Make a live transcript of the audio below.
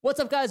What's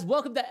up, guys?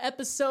 Welcome to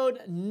episode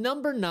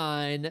number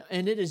 9,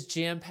 and it is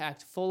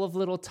jam-packed full of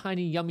little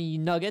tiny yummy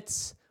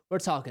nuggets. We're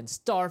talking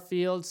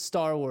Starfield,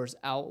 Star Wars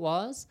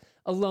Outlaws,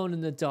 Alone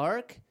in the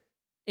Dark,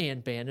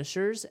 and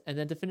Banishers. And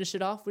then to finish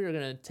it off, we are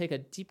going to take a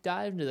deep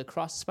dive into the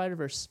Cross the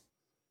Spider-Verse.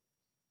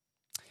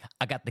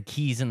 I got the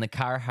keys in the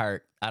car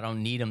heart. I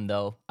don't need them,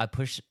 though. I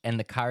push and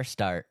the car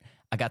start.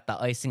 I got the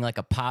icing like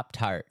a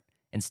Pop-Tart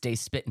and stay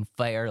spitting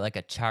fire like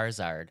a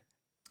Charizard.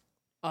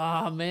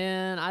 Oh,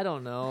 man, I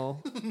don't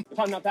know. If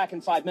I'm not back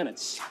in 5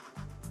 minutes,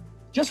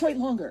 just wait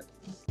longer.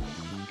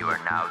 You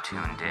are now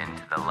tuned in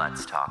to the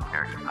Let's Talk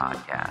Nerdy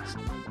podcast.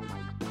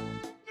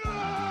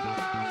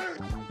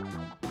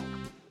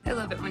 I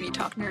love it when you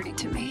talk nerdy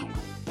to me.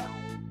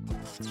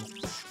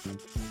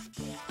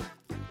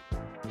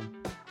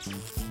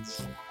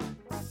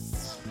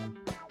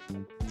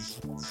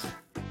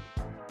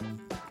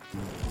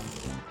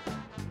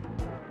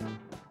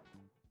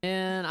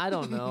 Man, I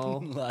don't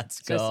know.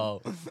 Let's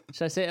go.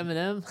 Should I say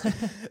Eminem?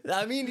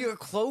 I mean, you're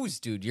close,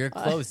 dude. You're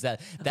close.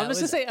 That I'm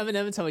just going to say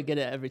Eminem until we get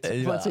it every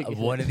time.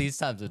 one of these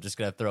times, I'm just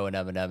going to throw an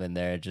Eminem in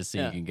there just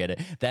so you can get it.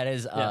 That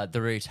is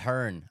the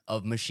return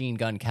of Machine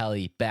Gun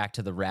Kelly back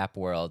to the rap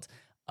world.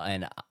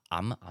 And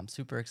I'm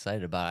super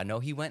excited about it. I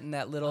know he went in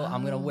that little, I'm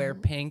going to wear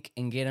pink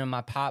and get in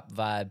my pop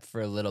vibe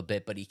for a little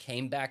bit, but he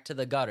came back to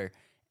the gutter,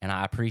 and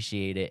I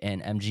appreciate it.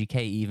 And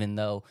MGK, even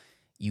though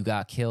you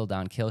got killed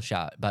on Kill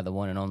Shot by the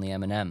one and only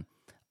Eminem,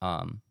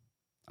 I'm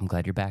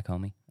glad you're back,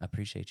 homie. I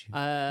appreciate you.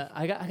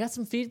 I got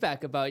some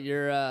feedback about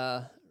your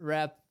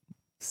rap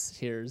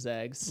here,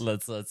 Zags.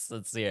 Let's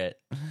hear it.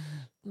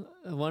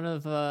 One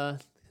of the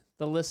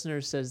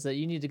listeners says that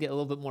you need to get a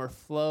little bit more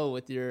flow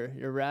with your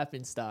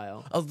rapping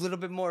style. A little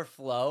bit more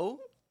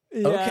flow?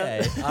 Yeah.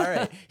 Okay. All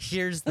right.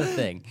 Here's the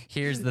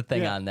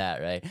thing on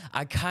that, right?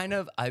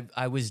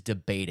 I was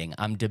debating.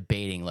 I'm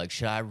debating, like,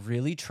 should I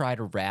really try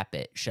to rap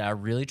it? Should I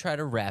really try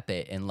to rap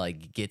it and,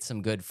 like, get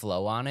some good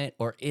flow on it?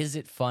 Or is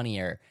it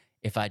funnier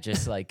if I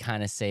just, like,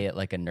 kind of say it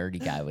like a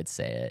nerdy guy would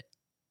say it?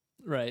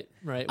 Right.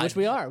 Which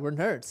we are. We're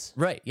nerds.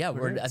 Right. Yeah.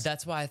 We're nerds.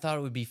 That's why I thought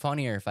it would be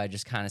funnier if I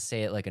just kind of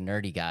say it like a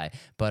nerdy guy.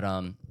 But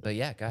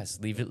yeah, guys,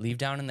 leave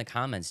down in the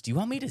comments. Do you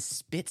want me to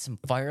spit some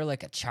fire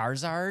like a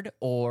Charizard,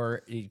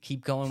 or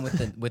keep going with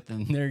the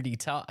nerdy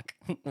talk?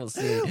 We'll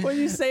see. When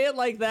you say it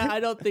like that, I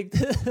don't think.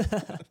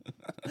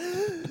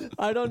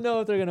 I don't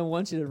know if they're gonna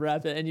want you to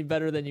rap it any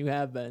better than you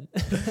have been.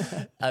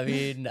 I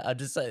mean, I'm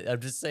just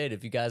saying,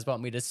 if you guys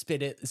want me to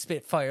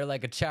spit fire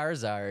like a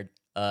Charizard,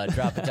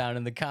 drop it down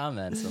in the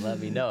comments and let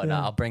me know, and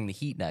I'll bring the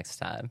heat next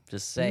time.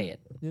 Just say it.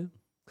 Yeah.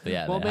 But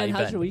yeah, well, man,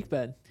 how's your week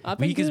been?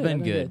 Week has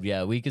been good.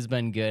 Yeah, week has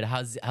been good.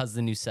 How's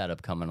the new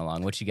setup coming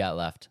along? What you got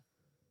left?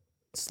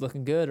 It's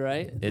looking good,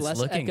 right? It's less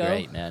looking echo.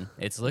 great, man.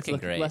 It's looking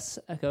great. Less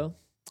echo.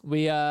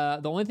 We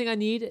the only thing I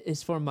need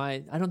is for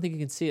my. I don't think you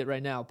can see it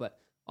right now, but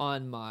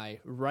on my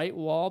right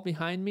wall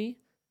behind me,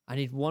 I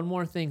need one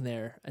more thing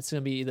there. It's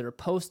going to be either a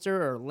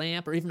poster or a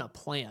lamp or even a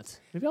plant.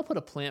 Maybe I'll put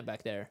a plant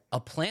back there. A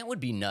plant would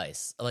be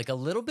nice. Like a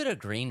little bit of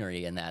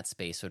greenery in that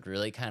space would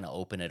really kind of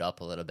open it up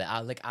a little bit.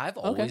 I've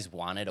always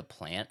wanted a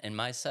plant in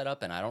my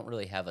setup, and I don't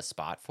really have a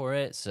spot for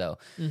it. So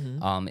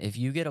if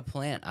you get a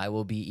plant, I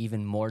will be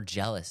even more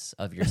jealous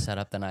of your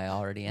setup than I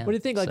already am. What do you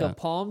think? Like a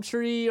palm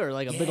tree or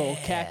like a big old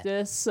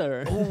cactus?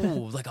 Or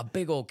oh, like a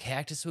big old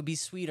cactus would be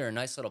sweet, or a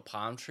nice little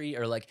palm tree,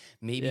 or like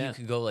maybe you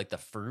could go like the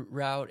fruit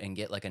route and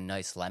get like a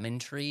nice lemon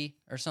tree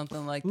or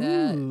something like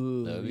that.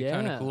 Ooh, that would be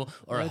kind of cool.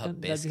 Or a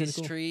hibiscus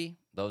tree.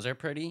 Those are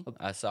pretty.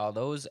 I saw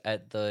those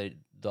at the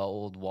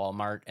old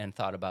Walmart and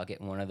thought about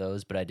getting one of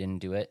those, but I didn't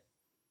do it.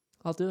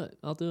 I'll do it.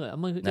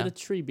 I'm going to get a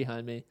tree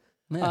behind me.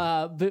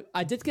 Yeah. But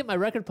I did get my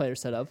record player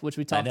set up, which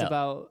we talked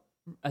about,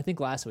 I think,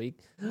 last week.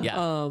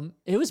 Yeah.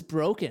 It was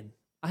broken.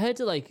 I had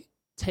to like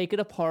take it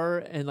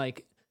apart and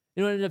like,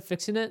 you know what, I ended up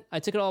fixing it? I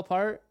took it all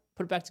apart,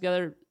 put it back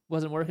together,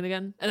 wasn't working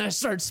again, and I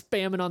started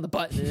spamming on the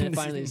button, and it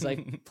finally just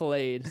like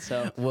played.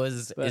 So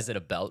is it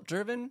a belt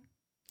driven?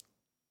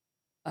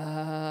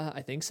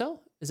 I think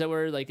so. Is that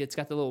where like it's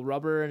got the little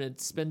rubber and it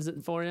spins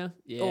it for you?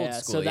 Yeah, old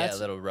school. So that's a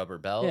little rubber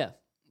belt.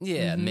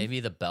 Yeah. Maybe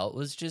the belt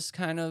was just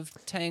kind of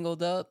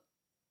tangled up.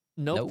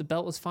 Nope, the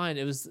belt was fine.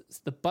 It was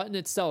the button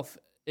itself.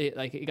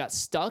 It got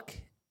stuck,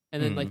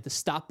 and then like the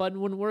stop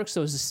button wouldn't work,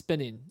 so it was just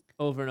spinning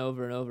over and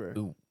over and over.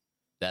 Ooh,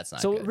 that's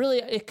not so good. Really,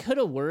 it could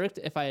have worked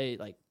if I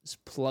like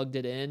just plugged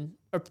it in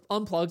or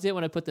unplugged it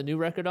when I put the new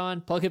record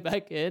on, plug it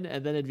back in,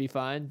 and then it'd be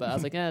fine. But I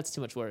was like, that's too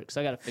much work, so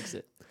I got to fix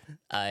it.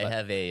 I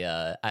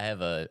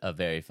have a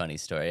very funny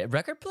story.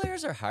 Record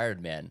players are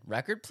hard, man.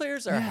 Record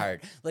players are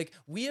hard. Like,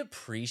 we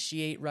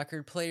appreciate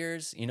record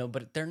players,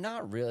 but they're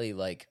not really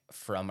like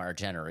from our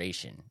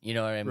generation. You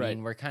know what I mean? Right.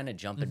 We're kind of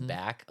jumping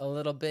back a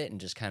little bit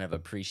and just kind of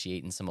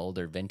appreciating some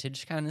older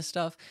vintage kind of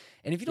stuff.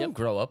 And if you don't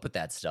grow up with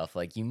that stuff,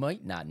 like, you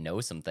might not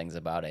know some things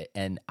about it.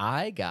 And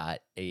I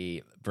got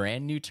a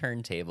brand new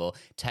turntable,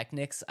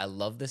 Technics. I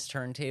love this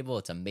turntable.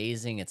 It's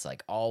amazing. It's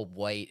like all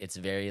white. It's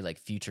very like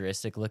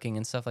futuristic looking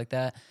and stuff like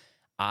that.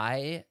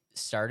 I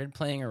started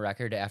playing a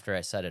record after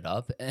I set it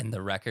up, and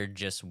the record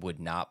just would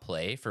not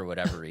play for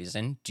whatever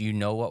reason. Do you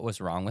know what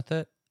was wrong with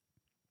it?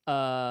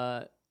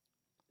 No.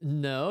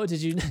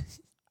 Did you? Did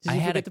I you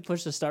had forget to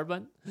push the start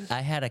button?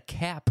 I had a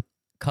cap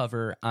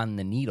cover on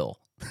the needle.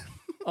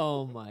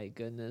 Oh my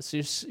goodness!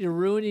 You're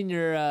ruining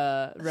your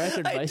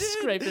record by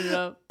scraping it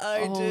up.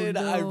 I Oh, did.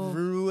 No. I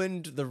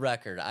ruined the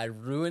record. I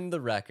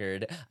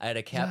had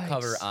a cap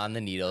cover Yikes. on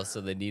the needle,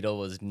 so the needle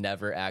was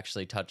never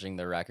actually touching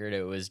the record.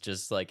 It was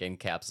just like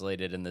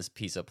encapsulated in this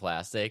piece of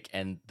plastic,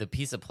 and the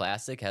piece of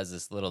plastic has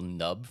this little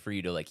nub for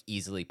you to like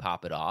easily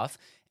pop it off.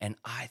 And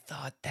I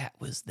thought that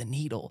was the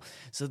needle.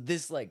 So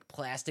this like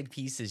plastic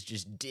piece is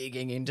just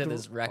digging into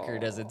this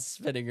record as it's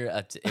spinning.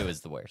 It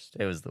was the worst.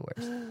 It was the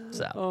worst.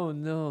 So. Oh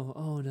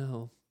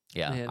no!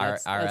 Yeah, Man,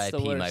 that's the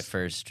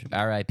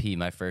RIP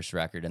my first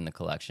record in the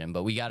collection,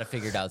 but we got it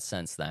figured out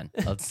since then.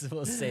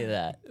 We'll say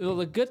that. Well,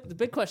 the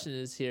big question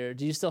is here: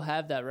 do you still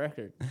have that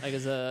record? Like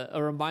as a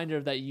reminder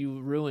that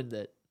you ruined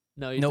it.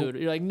 No, you Nope. threw it.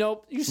 You're like,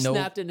 nope. You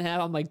snapped it in half.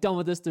 I'm like, done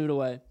with this. Threw it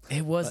away.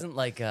 It wasn't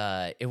like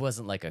a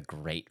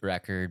great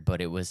record, but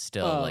it was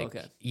still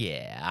okay.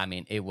 Yeah. I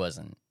mean, it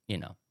wasn't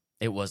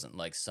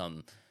like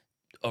some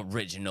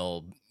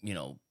original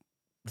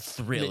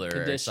thriller or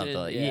condition,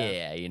 something.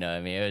 Yeah, you know what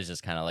I mean, it was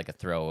just kind of like a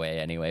throwaway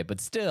anyway. But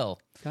still,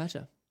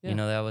 Gotcha. Yeah.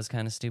 that was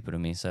kind of stupid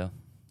of me. So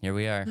here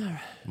we are,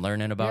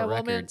 learning about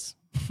records.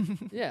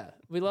 Yeah,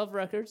 we love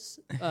records.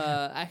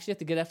 I actually have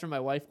to get after my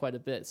wife quite a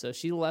bit. So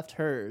she left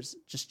hers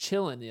just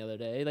chilling the other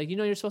day. Like,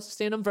 you're supposed to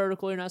stand them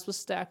vertical. You're not supposed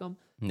to stack them.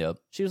 Nope.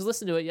 She was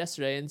listening to it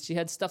yesterday, and she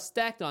had stuff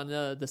stacked on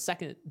the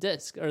second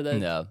disc or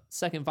the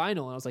second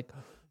vinyl. And I was like,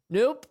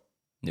 nope.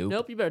 You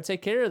better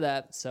take care of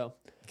that. So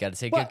got to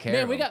take good care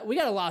of them. we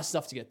got a lot of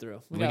stuff to get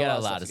through. We got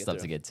a lot of stuff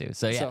to get to.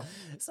 So yeah.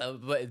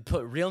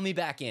 But reel me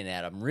back in,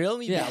 Adam. Reel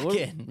me back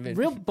in.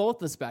 Reel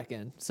both of us back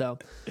in. So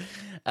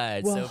all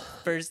right. So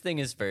first thing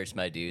is first,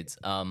 my dudes.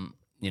 And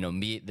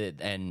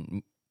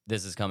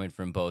this is coming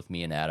from both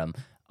me and Adam.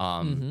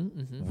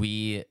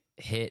 We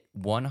hit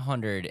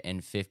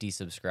 150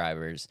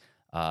 subscribers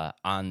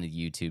on the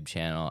YouTube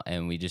channel,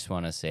 and we just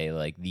want to say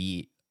like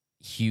the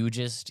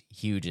hugest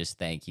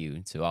thank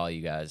you to all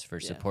you guys for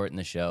supporting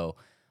the show.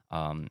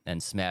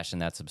 And smashing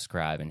that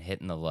subscribe and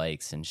hitting the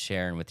likes and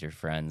sharing with your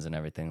friends and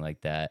everything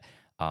like that.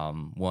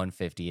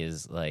 150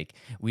 is like,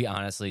 we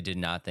honestly did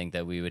not think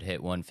that we would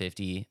hit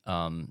 150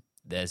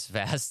 as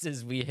fast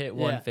as we hit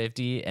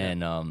 150.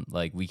 And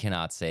like, we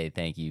cannot say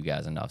thank you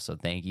guys enough. So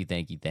thank you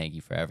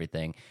for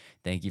everything.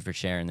 Thank you for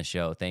sharing the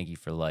show. Thank you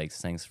for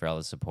likes. Thanks for all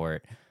the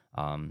support.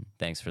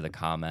 Thanks for the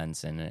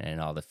comments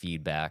and all the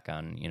feedback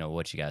on,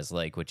 what you guys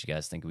like, what you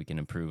guys think we can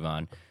improve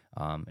on.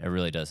 It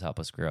really does help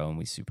us grow, and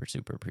we super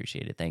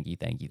appreciate it. Thank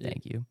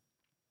you.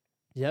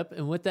 Yep.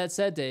 And with that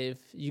said, Dave,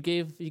 you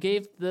gave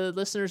the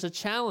listeners a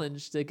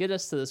challenge to get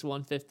us to this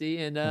 150,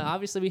 and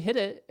obviously we hit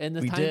it in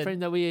the time frame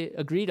that we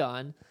agreed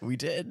on. We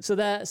did. So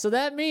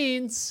that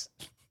means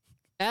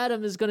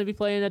Adam is going to be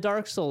playing a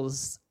Dark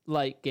Souls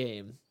like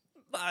game.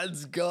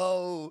 Let's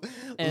go.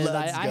 And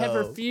I have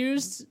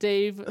refused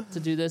Dave to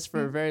do this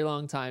for a very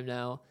long time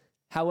now.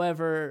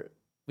 However,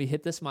 we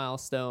hit this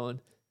milestone.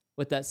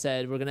 With that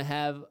said, we're going to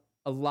have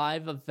a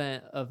live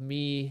event of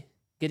me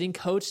getting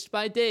coached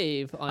by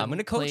Dave on I'm going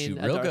to coach you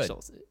real Dark good.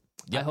 Souls.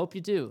 Yep. I hope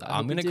you do.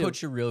 I'm going to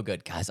coach you real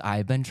good. Guys,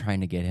 I've been trying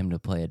to get him to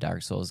play a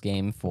Dark Souls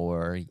game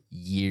for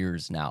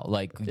years now.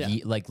 Like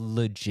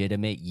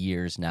legitimate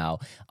years now.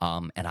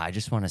 And I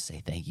just want to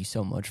say thank you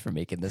so much for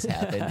making this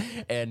happen.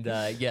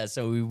 And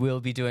so we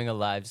will be doing a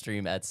live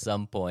stream at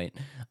some point.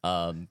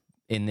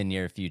 In the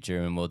near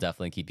future, and we'll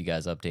definitely keep you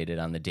guys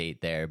updated on the date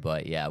there.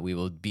 But yeah, we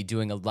will be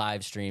doing a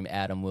live stream.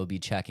 Adam will be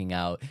checking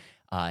out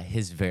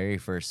his very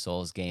first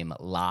Souls game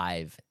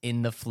live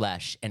in the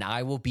flesh, and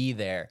I will be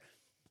there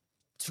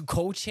to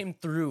coach him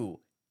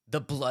through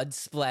the blood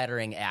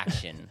splattering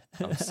action.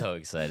 I'm so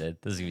excited.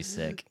 This is gonna be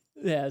sick.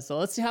 Yeah, so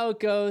let's see how it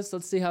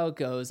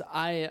goes.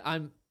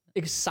 I'm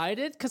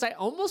excited because I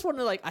almost want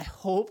to I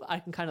hope I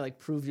can kind of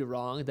prove you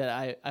wrong,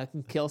 that I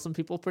can kill some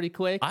people pretty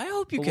quick. I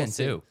hope you can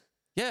too.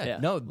 Yeah,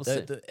 no,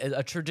 we'll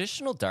a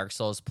traditional Dark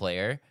Souls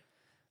player,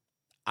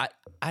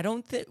 I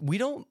don't think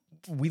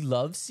we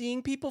love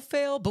seeing people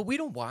fail, but we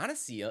don't want to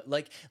see it.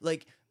 Like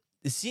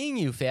seeing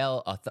you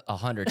fail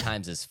 100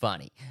 times is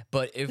funny,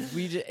 but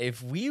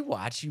if we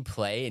watch you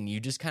play and you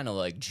just kind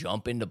of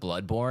jump into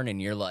Bloodborne and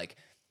you're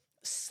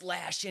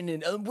slashing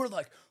and we're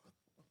like,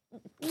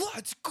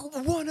 let's go,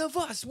 one of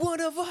us. All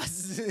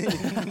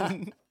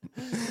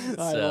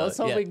right, well, let's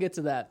hope we can get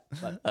to that.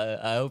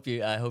 I hope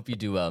you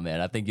do well, man.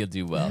 I think you'll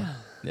do well.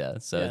 Yeah,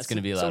 it's going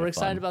to be a lot of fun. So we're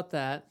excited about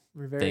that.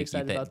 We're very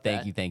excited about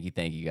that.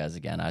 Thank you guys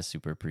again. I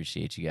super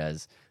appreciate you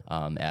guys.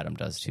 Adam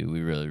does too.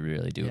 We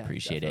really do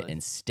appreciate it.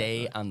 And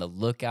stay on the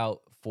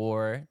lookout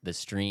for the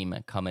stream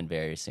coming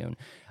very soon,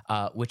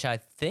 which I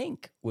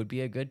think would be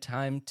a good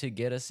time to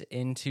get us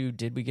into.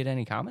 Did we get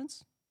any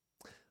comments?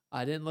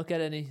 I didn't look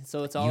at any,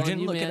 so it's all you on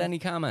didn't look man. at any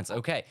comments.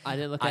 Okay, I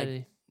didn't look at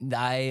any.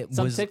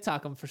 Some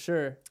TikTok them for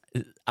sure.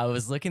 I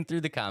was looking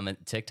through the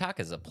comment. TikTok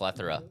is a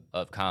plethora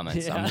of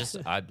comments.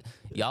 Yeah.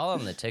 Y'all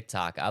on the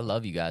TikTok. I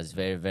love you guys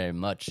very, very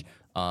much.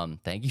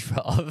 Thank you for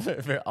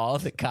all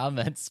the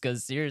comments,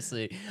 because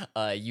seriously,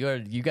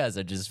 you guys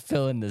are just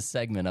filling this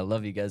segment. I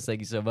love you guys. Thank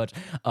you so much.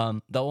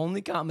 The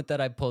only comment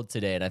that I pulled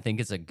today, and I think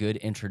it's a good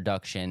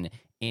introduction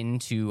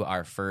into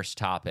our first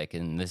topic,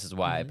 and this is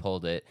why I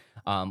pulled it.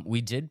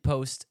 We did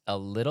post a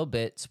little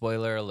bit,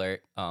 spoiler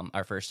alert,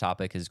 our first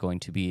topic is going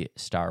to be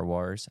Star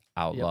Wars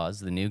Outlaws,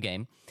 the new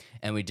game.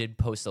 And we did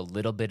post a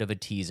little bit of a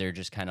teaser,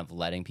 just kind of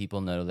letting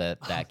people know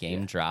that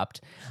game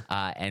dropped.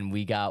 And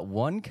we got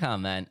one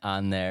comment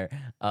on there.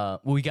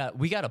 We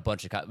got a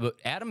bunch of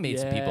Adam made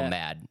some people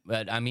mad.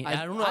 But I mean,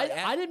 I don't know.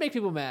 I didn't make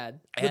people mad.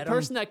 The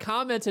person that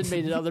commented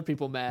made other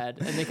people mad,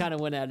 and they kind of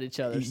went at each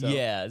other. So.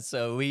 Yeah,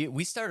 so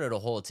we started a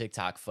whole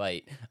TikTok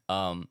fight,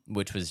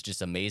 which was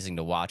just amazing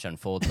to watch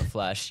unfold in the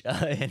flesh.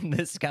 And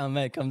this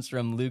comment comes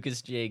from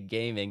Lucas J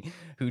Gaming,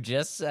 who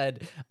just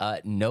said,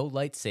 "No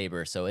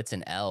lightsaber, so it's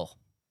an L."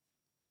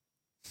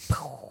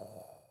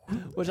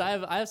 Which I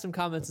have some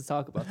comments to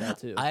talk about that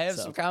too. I have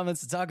some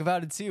comments to talk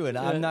about it too, and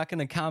I'm not going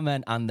to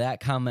comment on that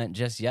comment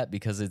just yet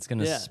because it's going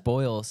to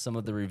spoil some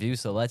of the review.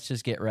 So let's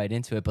just get right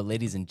into it. But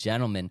ladies and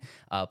gentlemen,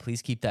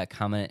 please keep that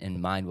comment in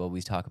mind while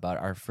we talk about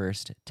our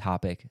first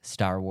topic: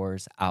 Star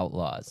Wars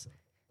Outlaws,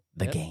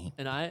 the game.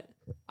 And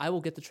I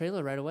will get the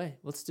trailer right away.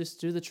 Let's just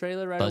do the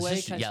trailer right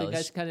away. So you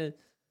guys kind of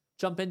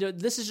jump into it.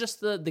 This is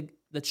just the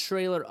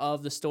trailer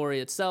of the story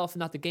itself,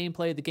 not the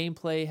gameplay. The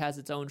gameplay has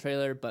its own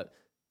trailer, but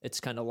it's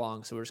kind of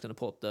long, so we're just going to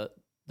pull up the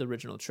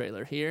original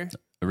trailer here.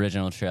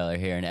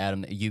 And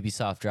Adam,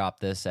 Ubisoft dropped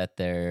this at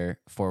their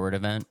Forward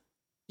event?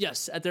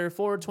 Yes, at their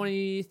Forward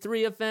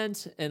 23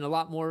 event, and a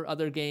lot more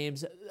other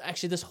games.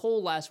 Actually, this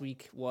whole last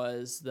week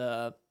was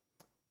the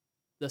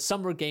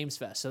Summer Games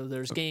Fest. So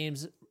there's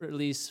games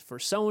released for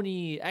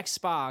Sony,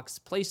 Xbox,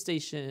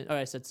 PlayStation. Oh,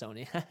 I said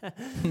Sony.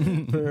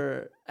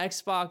 For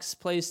Xbox,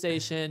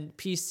 PlayStation,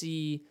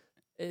 PC,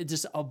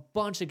 just a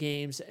bunch of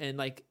games, and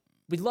like,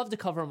 we'd love to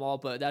cover them all,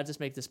 but that'd just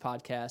make this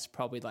podcast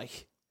probably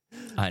like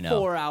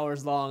 4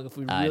 hours long if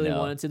we really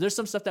wanted to. There's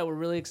some stuff that we're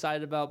really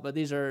excited about, but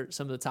these are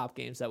some of the top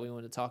games that we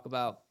want to talk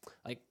about.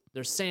 Like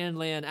there's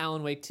Sandland,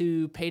 Alan Wake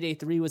 2, Payday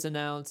 3 was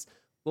announced,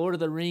 Lord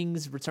of the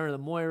Rings, Return of the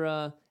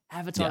Moira,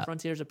 Avatar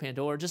Frontiers of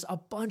Pandora, just a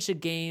bunch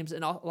of games,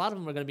 and a lot of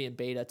them are going to be in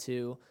beta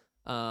too.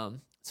 So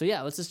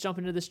yeah, let's just jump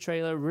into this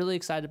trailer. Really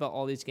excited about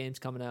all these games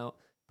coming out,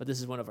 but this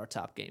is one of our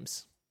top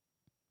games.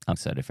 I'm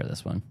excited for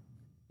this one.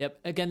 Yep.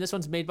 Again, this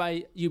one's made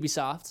by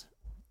Ubisoft.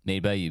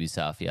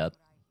 Yep.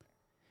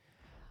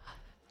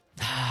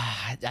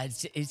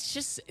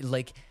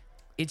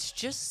 It's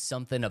just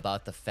something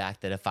about the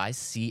fact that if I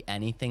see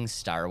anything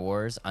Star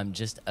Wars, I'm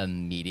just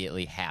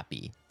immediately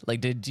happy.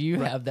 Like, do you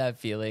have that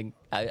feeling?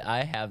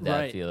 I have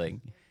that feeling.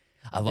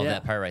 I love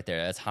that part right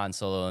there. That's Han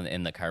Solo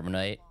in the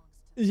carbonite.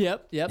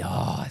 Yep. Oh,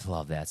 I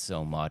love that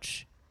so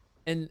much.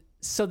 And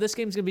so this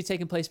game's going to be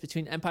taking place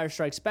between Empire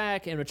Strikes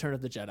Back and Return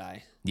of the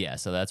Jedi. Yeah,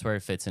 so that's where it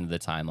fits into the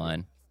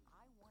timeline.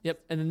 Yep,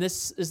 and then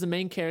this is the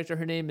main character.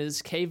 Her name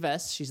is Kay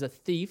Vess. She's a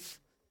thief,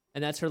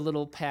 and that's her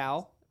little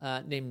pal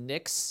named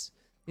Nyx,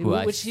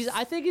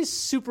 I think is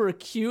super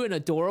cute and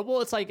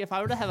adorable. It's like if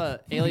I were to have an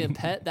alien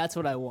pet, that's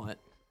what I want.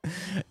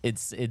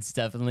 It's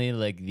definitely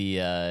like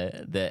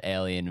the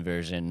alien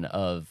version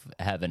of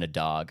having a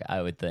dog,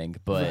 I would think.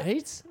 But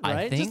right?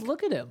 I think, just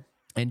look at him.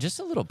 And just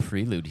a little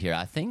prelude here.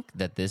 I think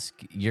that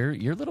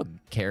your little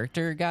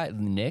character guy,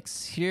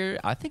 Nyx here,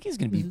 I think he's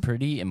going to be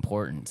pretty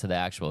important to the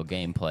actual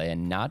gameplay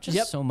and not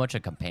just so much a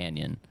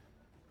companion.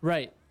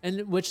 Right.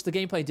 And which the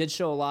gameplay did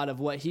show a lot of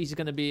what he's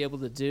going to be able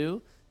to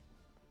do.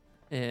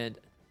 And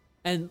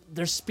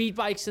there's speed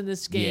bikes in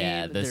this game.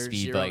 Yeah, there's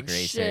speed bike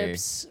racer.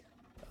 Ships.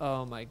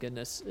 Oh my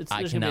goodness.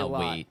 I cannot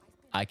wait.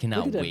 I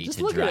cannot wait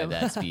to drive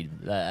that speed.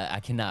 I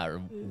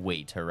cannot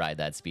wait to ride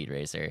that speed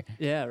racer.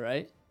 Yeah,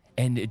 right.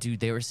 And dude,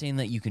 they were saying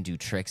that you can do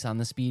tricks on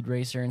the speed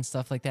racer and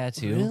stuff like that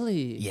too.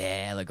 Really?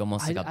 Yeah, like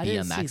almost like a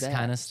BMX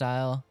kind of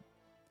style.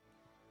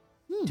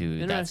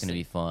 Dude, that's gonna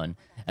be fun.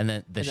 And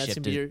then the ship. That's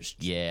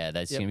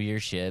gonna be your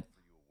ship.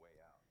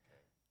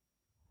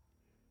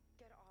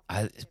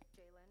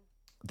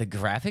 The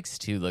graphics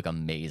too look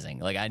amazing.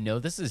 Like I know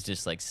this is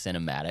just like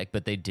cinematic,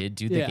 but they did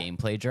do the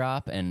gameplay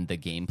drop, and the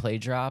gameplay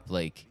drop,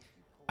 like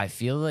I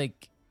feel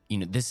like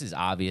this is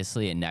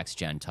obviously a next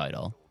gen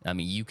title. I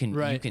mean, you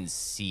can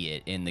see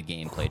it in the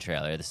gameplay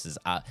trailer. This is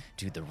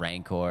dude, the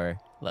Rancor.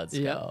 Let's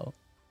go.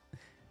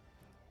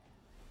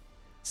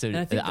 So and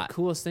I think the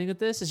coolest thing with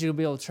this is you'll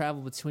be able to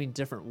travel between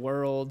different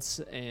worlds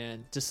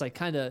and just like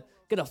kind of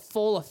get a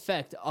full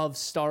effect of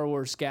Star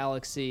Wars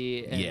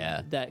Galaxy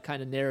and that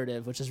kind of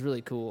narrative, which is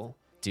really cool.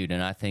 Dude,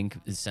 and I think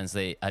since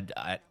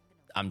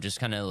I'm just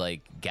kind of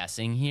like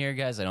guessing here,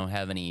 guys. I don't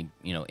have any,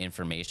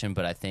 information,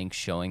 but I think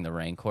showing the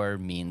Rancor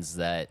means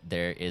that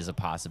there is a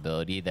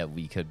possibility that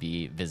we could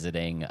be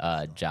visiting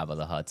Jabba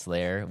the Hutt's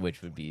lair,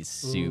 which would be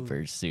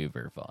super,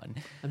 super fun.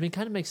 I mean,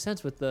 kind of makes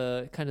sense with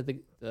the kind of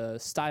the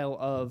style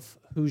of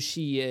who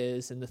she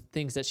is and the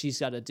things that she's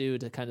got to do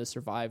to kind of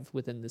survive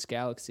within this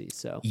galaxy.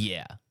 So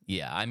yeah.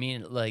 I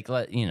mean, like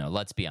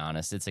let's be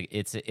honest. It's a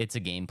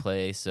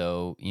gameplay,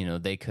 so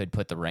they could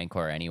put the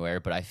Rancor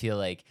anywhere, but I feel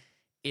like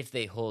if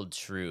they hold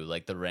true,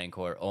 like the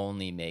Rancor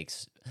only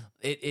makes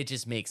it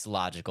just makes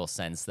logical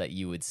sense that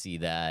you would see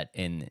that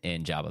in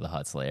Jabba the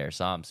Hutt's lair.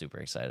 So I'm super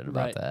excited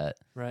about that.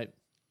 Right.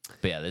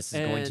 But yeah, this is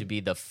going to be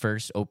the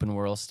first open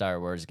world Star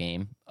Wars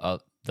game.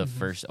 The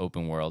first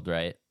open world,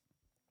 right?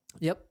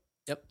 Yep.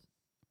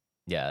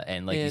 Yeah,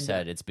 and like you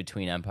said, it's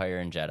between Empire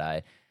and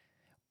Jedi.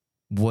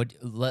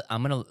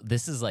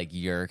 This is like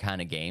your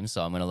kind of game,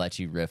 so I'm gonna let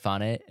you riff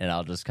on it, and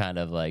I'll just kind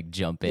of like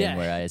jump in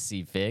where I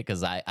see fit,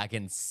 because I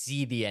can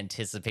see the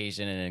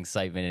anticipation and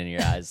excitement in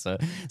your eyes. So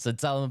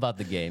tell them about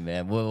the game,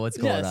 man. What's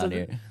going on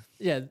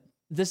here?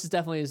 This is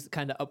definitely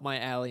kind of up my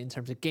alley in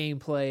terms of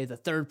gameplay, the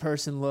third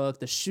person look,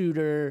 the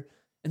shooter,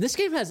 and this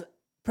game has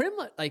pretty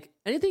much like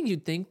anything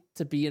you'd think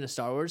to be in a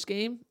Star Wars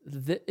game,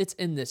 it's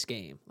in this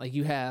game. Like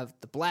you have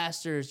the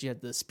blasters, you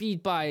have the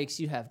speed bikes,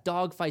 you have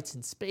dogfights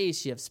in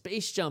space, you have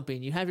space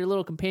jumping, you have your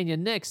little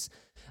companion Nix.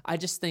 I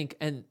just think,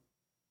 and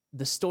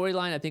the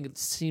storyline, I think it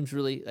seems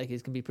really like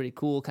it's gonna be pretty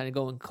cool. Kind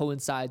of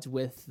coincides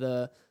with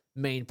the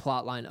main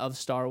plot line of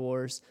Star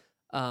Wars.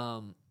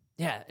 And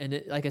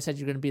like I said,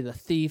 you're gonna be the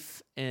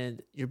thief, and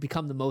you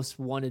become the most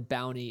wanted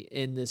bounty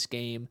in this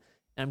game.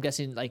 And I'm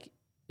guessing like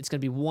it's going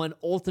to be one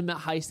ultimate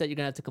heist that you're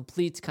going to have to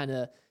complete to kind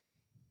of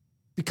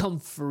become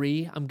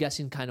free. I'm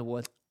guessing kind of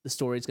what the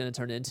story is going to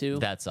turn into.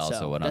 That's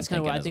also what I'm thinking. That's kind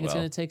of what I think it's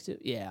going to take to.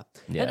 Yeah.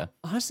 And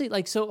honestly,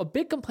 like, so a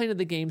big complaint of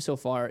the game so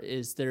far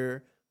is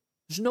there's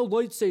no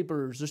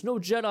lightsabers, there's no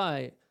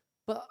Jedi,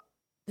 but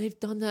they've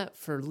done that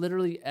for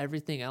literally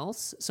everything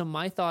else. So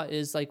my thought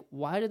is like,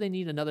 why do they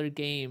need another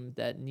game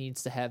that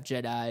needs to have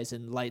Jedis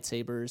and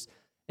lightsabers?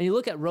 And you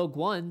look at Rogue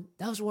One,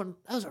 that was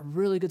a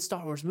really good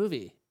Star Wars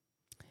movie.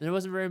 There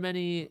wasn't very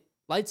many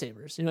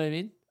lightsabers. You know what I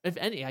mean? If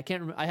any, I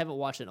can't remember. I haven't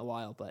watched it in a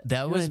while, but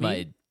that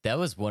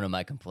was one of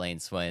my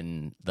complaints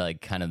when like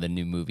kind of the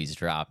new movies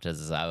dropped.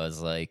 As I was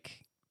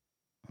like,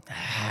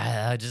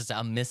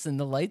 I'm missing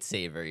the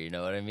lightsaber. You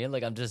know what I mean?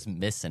 Like I'm just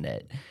missing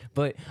it.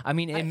 But I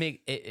mean,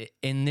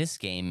 in this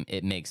game,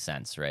 it makes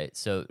sense, right?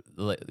 So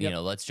you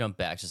know, let's jump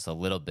back just a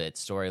little bit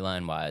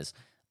storyline wise.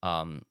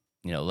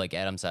 You know, like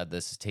Adam said,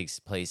 this takes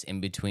place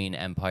in between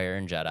Empire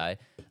and Jedi.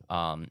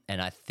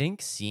 And I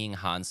think seeing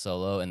Han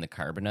Solo in the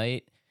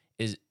Carbonite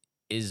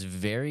is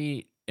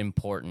very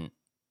important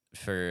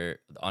for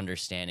the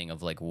understanding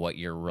of like what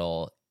your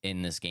role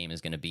in this game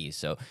is going to be.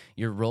 So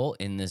your role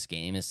in this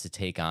game is to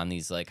take on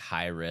these like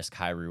high risk,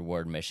 high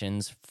reward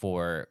missions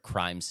for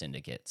crime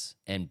syndicates.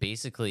 And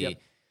basically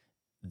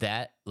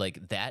that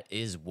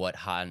is what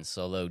Han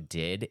Solo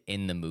did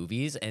in the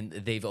movies, and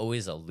they've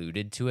always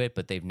alluded to it,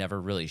 but they've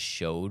never really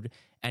showed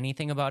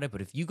anything about it.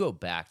 But if you go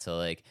back to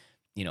like,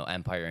 you know,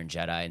 Empire and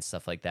Jedi and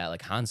stuff like that,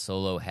 like Han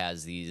Solo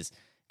has these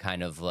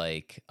kind of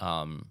like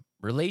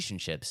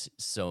relationships,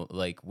 so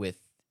like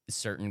with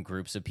certain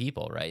groups of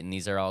people, right? And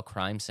these are all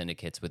crime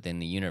syndicates within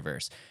the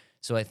universe.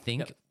 So I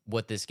think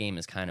what this game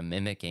is kind of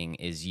mimicking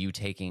is you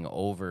taking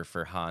over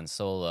for Han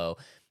Solo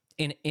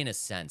in a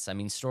sense. I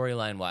mean,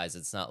 storyline wise,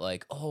 it's not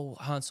like, oh,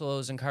 Han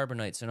Solo's in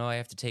Carbonite, so now I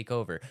have to take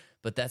over.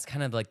 But that's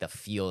kind of like the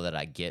feel that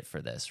I get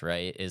for this,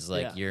 right? Is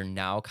like you're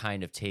now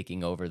kind of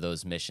taking over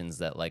those missions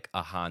that like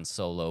a Han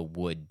Solo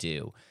would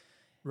do.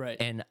 Right.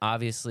 And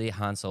obviously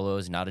Han Solo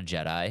is not a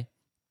Jedi.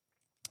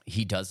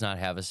 He does not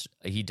have a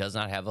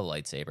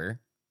lightsaber.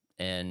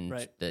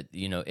 And that,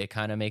 you know, it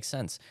kind of makes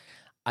sense.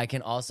 I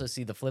can also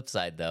see the flip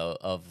side, though,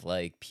 of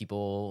like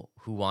people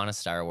who want a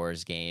Star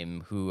Wars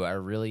game who are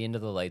really into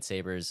the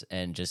lightsabers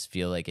and just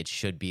feel like it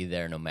should be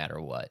there no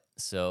matter what.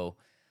 So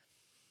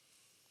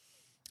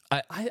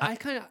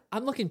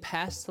I'm looking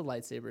past the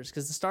lightsabers,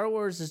 because the Star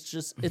Wars is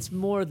just, it's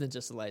more than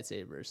just the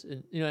lightsabers.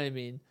 You know what I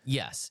mean?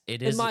 Yes,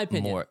 it is. In my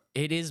opinion,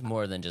 it is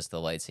more than just the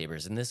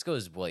lightsabers, and this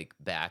goes like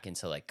back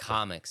into like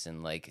comics,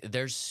 and like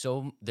there's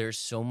so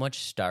much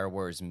Star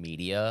Wars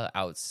media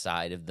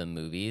outside of the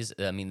movies.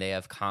 I mean, they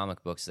have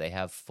comic books, they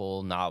have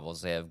full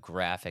novels, they have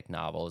graphic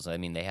novels. I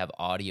mean, they have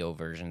audio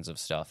versions of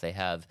stuff. They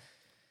have.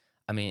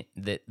 I mean,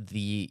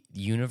 the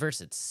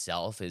universe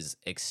itself is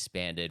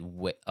expanded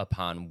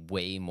upon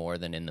way more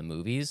than in the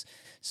movies.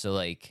 So,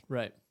 like,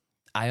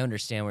 I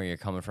understand where you're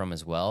coming from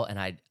as well, and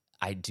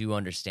I do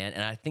understand,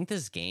 and I think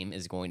this game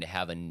is going to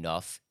have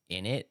enough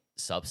in it,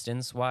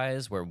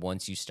 substance-wise, where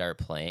once you start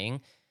playing,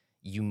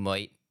 you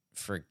might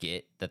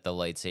forget that the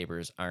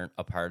lightsabers aren't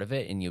a part of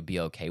it, and you'll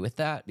be okay with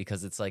that,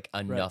 because it's, like,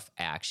 enough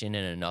action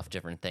and enough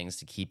different things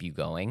to keep you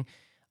going.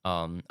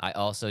 I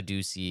also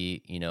do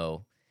see, you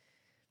know,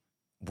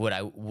 would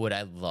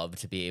I love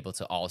to be able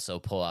to also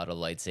pull out a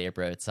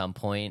lightsaber at some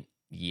point?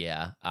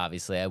 Yeah,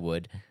 obviously I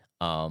would.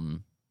 But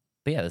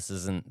yeah, it's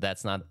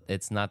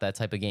not that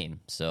type of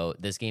game. So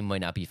this game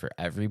might not be for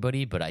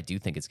everybody, but I do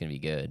think it's going to be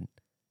good.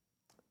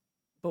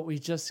 But we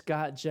just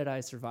got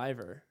Jedi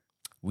Survivor.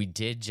 We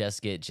did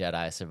just get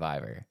Jedi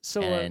Survivor.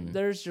 So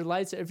there's your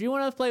lightsaber. If you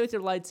want to play with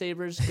your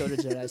lightsabers, go to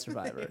Jedi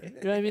Survivor. You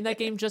know what I mean? That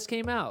game just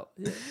came out.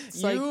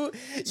 It's you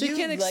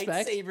can't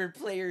expect lightsaber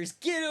players,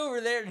 get over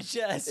there to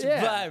Jedi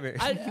Survivor.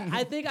 Yeah,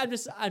 I think I'm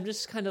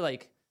just kind of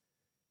like,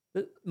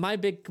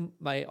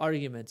 my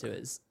argument to it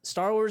is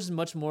Star Wars is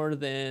much more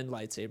than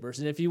lightsabers.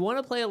 And if you want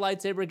to play a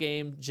lightsaber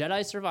game,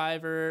 Jedi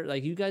Survivor,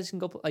 like you guys can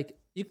go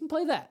you can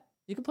play that.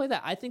 You can play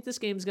that. I think this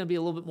game is going to be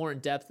a little bit more in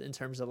depth in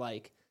terms of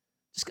like,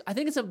 I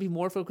think it's going to be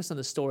more focused on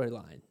the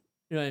storyline.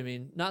 You know what I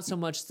mean? Not so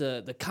much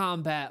the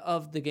combat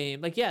of the game.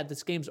 Like, yeah,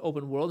 this game's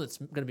open world. It's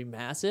going to be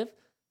massive,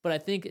 but I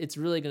think it's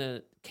really going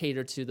to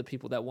cater to the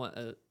people that want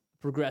a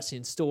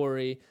progressing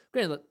story.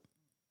 Granted,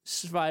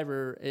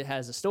 Survivor, it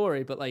has a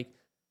story, but like,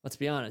 let's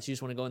be honest, you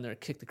just want to go in there and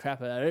kick the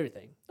crap out of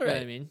everything. You know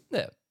what I mean?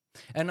 Yeah.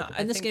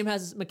 And this game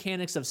has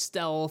mechanics of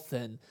stealth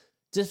and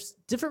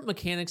just different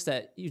mechanics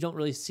that you don't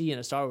really see in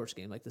a Star Wars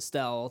game, like the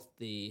stealth,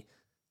 the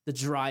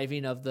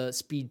driving of the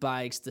speed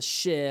bikes, the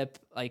ship,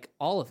 like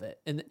all of it,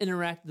 and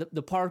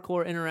the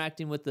parkour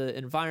interacting with the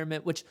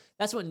environment, which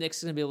that's what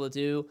Nick's going to be able to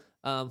do.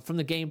 From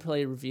the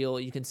gameplay reveal,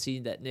 you can see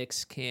that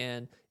Nyx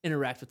can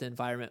interact with the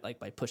environment, like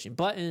by pushing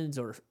buttons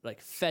or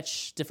like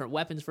fetch different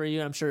weapons for you.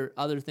 And I'm sure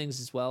other things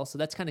as well. So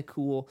that's kind of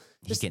cool.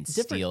 He can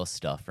steal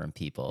stuff from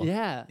people.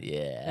 Yeah,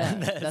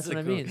 that's what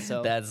I mean.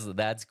 So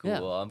that's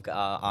cool.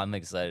 Yeah. I'm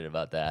excited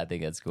about that. I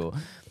think that's cool.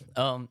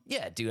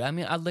 Yeah, dude. I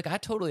mean, I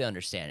totally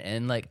understand,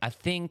 and like I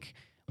think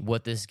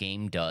what this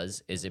game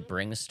does is it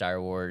brings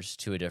Star Wars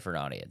to a different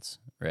audience,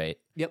 right?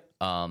 Yep.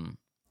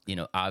 You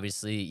know,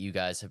 obviously you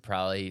guys have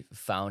probably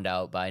found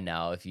out by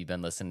now if you've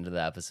been listening to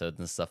the episodes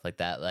and stuff like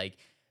that. Like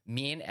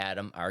me and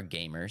Adam are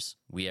gamers.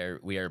 We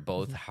are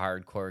both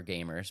hardcore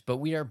gamers, but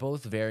we are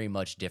both very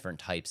much different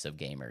types of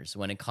gamers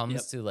when it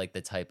comes to like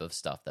the type of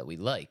stuff that we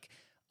like.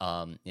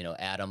 You know,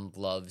 Adam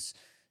loves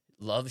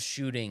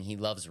shooting, he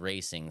loves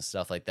racing,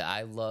 stuff like that.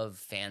 I love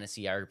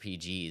fantasy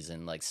RPGs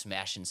and like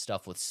smashing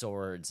stuff with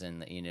swords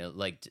and, you know,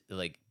 like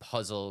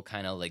puzzle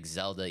kind of like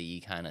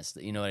Zelda-y kind of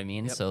stuff, you know what I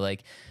mean? Yep. So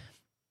like,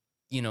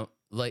 you know,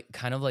 like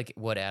kind of like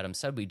what Adam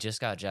said, we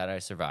just got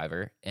Jedi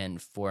Survivor,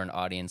 and for an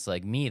audience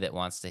like me that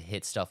wants to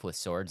hit stuff with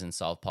swords and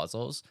solve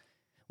puzzles,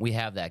 we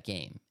have that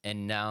game.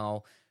 And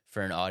now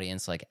for an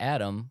audience like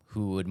Adam,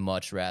 who would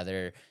much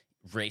rather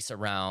race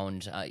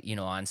around, you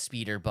know, on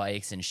speeder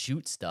bikes and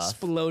shoot stuff,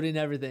 exploding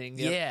everything.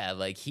 Yep. Yeah,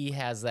 like he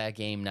has that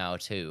game now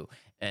too.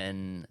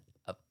 And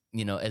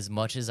you know, as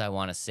much as I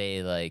want to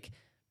say like,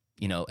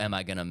 you know, am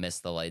I gonna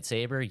miss the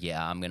lightsaber?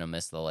 Yeah, I'm gonna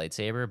miss the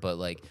lightsaber. But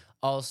like,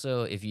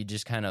 also, if you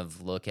just kind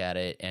of look at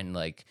it and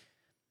like,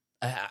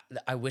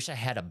 I wish I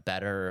had a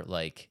better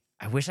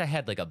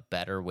a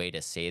better way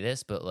to say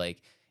this, but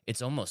like,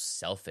 it's almost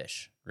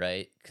selfish,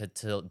 right?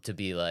 To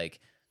be like,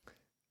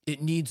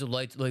 it needs a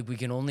light. Like, we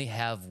can only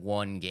have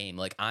one game.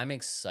 Like, I'm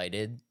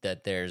excited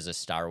that there's a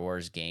Star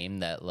Wars game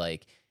that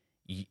like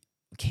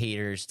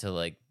caters to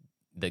like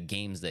the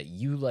games that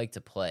you like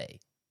to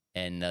play,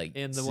 and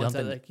the ones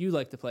that like you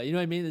like to play. You know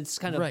what I mean? It's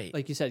kind of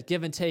like you said,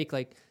 give and take.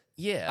 Like,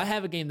 yeah, I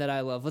have a game that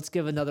I love. Let's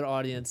give another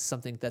audience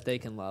something that they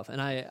can love,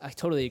 and I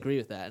totally agree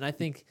with that. And I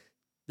think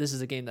this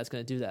is a game that's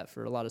going to do that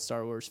for a lot of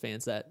Star Wars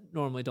fans that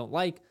normally don't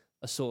like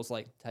a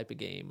Souls-like type of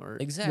game or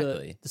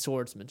the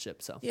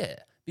swordsmanship. So yeah,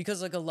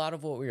 because like a lot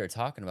of what we were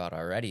talking about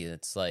already,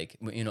 it's like,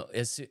 you know,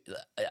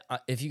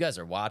 if you guys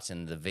are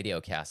watching the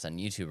video cast on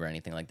YouTube or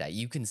anything like that,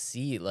 you can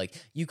see, like,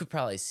 you could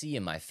probably see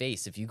in my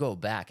face if you go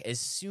back, as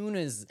soon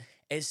as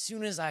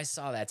I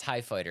saw that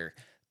TIE fighter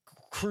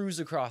cruise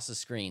across the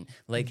screen,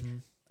 like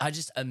I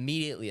just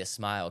immediately a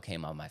smile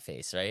came on my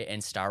face, right?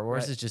 And Star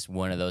Wars is just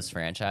one of those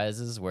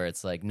franchises where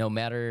it's like no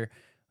matter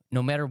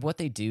what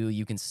they do,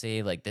 you can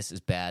say like, this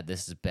is bad,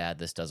 this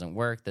doesn't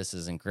work, this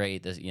isn't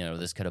great, this, you know,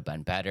 this could have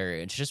been better.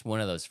 It's just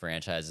one of those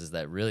franchises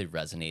that really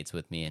resonates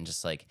with me, and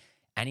just like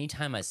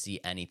anytime I see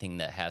anything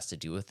that has to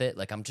do with it,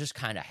 like I'm just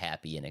kind of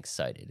happy and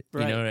excited.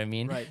 You know what I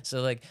mean? Right.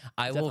 So like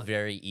I will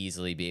very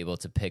easily be able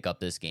to pick up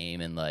this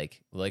game, and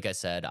like I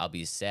said, I'll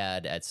be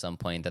sad at some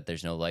point that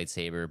there's no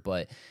lightsaber,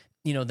 but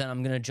you know, then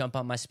I'm going to jump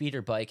on my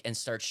speeder bike and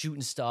start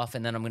shooting stuff,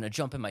 and then I'm going to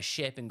jump in my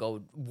ship and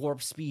go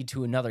warp speed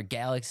to another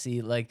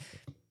galaxy. Like,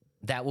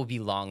 that will be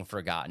long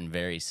forgotten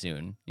very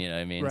soon. You know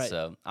what I mean? Right.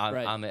 So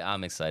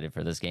I'm excited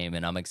for this game,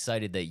 and I'm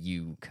excited that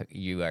you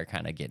are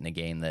kind of getting a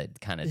game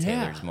that kind of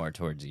tailors more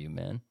towards you,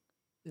 man.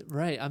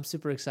 Right. I'm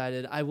super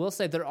excited. I will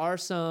say there are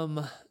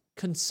some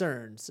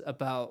concerns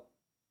about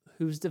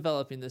who's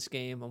developing this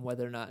game and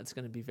whether or not it's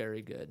going to be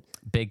very good.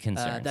 Big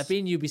concerns. That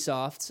being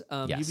Ubisoft.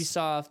 Yes.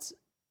 Ubisoft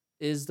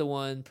is the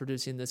one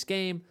producing this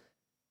game.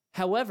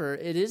 However,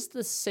 it is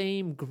the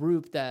same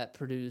group that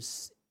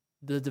produced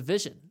The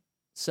Division.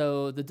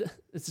 So this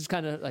just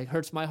kind of like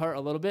hurts my heart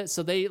a little bit.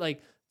 So they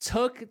like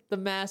took the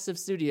massive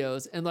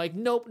studios and like,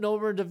 nope, no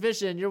more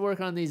Division. You're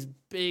working on these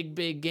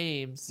big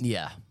games.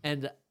 Yeah.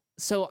 And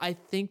so I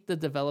think the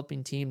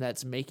developing team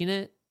that's making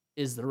it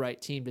is the right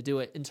team to do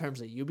it in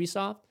terms of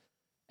Ubisoft.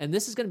 And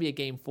this is going to be a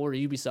game for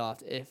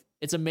Ubisoft. If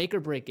it's a make or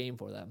break game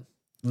for them.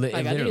 It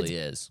literally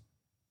is.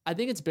 I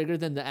think it's bigger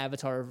than the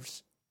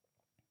Avatars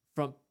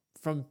from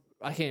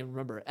I can't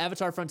remember.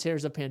 Avatar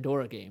Frontiers of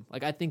Pandora game.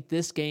 Like, I think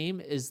this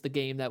game is the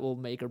game that will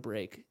make or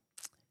break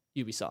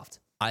Ubisoft.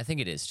 I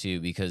think it is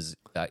too, because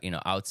you know,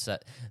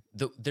 outside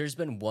there's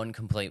been one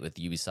complaint with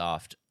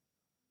Ubisoft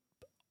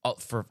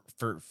for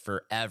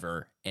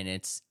forever, and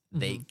it's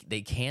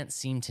they can't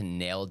seem to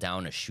nail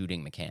down a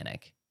shooting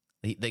mechanic.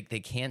 They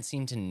can't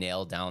seem to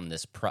nail down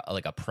this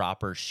like a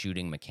proper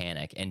shooting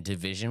mechanic. And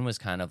Division was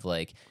kind of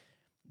like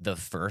the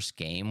first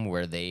game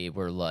where they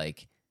were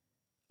like,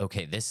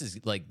 okay,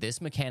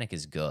 this mechanic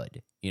is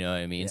good. You know what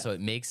I mean? Yeah. So it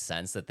makes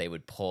sense that they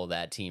would pull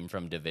that team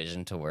from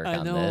Division to work I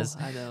on know, this.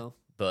 I know.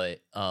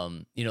 But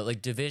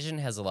like Division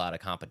has a lot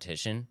of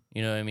competition,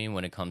 you know what I mean,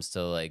 when it comes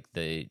to like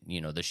the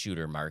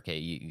shooter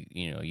market.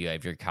 You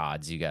have your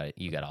CODs, you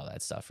got all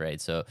that stuff,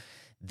 right? So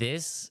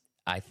this,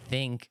 I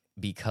think,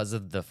 because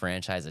of the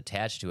franchise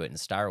attached to it in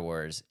Star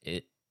Wars,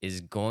 it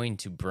is going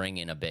to bring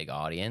in a big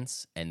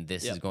audience, and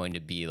this is going to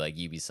be like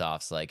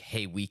Ubisoft's like,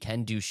 hey, we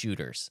can do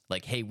shooters.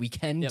 Like, hey, we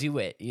can do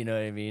it. You know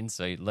what I mean?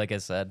 So like I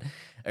said,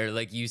 or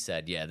like you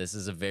said, yeah, this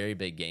is a very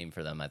big game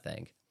for them, I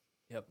think.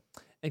 Yep.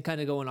 And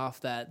kind of going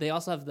off that, they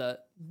also have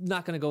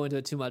not going to go into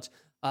it too much.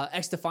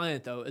 X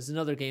Defiant, though, is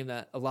another game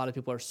that a lot of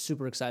people are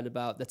super excited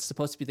about. That's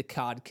supposed to be the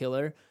COD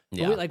killer.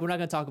 Yeah. We're not going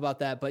to talk about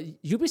that,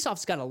 but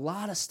Ubisoft's got a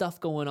lot of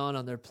stuff going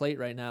on their plate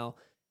right now.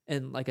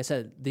 And like I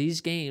said,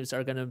 these games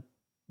are going to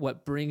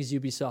what brings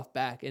Ubisoft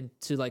back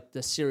into like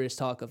the serious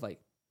talk of like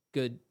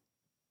good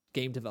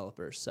game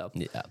developers. So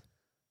yeah,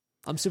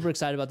 I'm super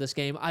excited about this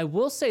game. I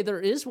will say there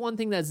is one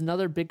thing that's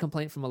another big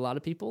complaint from a lot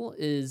of people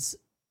is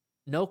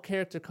no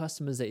character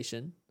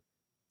customization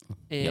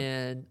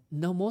and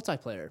no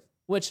multiplayer,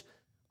 which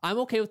I'm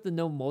okay with the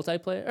no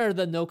multiplayer or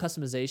the no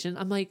customization.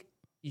 I'm like,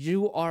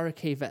 you are a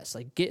K-Vest.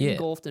 Like, get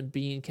engulfed in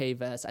being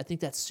K-Vest. I think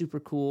that's super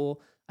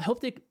cool. I hope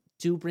they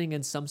do bring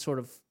in some sort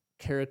of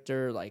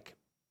character like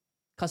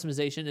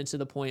customization into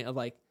the point of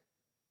like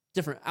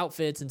different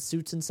outfits and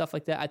suits and stuff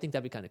like that. I think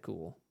that'd be kind of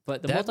cool.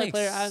 But the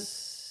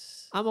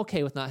multiplayer, I'm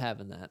okay with not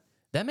having that.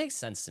 That makes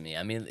sense to me.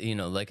 I mean,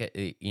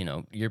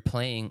 you're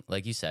playing,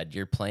 like you said,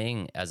 you're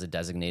playing as a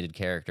designated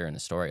character in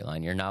the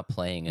storyline. You're not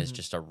playing as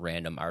just a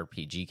random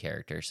RPG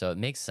character. So it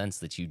makes sense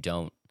that you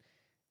don't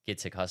get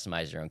to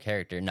customize your own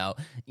character. Now,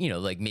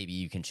 like maybe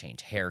you can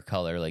change hair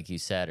color, like you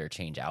said, or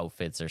change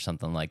outfits or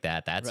something like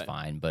that. That's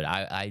fine. But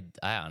I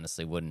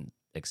honestly wouldn't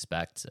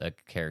expect a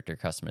character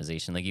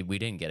customization. Like we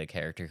didn't get a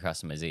character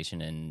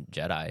customization in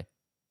Jedi.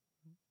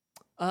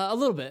 A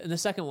little bit. In the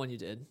second one you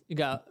did. You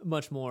got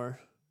much more.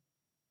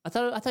 I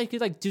thought you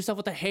could like do stuff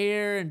with the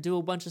hair and do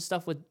a bunch of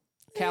stuff with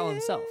Cal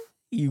himself.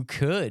 You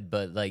could,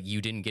 but like you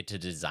didn't get to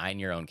design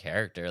your own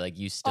character. Like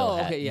you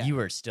still you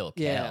were still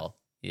Cal.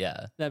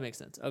 Yeah. That makes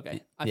sense.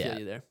 Okay. I feel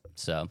you there.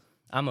 So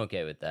I'm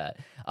okay with that.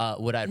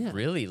 What I'd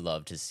really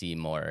love to see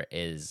more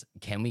is,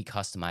 can we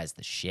customize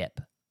the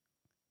ship?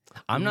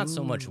 I'm not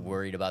so much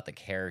worried about the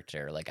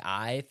character. Like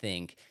I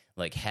think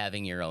like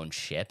having your own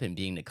ship and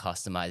being to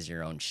customize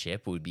your own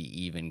ship would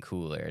be even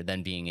cooler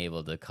than being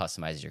able to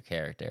customize your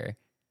character.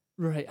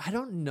 Right. I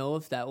don't know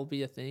if that will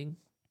be a thing.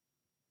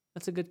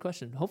 That's a good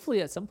question.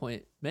 Hopefully at some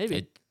point,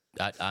 maybe.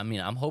 I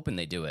mean, I'm hoping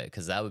they do it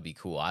because that would be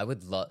cool. I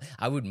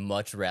would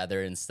much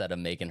rather, instead of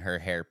making her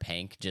hair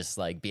pink, just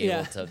like be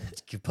able to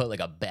put like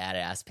a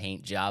badass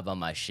paint job on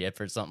my ship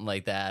or something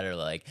like that, or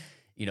like,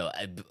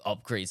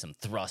 upgrade some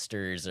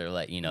thrusters or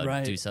like,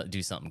 do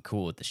something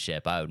cool with the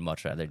ship. I would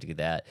much rather do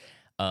that.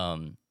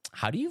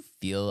 How do you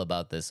feel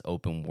about this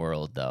open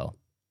world though?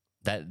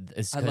 That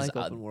is, I like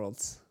open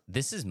worlds.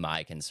 This is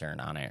my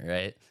concern on it,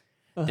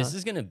 right? This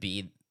is going to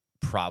be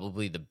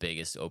probably the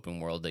biggest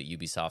open world that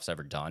Ubisoft's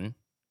ever done.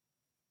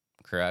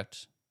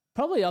 Correct?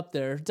 Probably up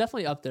there.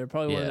 Definitely up there.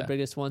 Probably one of the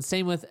biggest ones.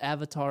 Same with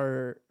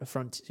Avatar,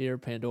 Frontier,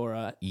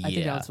 Pandora. I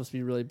think that one's supposed to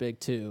be really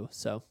big too.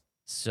 So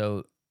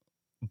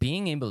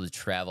being able to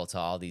travel to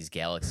all these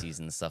galaxies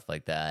and stuff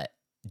like that,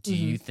 do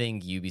you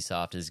think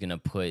Ubisoft is going to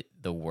put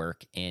the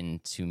work in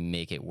to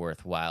make it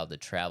worthwhile to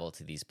travel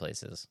to these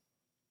places?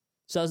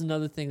 So that was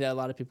another thing that a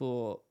lot of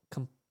people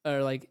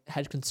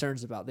had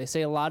concerns about. They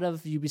say a lot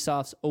of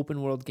Ubisoft's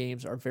open world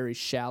games are very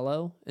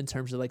shallow in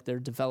terms of like their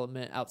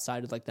development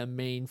outside of like the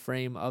main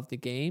frame of the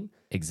game.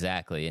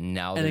 Exactly. And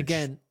now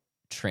they're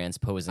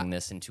transposing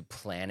this into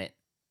planet,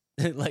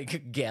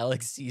 like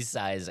galaxy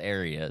size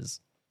areas.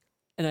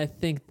 And I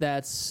think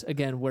that's,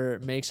 again, where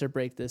it makes or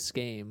break this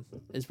game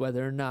is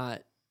whether or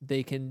not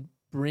they can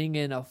bring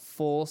in a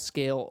full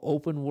scale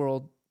open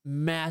world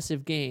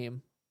massive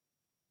game,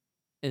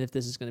 and if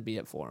this is going to be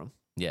it for them.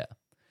 Yeah.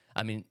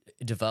 I mean,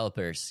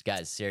 developers,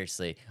 guys,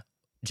 seriously,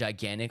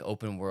 gigantic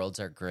open worlds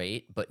are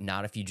great, but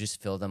not if you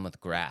just fill them with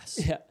grass.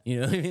 Yeah.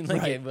 You know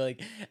what I mean?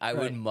 I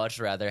would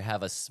much rather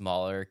have a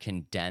smaller,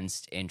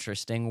 condensed,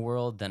 interesting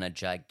world than a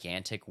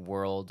gigantic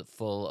world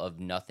full of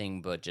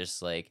nothing but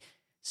just like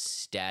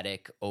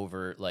static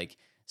overlays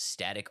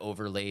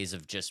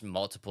of just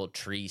multiple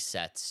tree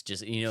sets.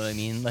 Just, you know what I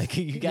mean? Like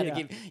you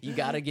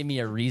gotta give me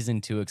a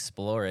reason to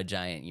explore a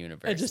giant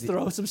universe. And just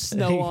throw some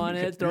snow on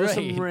it, throw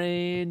some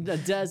rain, a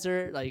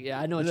desert. Like,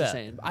 I know what you're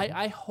saying.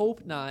 I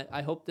hope not.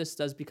 I hope this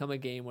does become a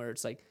game where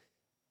it's like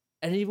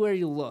anywhere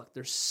you look,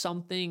 there's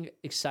something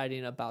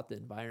exciting about the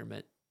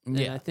environment. And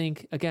I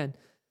think, again,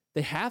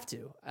 they have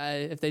to.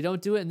 If they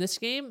don't do it in this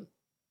game,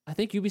 I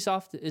think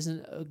Ubisoft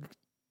isn't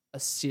a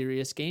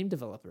serious game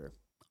developer.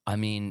 I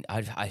mean,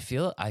 I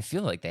feel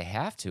like they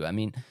have to. I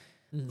mean,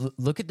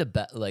 look at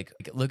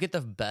look at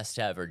the best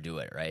to ever do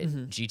it, right?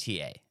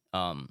 GTA.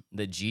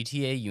 The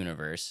GTA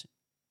universe,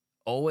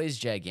 always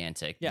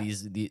gigantic. Yeah.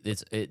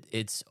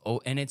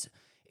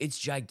 It's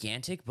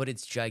gigantic, but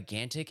it's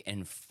gigantic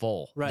and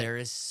full. Right. There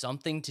is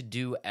something to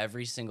do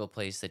every single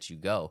place that you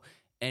go.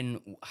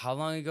 And how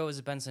long ago has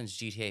it been since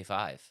GTA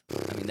 5?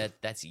 I mean,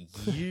 that's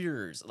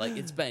years. Like,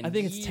 it's been I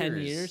think it's 10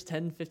 years,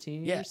 10,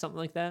 15 years, something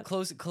like that.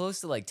 Close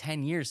to like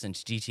 10 years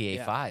since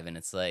GTA 5. And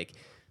it's like,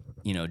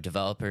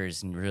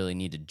 developers really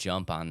need to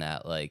jump on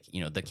that. Like,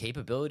 the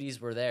capabilities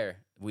were there.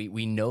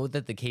 We know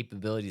that the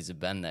capabilities have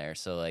been there.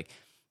 So, like,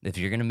 if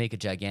you're going to make a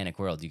gigantic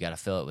world, you got to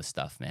fill it with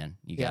stuff, man.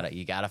 You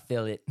gotta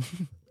fill it.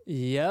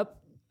 Yep.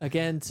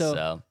 Again,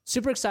 so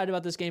super excited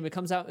about this game. It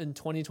comes out in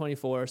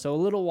 2024, so a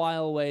little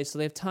while away. So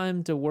they have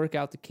time to work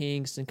out the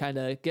kinks and kind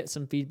of get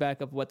some feedback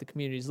of what the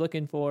community is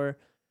looking for.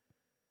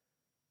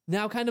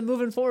 Now, kind of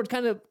moving forward,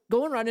 kind of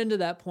going right into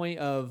that point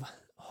of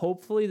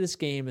hopefully this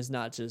game is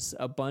not just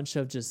a bunch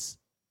of just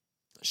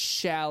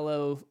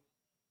shallow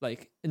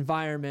like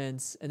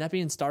environments, and that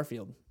being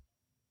Starfield.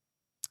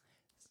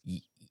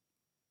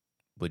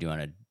 What do you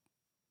want to?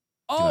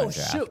 Oh,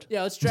 shoot.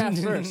 Yeah, let's draft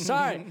first.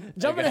 Sorry.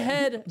 Jumping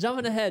ahead.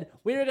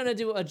 We are going to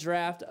do a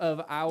draft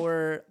of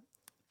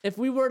if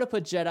we were to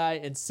put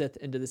Jedi and Sith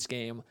into this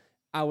game,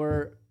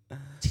 our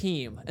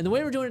team. And the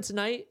way we're doing it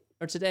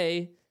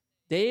today,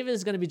 Dave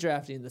is going to be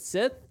drafting the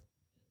Sith,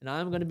 and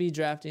I'm going to be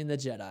drafting the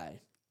Jedi.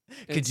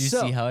 Could you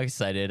see how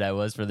excited I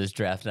was for this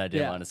draft and I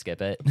didn't want to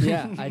skip it?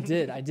 Yeah, I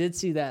did. I did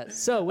see that.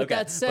 So with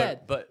that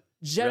said, but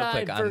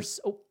Jedi versus...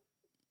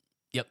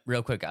 Yep,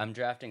 real quick. I'm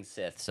drafting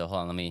Sith, so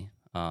hold on, let me...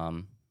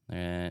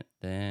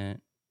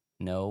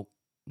 No.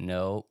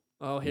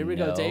 Oh, here we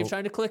go. Dave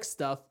trying to click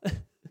stuff.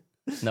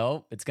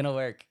 No, it's gonna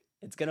work.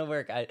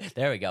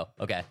 There we go.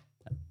 Okay.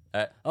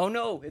 Oh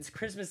no, it's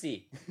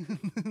Christmassy.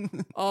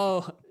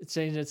 Oh,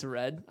 change it to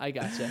red. I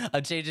gotcha.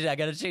 I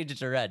gotta change it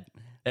to red.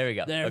 There we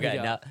go. We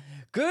go. Now,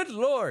 good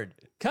Lord.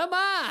 Come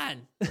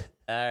on. All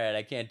right,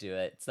 I can't do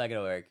it. It's not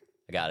gonna work.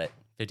 I got it.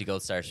 50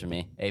 gold stars for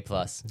me. A+.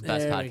 Best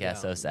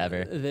podcast host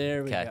ever.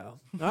 There we go.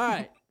 All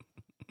right.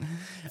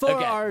 For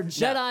our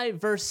Jedi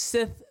versus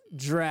Sith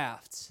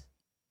draft,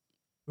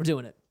 we're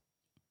doing it.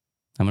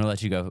 I'm gonna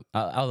let you go.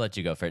 I'll let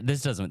you go first.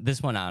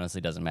 This one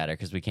honestly doesn't matter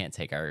because we can't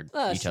take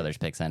each other's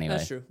picks anyway.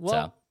 That's true.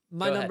 Well,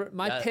 so,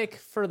 my pick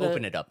for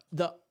open it up.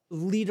 The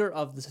leader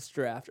of this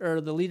draft, or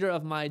the leader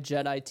of my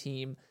Jedi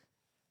team,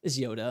 is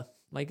Yoda.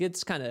 Like,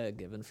 it's kind of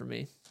given for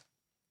me.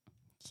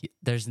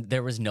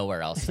 There was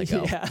nowhere else to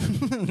go.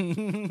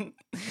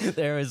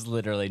 There was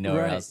literally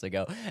nowhere else to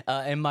go.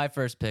 And my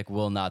first pick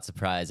will not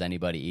surprise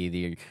anybody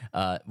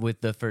either. With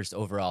the first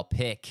overall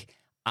pick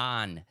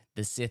on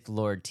the Sith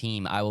Lord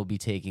team, I will be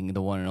taking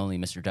the one and only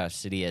Mr. Darth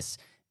Sidious,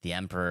 the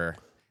Emperor.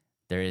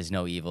 There is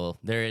no evil.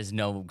 There is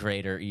no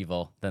greater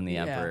evil than the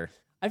Emperor.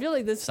 I feel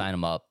like this. Sign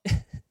him up.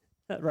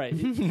 Right.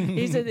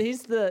 He's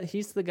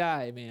the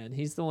guy, man.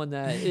 He's the one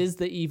that is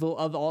the evil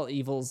of all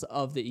evils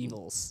of the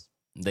evils.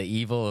 The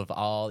evil of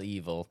all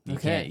evil. You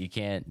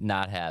can't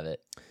not have it.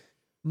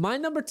 My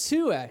number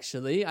 2,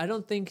 actually, I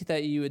don't think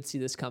that you would see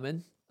this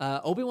coming.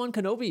 Obi-Wan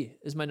Kenobi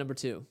is my number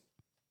 2.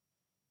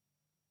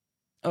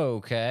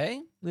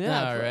 Okay.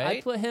 Yeah, all right.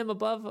 I put him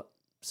above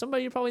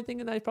somebody you're probably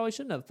thinking I probably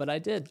shouldn't have, but I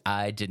did.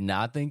 I did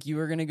not think you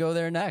were going to go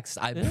there next.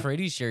 I'm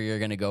pretty sure you're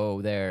going to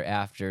go there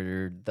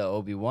after the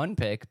Obi-Wan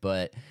pick,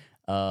 but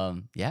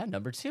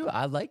number 2.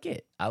 I like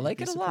it. I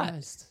like it a lot.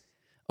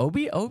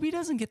 Obi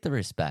doesn't get the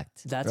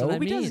respect. That's what I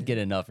mean. Obi doesn't get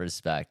enough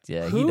respect.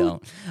 Yeah, he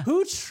don't.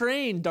 Who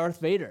trained Darth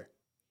Vader?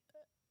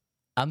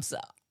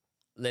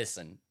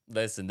 Listen.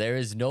 There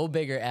is no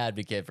bigger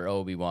advocate for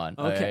Obi-Wan.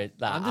 Okay,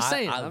 right? I'm just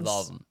saying. I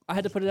love him. I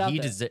had to put it out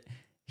there.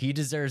 He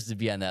deserves to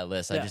be on that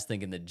list. I just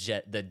think in the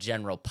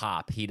general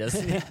pop, he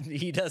doesn't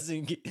he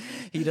doesn't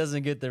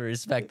get the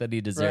respect that he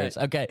deserves.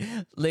 Right. Okay,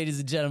 ladies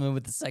and gentlemen,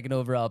 with the second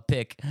overall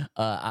pick,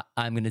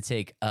 I'm going to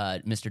take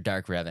Mr.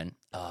 Dark Revan.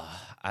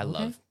 I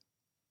love.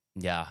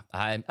 Yeah,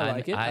 I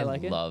like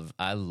love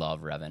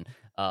Revan.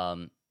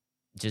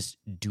 Just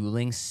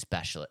dueling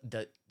special,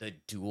 the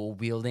dual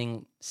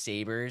wielding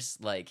sabers,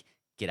 like,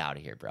 get out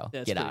of here, bro.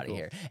 Get out of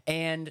here.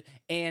 And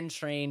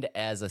trained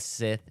as a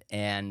Sith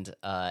and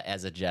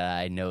as a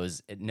Jedi,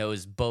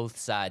 knows both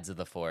sides of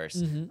the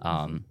Force.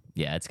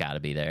 Yeah, it's got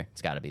to be there.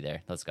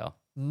 Let's go.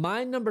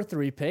 My number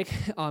 3 pick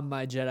on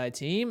my Jedi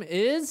team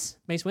is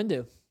Mace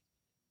Windu.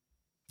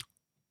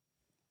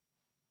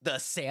 The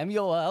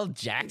Samuel L.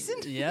 Jackson?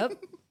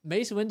 Yep.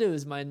 Mace Windu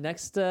is my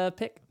next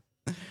pick.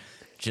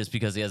 Just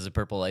because he has a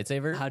purple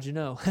lightsaber? How'd you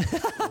know?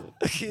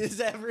 Is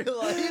that real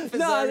life?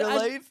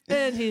 Life?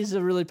 And he's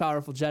a really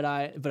powerful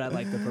Jedi, but I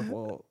like the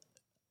purple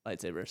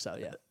lightsaber, so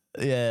yeah.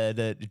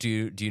 Yeah.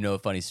 Do you know a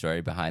funny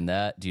story behind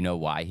that? Do you know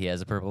why he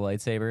has a purple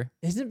lightsaber?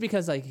 Isn't it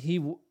because I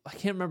can't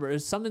remember. It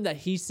was something that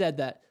he said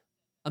that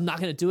I'm not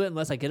going to do it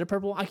unless I get a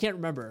purple. I can't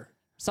remember.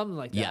 Something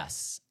like that.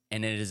 Yes.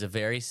 and it is a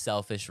very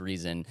selfish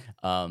reason.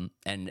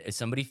 And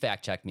somebody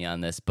fact checked me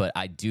on this, but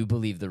I do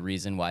believe the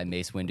reason why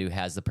Mace Windu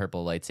has the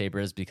purple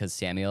lightsaber is because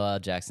Samuel L.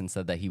 Jackson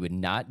said that he would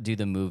not do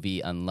the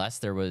movie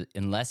unless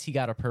he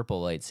got a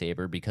purple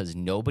lightsaber, because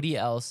nobody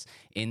else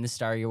in the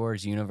Star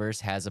Wars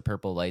universe has a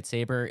purple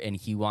lightsaber, and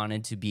he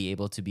wanted to be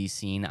able to be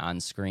seen on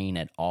screen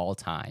at all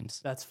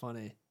times. That's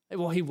funny.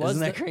 Well, he was.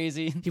 Isn't that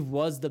crazy? He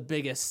was the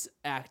biggest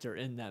actor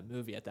in that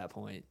movie at that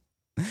point.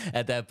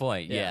 At that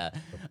point, yeah.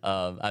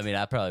 I mean,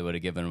 I probably would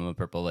have given him a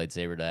purple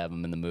lightsaber to have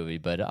him in the movie,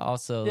 but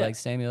also like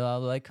Samuel, I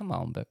was like, come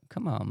on, man,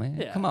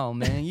 come on,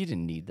 man, you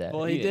didn't need that.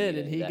 Well, he did,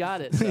 and he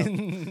got it. So.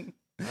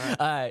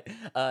 All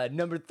right,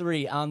 number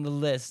 3 on the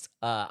list.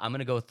 I'm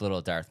gonna go with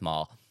little Darth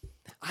Maul.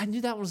 I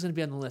knew that one was gonna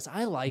be on the list.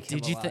 I like him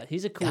a lot.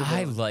 He's a cool.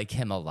 I villain. like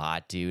him a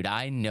lot, dude.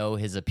 I know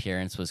his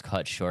appearance was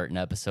cut short in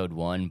episode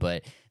 1,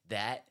 but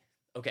that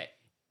okay.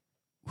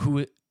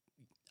 Who?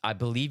 I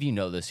believe you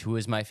know this. Who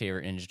is my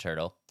favorite Ninja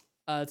Turtle?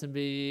 It's gonna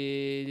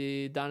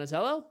be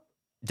Donatello.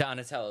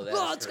 Donatello,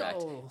 that's correct.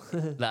 Go.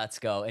 Let's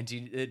go.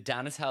 And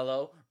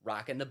Donatello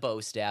rocking the bow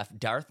staff.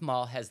 Darth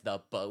Maul has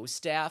the bow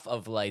staff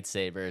of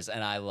lightsabers,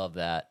 and I love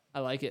that.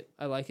 I like it.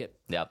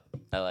 Yep,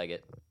 I like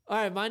it. All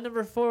right, my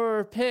number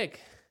 4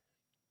 pick.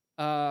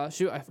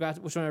 Shoot, I forgot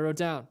which one I wrote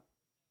down.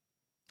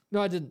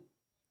 No, I didn't.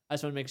 I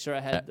just want to make sure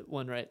I had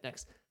one right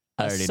next.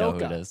 I already know who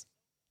Ahsoka. it is.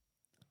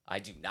 I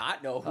do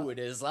not know who it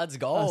is. Let's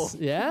go.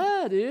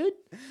 Yeah, dude.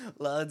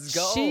 Let's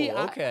go.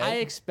 Okay. I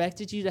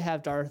expected you to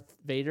have Darth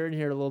Vader in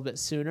here a little bit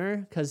sooner,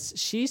 because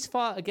she's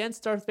fought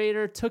against Darth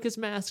Vader, took his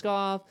mask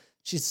off.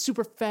 She's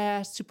super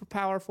fast, super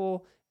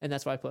powerful, and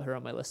that's why I put her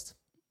on my list.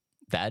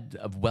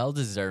 That well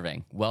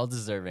deserving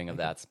of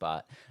that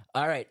spot.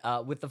 All right,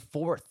 with the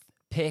 4th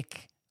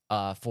pick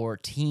for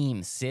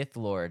Team Sith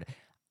Lord,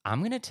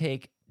 I'm gonna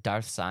take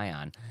Darth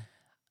Sion.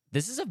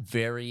 This is a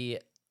very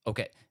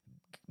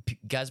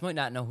guys might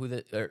not know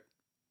who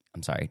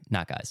I'm sorry,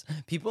 not guys.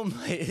 People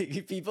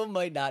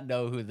might not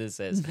know who this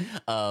is.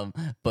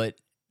 But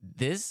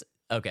this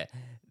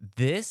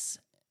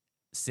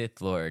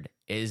Sith Lord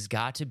is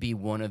got to be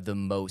one of the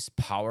most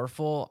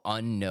powerful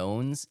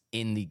unknowns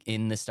in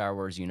the Star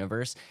Wars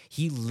universe.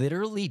 He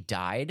literally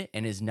died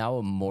and is now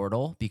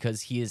immortal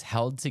because he is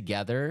held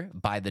together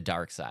by the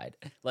dark side.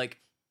 Like,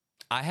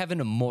 I have an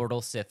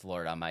immortal Sith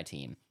Lord on my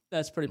team.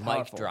 That's pretty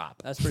powerful. Mic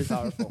drop. That's pretty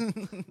powerful.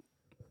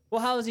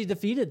 Well, how is he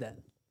defeated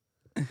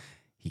then?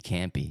 He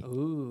can't be.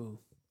 Ooh.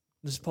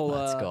 Just pull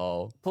Let's a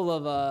go.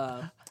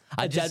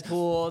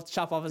 Deadpool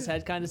chop off his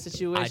head kind of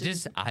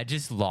situation. I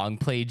just long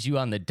played you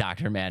on the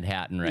Dr.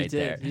 Manhattan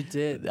there. You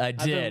did. I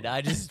did.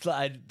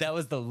 That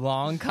was the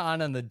long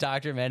con on the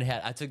Dr.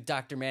 Manhattan. I took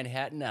Dr.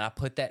 Manhattan and I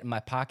put that in my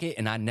pocket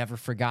and I never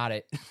forgot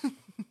it.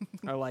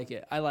 I like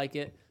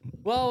it.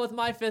 Well, with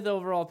my 5th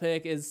overall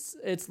pick it's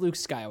Luke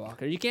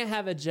Skywalker. You can't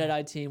have a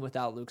Jedi team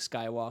without Luke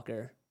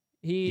Skywalker.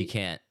 You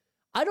can't.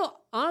 I don't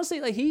honestly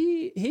like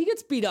he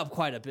gets beat up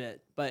quite a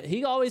bit, but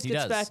he always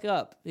gets back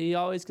up. He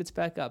always gets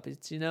back up.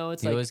 He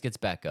always gets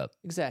back up.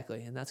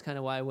 Exactly, and that's kind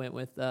of why I went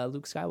with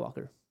Luke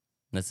Skywalker.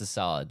 That's a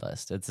solid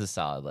list.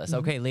 Mm-hmm.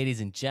 Okay, ladies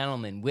and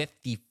gentlemen, with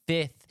the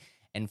 5th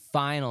and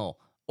final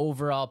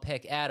overall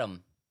pick,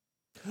 Adam.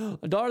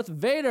 Darth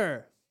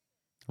Vader.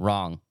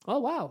 Wrong. Oh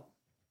wow.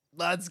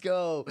 Let's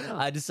go. Oh.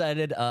 I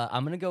decided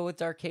I'm gonna go with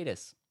Darth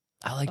Caedus.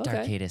 I like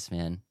Darth Caedus,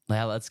 man.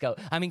 Yeah, let's go.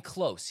 I mean,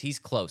 close. He's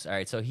close. All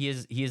right, so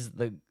he's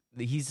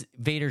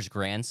Vader's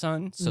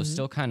grandson, so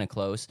still kind of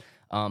close.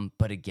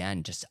 But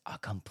again, just a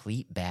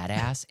complete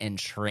badass and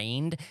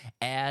trained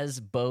as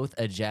both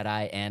a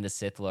Jedi and a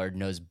Sith Lord,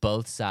 knows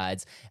both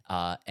sides,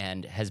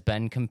 and has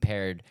been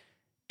compared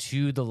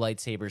to the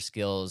lightsaber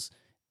skills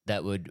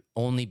that would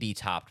only be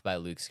topped by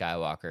Luke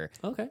Skywalker.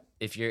 Okay.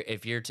 If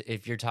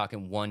you're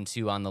talking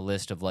 1-2 on the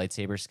list of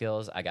lightsaber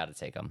skills, I got to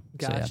take them.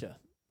 Gotcha. So, yeah.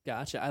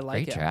 Gotcha. I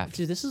like Great it. Draft.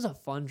 Dude, this is a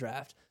fun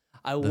draft.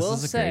 This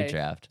is a great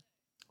draft.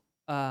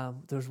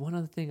 There's one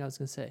other thing I was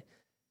going to say.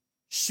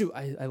 Shoot,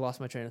 I lost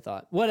my train of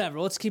thought. Whatever.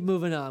 Let's keep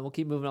moving on. We'll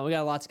keep moving on. We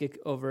got a lot to get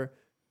over.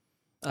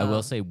 I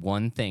will say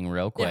one thing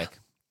real quick.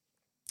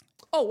 Yeah.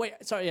 Oh, wait.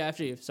 Sorry. Yeah,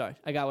 after you. Sorry.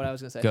 I got what I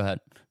was going to say. Go ahead.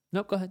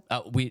 Nope, go ahead.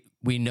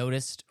 We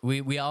noticed,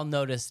 we all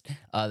noticed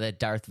that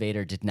Darth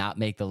Vader did not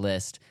make the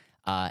list.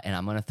 And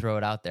I'm going to throw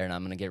it out there and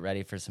I'm going to get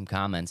ready for some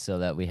comments so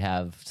that we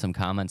have some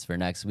comments for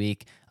next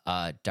week.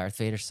 Darth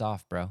Vader's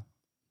soft, bro.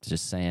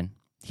 Just saying.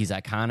 He's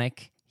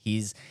iconic.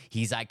 He's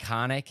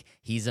iconic.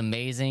 He's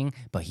amazing,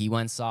 but he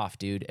went soft,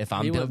 dude. If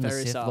I'm building the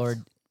Sith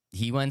Lord,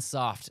 he went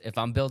soft. If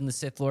I'm building the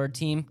Sith Lord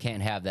team,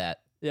 can't have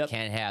that. Yep.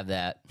 Can't have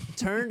that.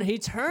 He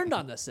turned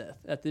on the Sith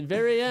at the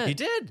very end. He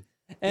did.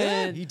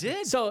 And he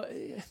did. So,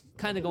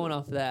 kind of going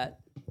off of that,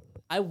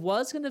 I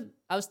was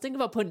thinking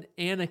about putting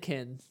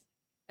Anakin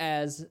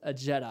as a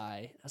Jedi.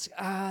 I was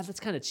like, that's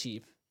kind of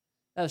cheap.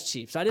 That was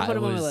cheap. So I didn't put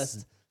him on my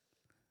list.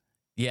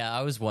 Yeah,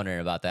 I was wondering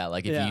about that.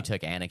 Like, if you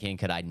took Anakin,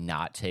 could I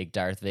not take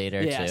Darth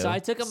Vader too? So I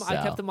took him. I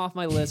kept him off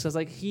my list. I was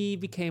like, he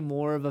became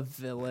more of a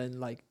villain.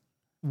 Like,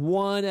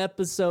 one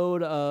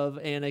episode of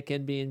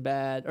Anakin being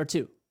bad, or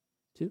two,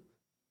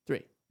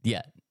 three.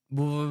 Yeah.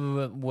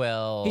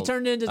 Well, he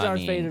turned into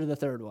Darth Vader the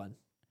third one.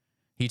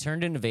 He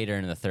turned into Vader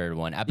in the third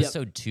one.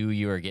 Episode 2,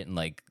 you were getting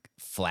like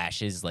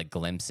flashes, like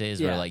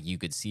glimpses where like you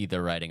could see the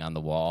writing on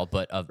the wall.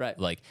 But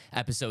like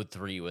episode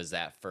 3 was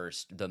that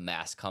first, the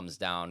mask comes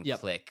down,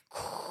 click.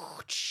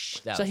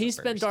 So he's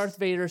been Darth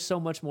Vader so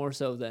much more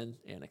so than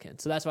Anakin.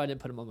 So that's why I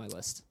didn't put him on my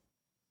list.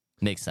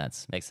 Makes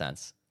sense.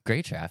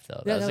 Great draft,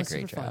 though. Yeah, that was a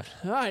great draft.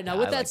 All right, now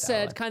with that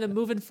said, kind of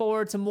moving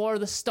forward to more of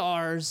the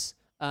stars,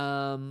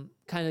 kind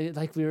of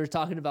like we were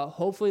talking about,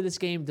 hopefully this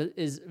game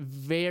is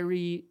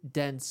very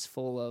dense,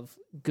 full of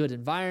good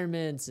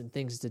environments and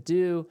things to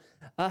do.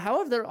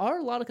 However, there are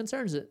a lot of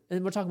concerns,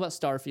 and we're talking about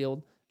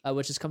Starfield,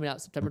 which is coming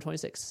out September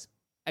 26th.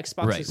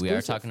 Xbox exclusive. We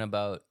are talking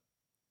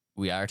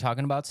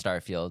about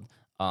Starfield.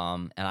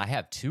 And I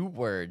have 2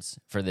 words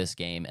for this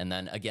game. And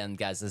then again,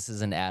 guys, this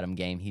is an Adam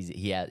game. He's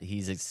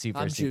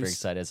super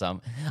excited.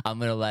 So I'm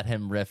gonna let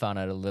him riff on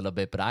it a little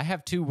bit. But I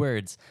have 2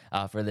 words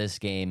for this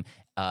game: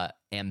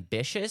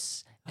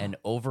 ambitious and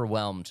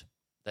overwhelmed.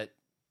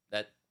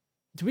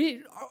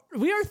 We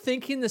are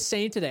thinking the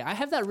same today. I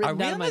have that written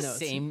down in my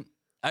notes.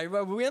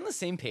 Are we on the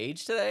same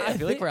page today? I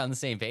feel like we're on the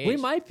same page. We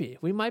might be.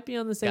 We might be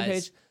on the same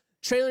page.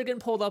 Trailer getting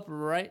pulled up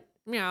right.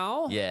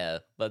 Meow. Yeah,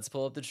 let's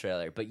pull up the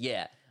trailer. But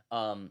yeah,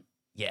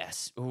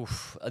 yes.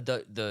 Oof.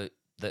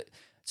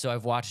 So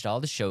I've watched all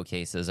the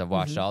showcases. I've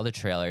watched all the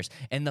trailers.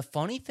 And the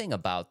funny thing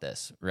about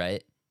this,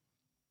 right?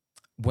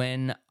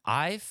 When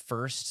I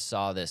first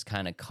saw this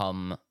kind of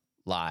come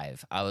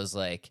live, I was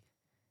like,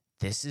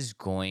 this is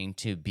going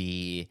to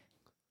be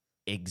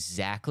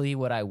exactly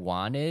what I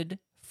wanted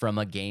from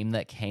a game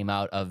that came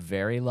out a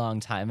very long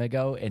time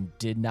ago and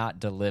did not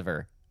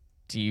deliver.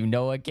 Do you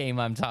know what game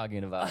I'm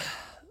talking about?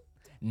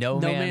 No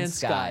Man's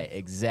Sky.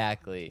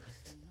 Exactly.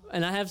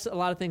 And I have a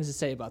lot of things to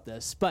say about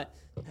this, but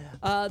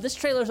this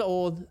trailer's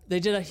old. They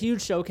did a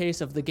huge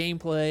showcase of the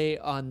gameplay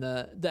on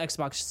the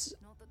Xbox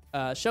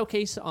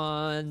showcase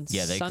on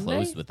Sunday. They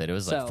closed with it. It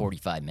was like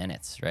 45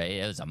 minutes, right?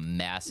 It was a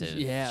massive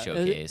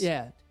showcase.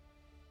 Yep.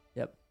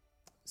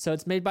 So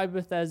it's made by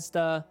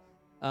Bethesda,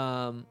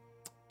 and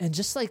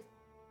just like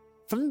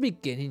from the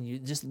beginning, you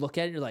just look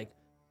at it, you're like,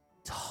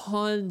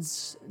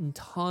 tons and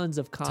tons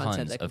of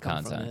content that can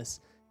come from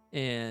this,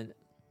 and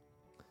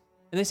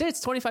they say it's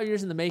 25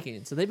 years in the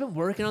making, so they've been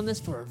working on this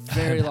for a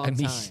very long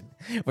time.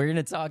 We're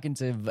gonna talk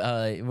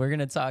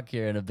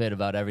here in a bit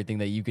about everything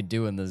that you could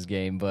do in this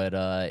game, but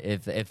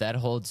if that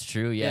holds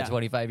true,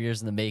 25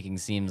 years in the making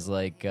seems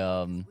like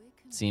an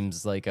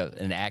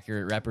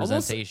accurate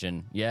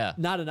representation.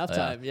 Not enough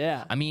time.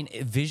 Yeah, I mean,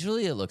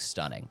 visually it looks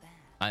stunning.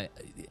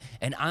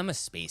 I'm a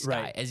space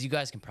guy, as you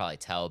guys can probably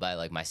tell by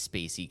like my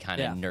spacey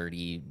kind of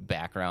nerdy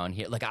background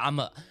here. Like I'm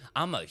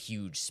a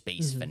huge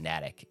space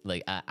fanatic.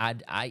 Like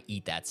I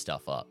eat that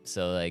stuff up.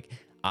 So like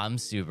I'm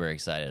super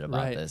excited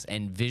about this.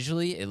 And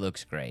visually it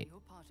looks great.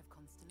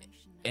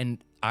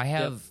 And I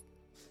have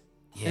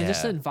and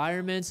just the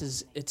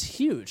environments it's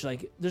huge.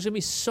 Like there's gonna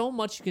be so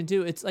much you can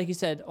do. It's like you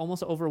said,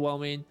 almost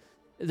overwhelming.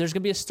 There's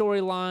gonna be a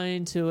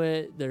storyline to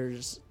it.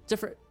 There's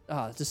different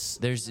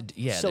there's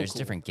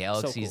different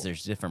galaxies,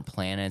 there's different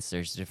planets,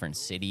 there's different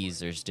cities,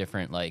 there's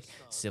different like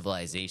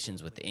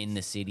civilizations within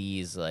the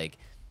cities. Like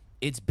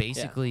it's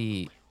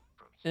basically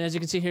and as you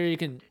can see here, you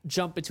can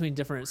jump between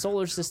different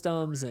solar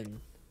systems and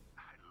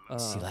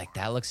see, like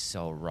that looks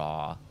so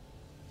raw.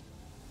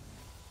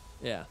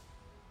 Yeah.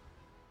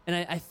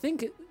 And I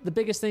think the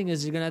biggest thing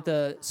is you're gonna have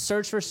to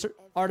search for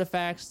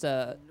artifacts.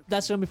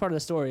 That's gonna be part of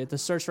the story. You have to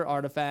search for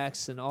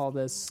artifacts and all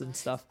this and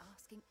stuff.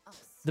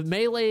 The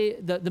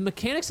melee, the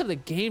mechanics of the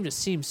game just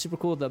seem super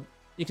cool.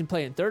 You can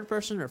play in third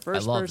person or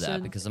first person. I love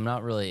that because I'm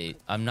not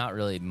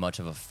really much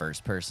of a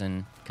first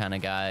person kind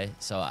of guy.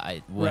 So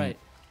I wouldn't,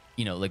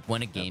 like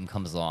when a game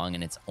comes along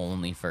and it's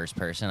only first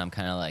person, I'm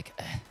kind of like,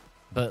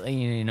 but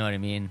you know what I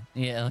mean?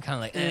 Yeah, I'm kind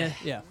of like,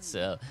 yeah.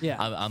 So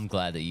I'm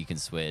glad that you can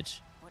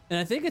switch. And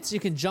I think you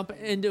can jump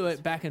into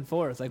it back and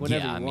forth like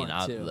whenever you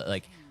want to.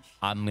 Like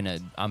I'm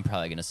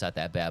probably gonna set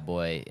that bad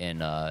boy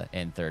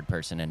in third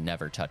person and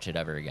never touch it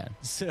ever again.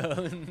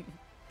 So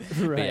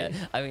right.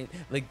 I mean,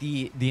 like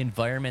the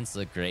environments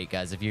look great,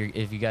 guys. If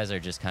you guys are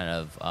just kind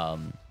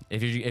of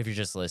if you're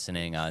just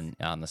listening on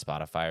the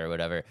Spotify or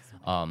whatever,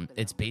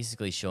 it's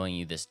basically showing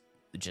you this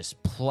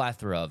just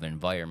plethora of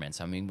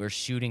environments. I mean, we're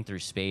shooting through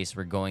space,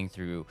 we're going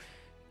through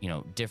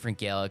different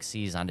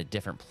galaxies onto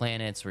different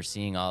planets. We're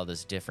seeing all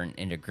this different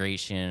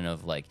integration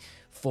of like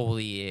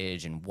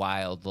foliage and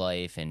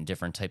wildlife and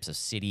different types of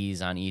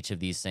cities on each of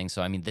these things.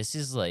 So I mean, this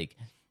is like,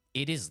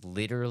 it is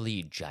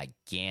literally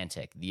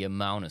gigantic, the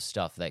amount of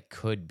stuff that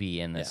could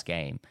be in this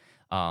game.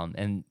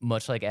 And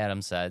much like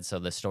Adam said, so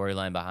the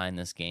storyline behind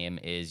this game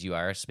is you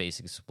are a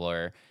space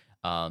explorer,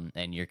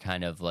 and you're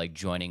kind of like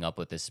joining up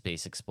with this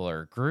space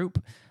explorer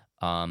group.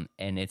 And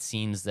it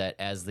seems that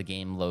as the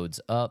game loads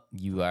up,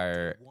 you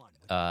are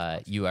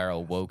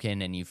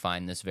awoken and you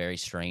find this very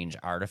strange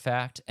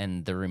artifact,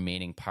 and the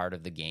remaining part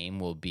of the game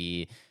will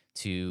be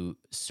to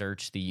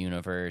search the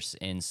universe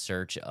in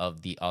search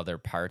of the other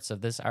parts of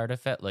this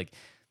artifact. Like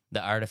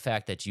the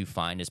artifact that you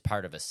find is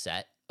part of a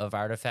set of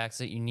artifacts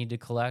that you need to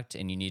collect,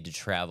 and you need to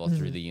travel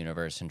through the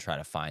universe and try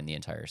to find the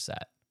entire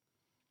set.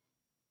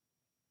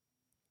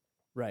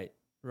 Right,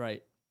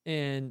 right.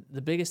 And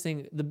the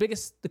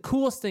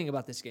coolest thing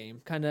about this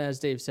game, kind of as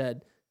Dave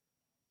said,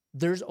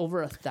 there's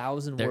over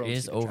 1,000 There worlds.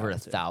 is over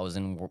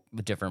 1,000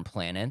 different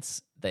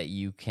planets that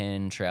you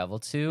can travel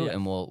to,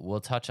 and we'll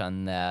touch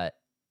on that.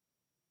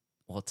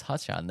 We'll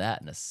touch on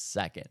that in a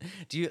second.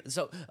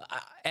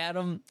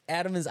 Adam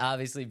is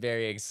obviously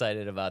very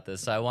excited about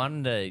this, so I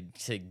wanted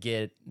to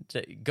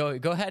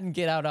go ahead and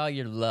get out all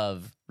your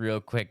love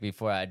real quick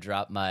before I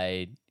drop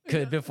my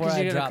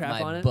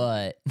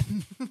butt.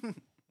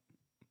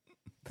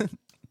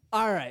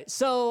 All right,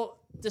 so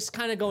just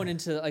kind of going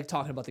into like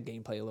talking about the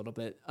gameplay a little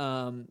bit.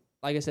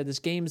 Like I said, this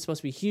game is supposed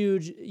to be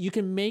huge. You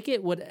can make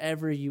it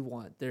whatever you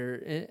want.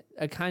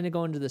 I kind of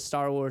go into the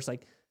Star Wars,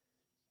 like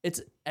it's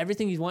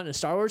everything you'd want in a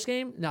Star Wars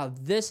game. Now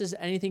this is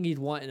anything you'd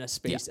want in a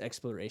space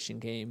exploration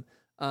game.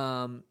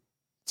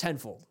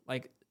 Tenfold,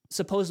 like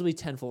supposedly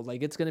tenfold.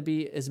 Like it's going to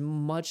be as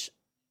much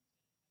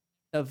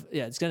of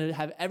it's going to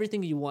have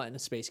everything you want in a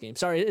space game.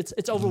 Sorry,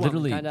 it's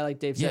overwhelming. Kind of like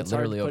Dave said.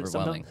 Literally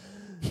overwhelming.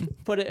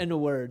 Put it into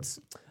words.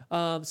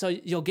 So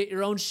you'll get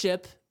your own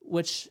ship,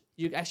 which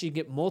you actually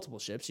get multiple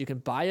ships. You can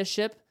buy a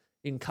ship,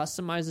 you can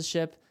customize the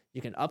ship,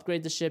 you can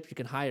upgrade the ship, you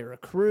can hire a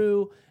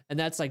crew, and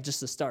that's like just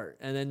the start.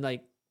 And then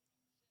like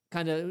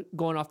kind of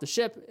going off the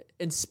ship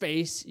in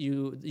space,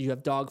 you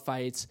have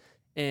dogfights,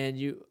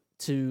 and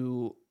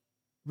to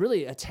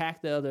really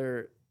attack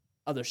the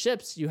other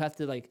ships, you have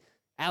to like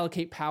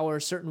allocate power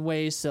certain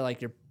ways. So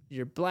like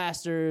your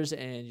blasters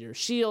and your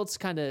shields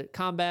kind of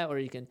combat, or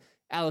you can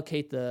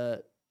allocate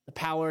the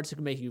power to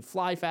make you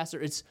fly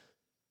faster. It's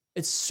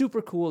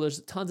super cool.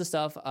 There's tons of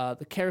stuff.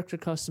 The character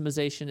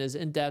customization is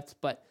in depth,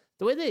 but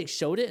the way they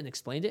showed it and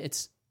explained it,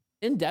 it's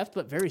in depth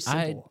but very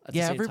simple.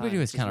 Everybody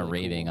was kind of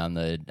raving cool.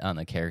 on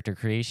the character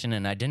creation,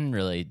 and I didn't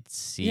really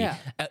see. Yeah.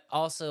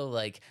 Also,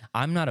 like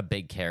I'm not a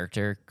big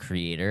character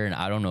creator, and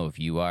I don't know if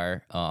you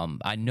are.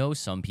 I know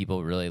some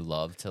people really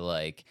love to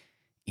like,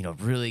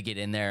 really get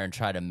in there and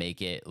try to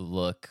make it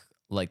look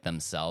like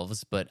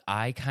themselves, but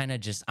I kind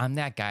of I'm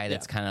that guy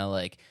that's kind of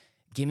like,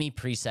 give me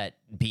preset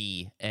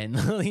B, and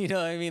you know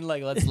what I mean?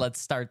 Like let's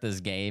start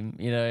this game.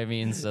 You know what I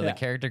mean? So the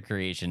character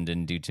creation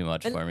didn't do too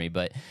much for me,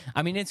 but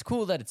I mean it's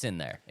cool that it's in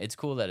there. It's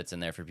cool that it's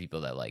in there for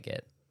people that like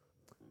it.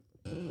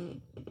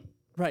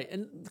 Right,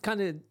 and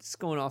kind of just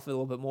going off a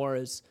little bit more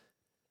is,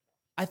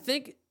 I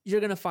think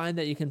you're gonna find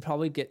that you can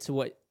probably get to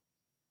what,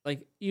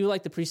 like you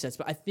like the presets,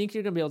 but I think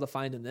you're gonna be able to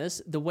find in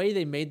this the way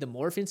they made the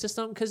morphing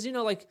system, because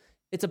like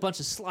it's a bunch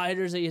of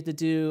sliders that you have to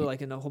do,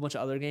 like in a whole bunch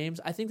of other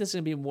games. I think this is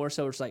gonna be more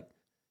so it's like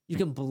you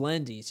can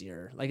blend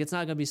easier. Like it's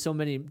not gonna be so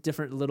many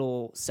different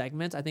little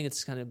segments. I think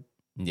it's kind of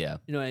you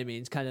know what I mean.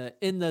 It's kind of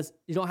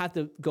you don't have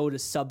to go to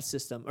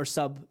subsystem or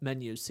sub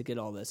menus to get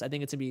all this. I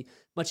think it's gonna be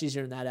much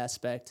easier in that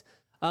aspect.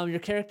 Your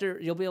character,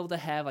 you'll be able to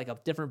have like a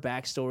different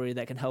backstory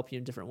that can help you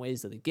in different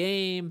ways of the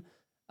game,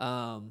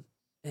 and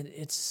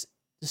it's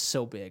just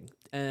so big.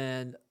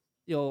 And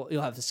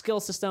you'll have the skill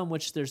system,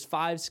 which there's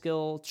 5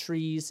 skill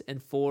trees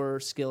and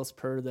 4 skills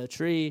per the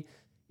tree.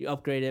 You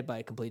upgrade it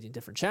by completing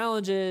different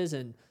challenges,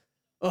 and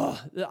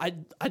I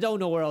don't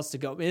know where else to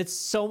go. I mean, it's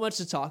so much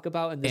to talk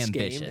about in this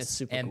game. It's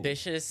super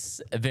ambitious,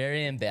 cool.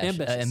 Very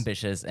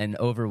ambitious and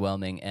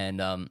overwhelming. And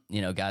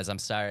guys, I'm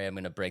sorry, I'm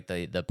going to break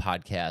the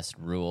podcast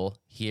rule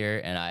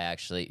here, and I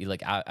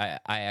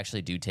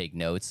actually do take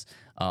notes.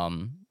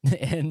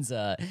 And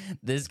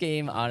this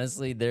game,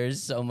 honestly,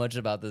 there's so much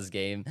about this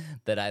game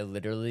that I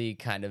literally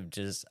kind of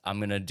I'm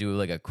going to do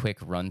like a quick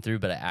run through,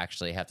 but I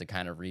actually have to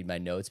kind of read my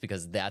notes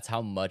because that's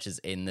how much is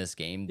in this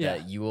game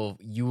that you will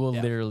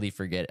literally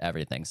forget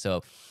everything.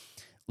 So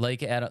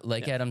like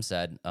Adam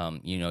said,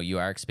 you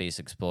are a space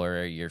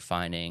explorer.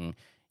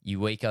 You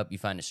wake up, you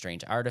find a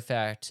strange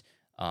artifact.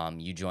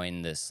 You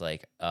join this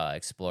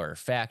explorer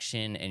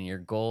faction, and your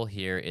goal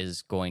here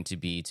is going to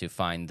be to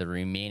find the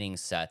remaining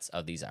sets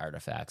of these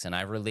artifacts. And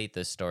I relate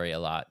this story a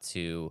lot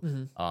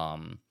to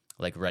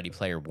like Ready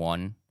Player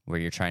One, where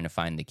you're trying to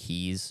find the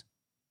keys,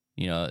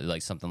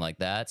 like something like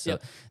that. So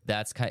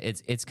that's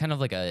it's kind of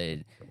like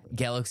a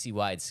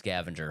galaxy-wide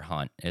scavenger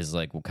hunt is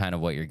like kind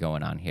of what you're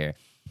going on here.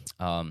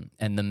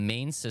 And the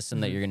main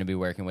system that you're going to be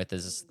working with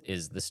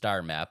is the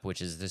star map,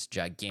 which is this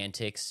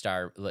gigantic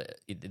star.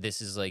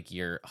 This is like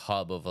your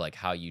hub of like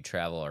how you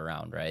travel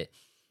around, right?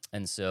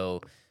 And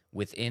so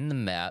within the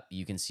map,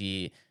 you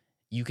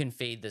can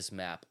fade this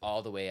map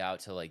all the way out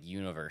to like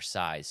universe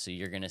size. So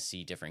you're going to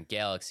see different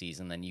galaxies,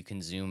 and then you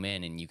can zoom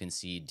in and you can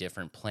see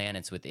different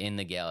planets within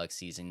the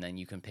galaxies. And then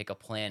you can pick a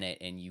planet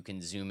and you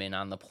can zoom in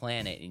on the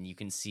planet, and you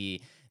can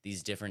see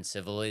these different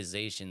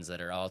civilizations that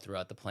are all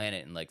throughout the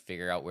planet and like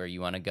figure out where you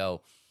want to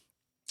go.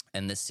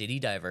 And the city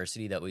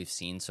diversity that we've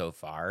seen so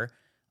far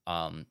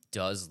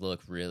does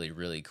look really,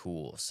 really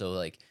cool. So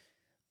like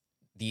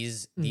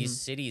these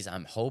cities,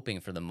 I'm hoping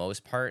for the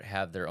most part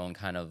have their own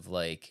kind of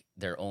like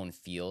their own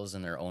feels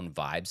and their own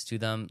vibes to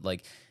them.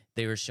 Like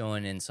they were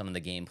showing in some of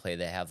the gameplay,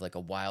 they have like a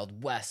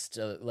Wild West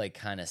like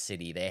kind of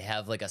city. They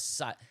have like a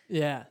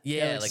like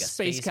a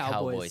space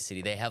cowboy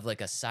city. They have like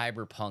a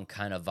cyberpunk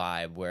kind of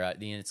vibe where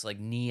it's like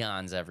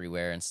neons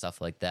everywhere and stuff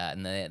like that.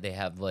 And they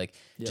have like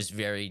just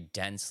very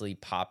densely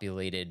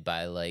populated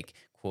by like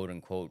quote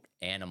unquote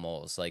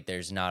animals. Like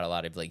there's not a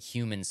lot of like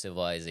human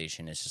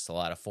civilization. It's just a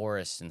lot of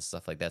forests and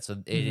stuff like that. So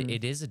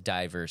it is a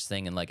diverse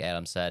thing. And like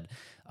Adam said,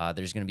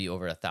 there's going to be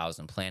over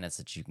 1,000 planets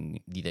that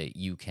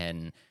you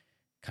can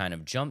kind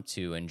of jump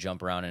to and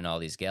jump around in all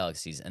these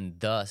galaxies. And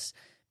thus,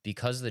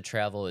 because the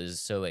travel is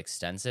so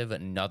extensive,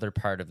 another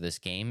part of this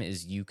game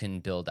is you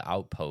can build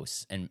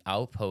outposts. And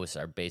outposts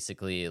are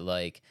basically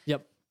like,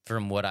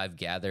 from what I've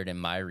gathered in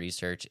my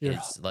research,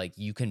 it's like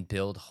you can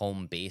build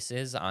home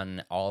bases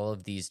on all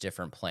of these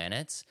different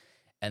planets.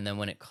 And then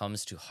when it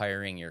comes to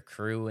hiring your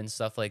crew and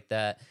stuff like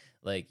that,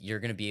 like you're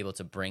going to be able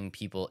to bring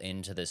people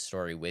into this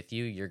story with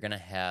you. You're going to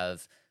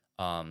have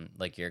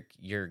like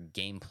your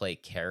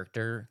gameplay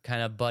character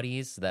kind of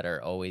buddies that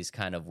are always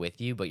kind of with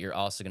you, but you're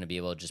also going to be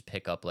able to just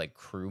pick up like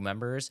crew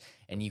members,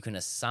 and you can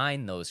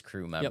assign those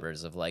crew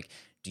members of like,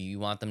 do you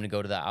want them to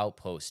go to the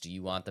outpost? Do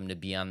you want them to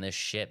be on this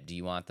ship? Do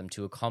you want them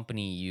to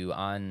accompany you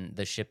on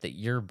the ship that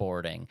you're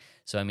boarding?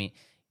 So I mean,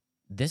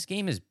 this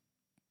game is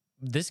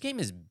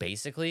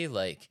basically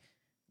like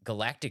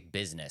galactic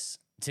business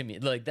to me.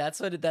 Like that's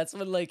kind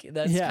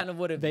of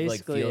what it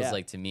like feels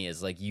like to me,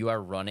 is like you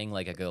are running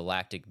like a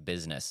galactic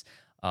business.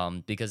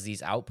 Because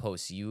these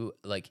outposts,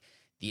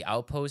 the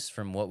outposts,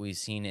 from what we've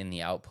seen in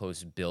the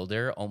Outpost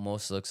Builder,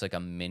 almost looks like a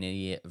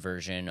mini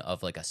version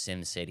of like a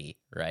Sim City,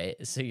 right?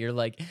 So you're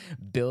like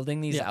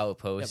building these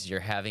outposts, you're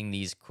having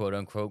these quote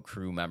unquote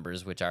crew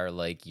members, which are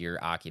like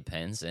your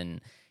occupants,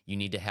 and you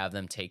need to have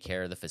them take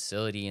care of the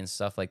facility and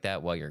stuff like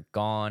that while you're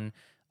gone.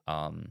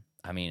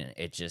 I mean,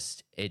 it's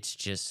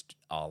just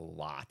a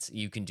lot.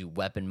 You can do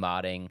weapon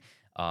modding.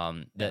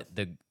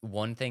 The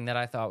one thing that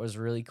I thought was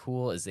really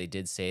cool is they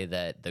did say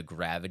that the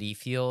gravity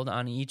field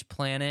on each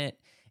planet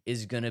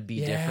is going to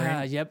be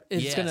different.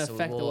 It's going to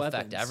affect the weapons.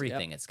 Affect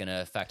everything. It's going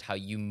to affect how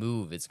you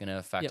move. It's going to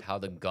affect how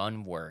the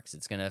gun works.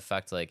 It's going to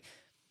affect, like,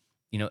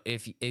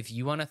 if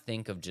you want to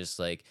think of just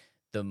like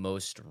the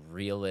most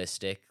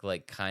realistic,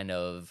 like kind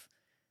of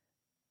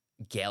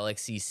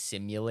galaxy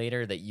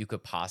simulator that you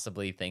could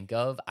possibly think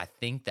of, I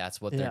think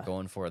that's what they're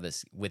going for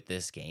with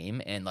this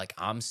game. And like,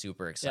 I'm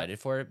super excited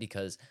for it,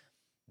 because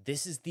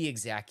this is the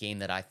exact game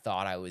that I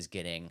thought I was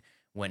getting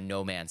when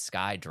No Man's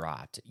Sky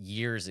dropped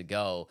years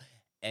ago.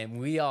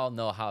 And we all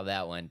know how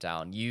that went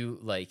down.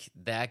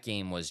 That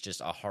game was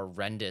just a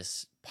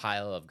horrendous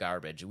pile of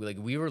garbage.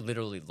 We were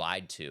literally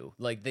lied to.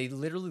 Like, they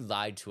literally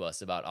lied to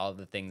us about all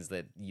the things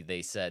that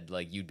they said,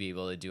 like, you'd be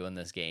able to do in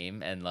this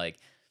game. And like,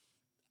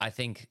 I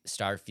think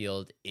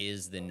Starfield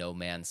is the No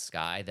Man's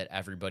Sky that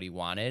everybody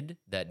wanted,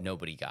 that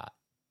nobody got.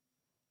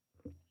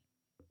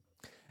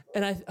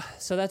 And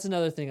so that's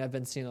another thing I've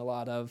been seeing a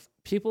lot of.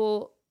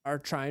 People are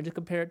trying to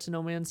compare it to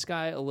No Man's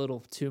Sky a little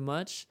too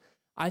much.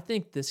 I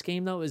think this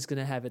game, though, is going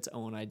to have its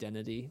own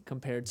identity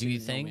compared to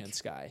No Man's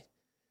Sky.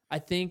 I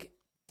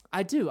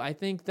do. I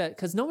think that,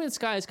 because No Man's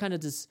Sky is kind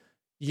of just,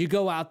 you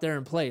go out there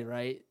and play,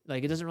 right?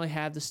 Like, it doesn't really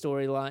have the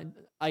storyline.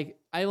 I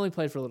only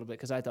played for a little bit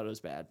because I thought it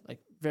was bad.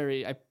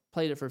 I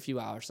played it for a few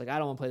hours. Like, I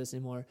don't want to play this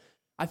anymore.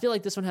 I feel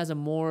like this one has a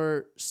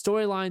more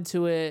storyline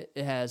to it.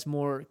 It has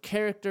more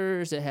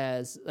characters. It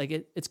has, like,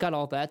 it's got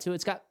all that to it.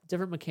 It's got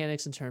different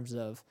mechanics in terms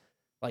of,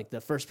 like,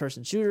 the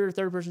first-person shooter,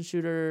 third-person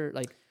shooter,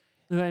 like,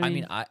 you know what I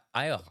mean? I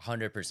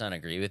 100%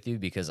 agree with you,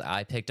 because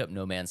I picked up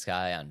No Man's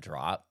Sky on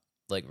drop,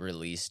 like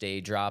release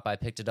day drop. I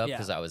picked it up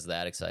because I was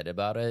that excited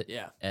about it.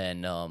 Yeah.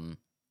 And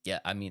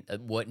I mean,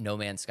 what No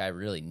Man's Sky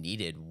really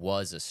needed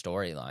was a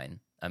storyline.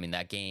 I mean,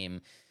 that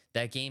game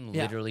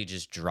literally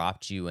just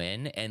dropped you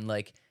in. And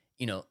like,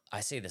 I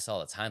say this all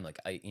the time. Like,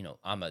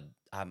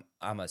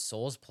 I'm a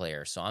Souls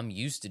player, so I'm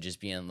used to just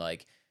being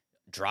like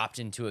dropped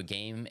into a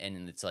game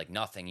and it's like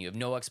nothing. You have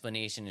no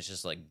explanation. It's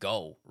just like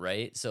go,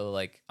 right? So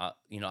like,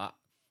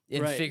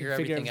 figure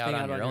everything out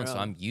on your own. So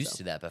I'm used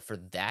to that. But for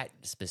that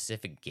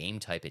specific game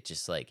type, it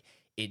just like,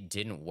 it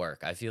didn't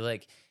work. I feel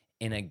like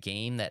in a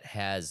game that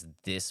has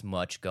this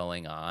much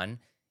going on,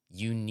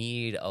 you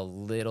need a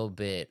little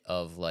bit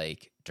of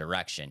like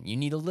direction. You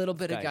need a little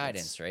bit of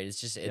guidance, right?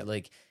 It's just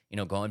like,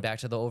 going back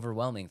to the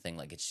overwhelming thing,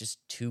 like it's just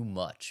too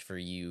much for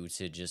you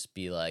to just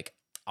be like,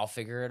 I'll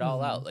figure it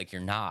all out. Like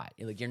you're not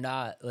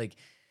like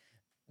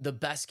the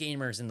best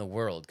gamers in the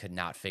world could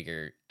not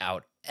figure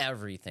out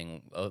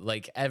everything,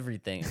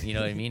 you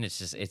know what I mean? It's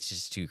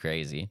just too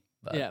crazy.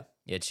 But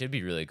it should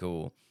be really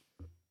cool.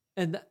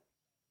 And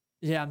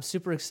I'm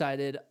super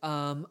excited.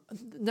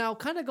 Now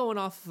kind of going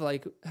off of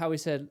like how we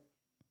said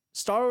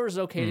Star Wars is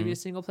okay to be a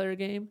single player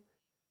game.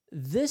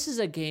 This is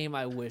a game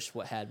I wish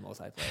had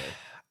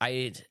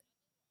multiplayer.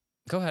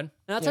 Go ahead.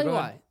 And I'll tell you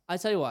why. I'll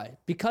tell you why.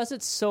 Because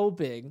it's so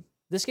big.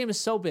 This game is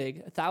so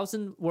big,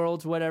 1,000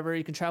 worlds, whatever,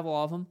 you can travel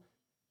all of them.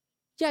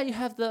 Yeah, you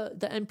have the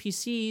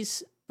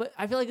NPCs, but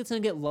I feel like it's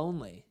going to get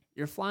lonely.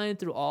 You're flying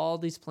through all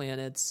these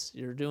planets.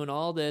 You're doing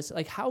all this.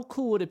 Like, how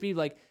cool would it be?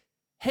 Like,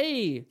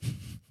 hey,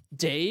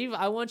 Dave,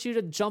 I want you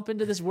to jump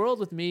into this world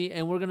with me,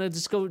 and we're gonna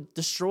just go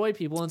destroy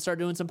people and start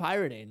doing some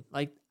pirating.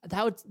 Like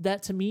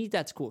that to me,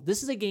 that's cool.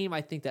 This is a game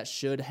I think that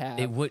should have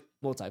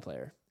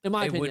multiplayer. In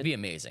my opinion, it would be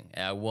amazing.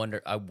 And I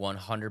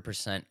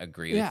 100%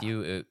 agree with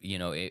you.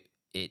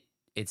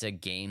 It's a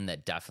game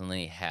that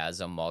definitely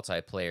has a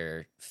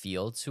multiplayer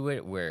feel to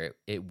it where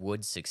it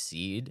would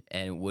succeed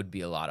and it would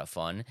be a lot of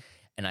fun.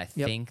 And I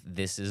think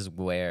this is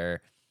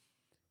where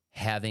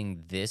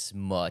having this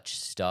much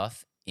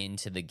stuff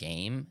into the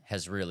game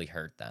has really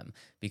hurt them,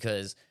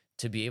 because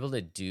to be able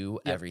to do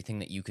everything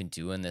that you can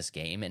do in this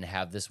game and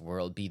have this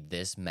world be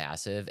this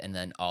massive and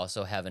then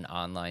also have an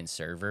online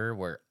server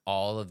where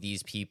all of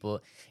these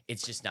people,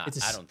 it's just not,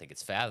 I don't think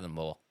it's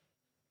fathomable.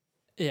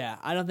 Yeah,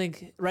 I don't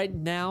think right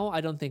now.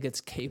 I don't think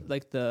it's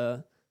like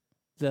the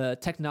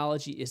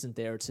technology isn't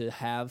there to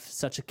have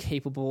such a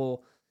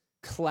capable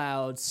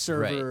cloud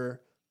server.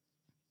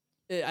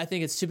 Right. I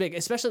think it's too big,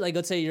 especially like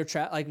let's say you're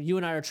like you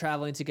and I are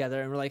traveling together,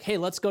 and we're like, hey,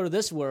 let's go to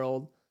this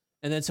world,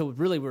 and then so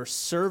really we're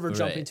server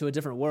jumping to a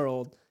different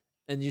world,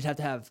 and you'd have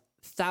to have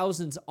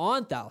thousands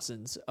on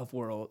thousands of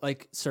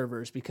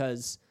servers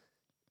because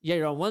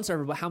you're on one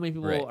server, but how many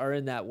people are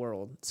in that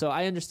world? So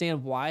I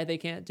understand why they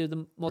can't do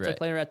the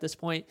multiplayer at this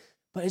point.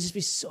 But it'd just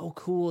be so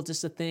cool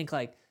just to think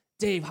like,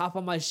 Dave, hop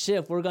on my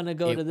ship. We're gonna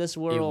go to this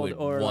world. It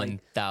would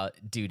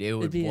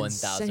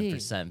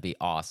 1000% be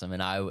awesome.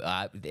 And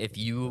I if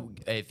you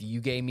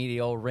gave me the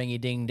old ringy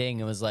ding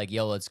ding and was like,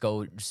 yo, let's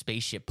go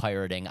spaceship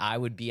pirating, I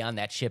would be on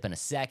that ship in a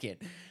second.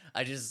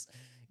 I just,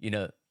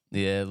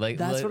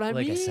 that's what I mean.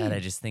 Like I said, I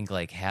just think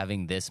like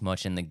having this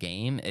much in the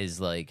game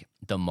is like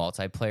the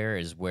multiplayer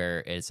is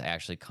where it's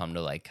actually come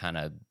to like kind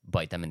of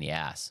bite them in the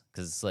ass,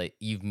 because it's like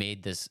you've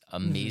made this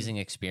amazing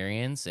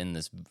experience and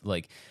this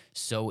like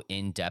so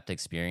in-depth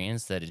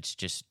experience that it's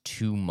just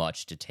too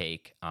much to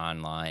take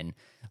online.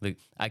 Like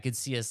I could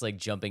see us like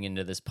jumping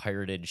into this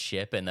pirated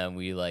ship and then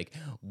we like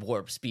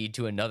warp speed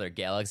to another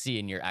galaxy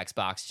and your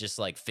Xbox just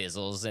like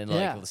fizzles and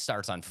like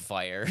starts on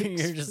fire.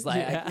 You're just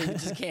like I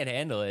just can't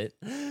handle it.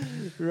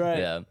 Right.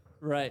 Yeah.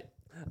 Right.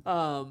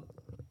 I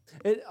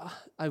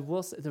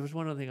will say there was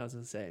one other thing I was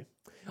going to say.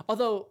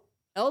 Although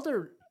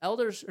Elder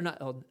Scrolls,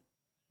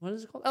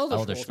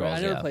 right?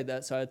 I never played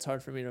that, so it's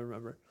hard for me to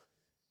remember.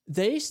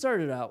 They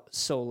started out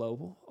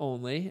solo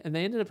only, and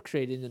they ended up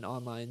creating an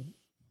online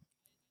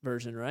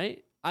version,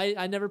 right?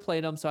 I never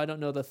played them, so I don't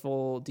know the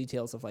full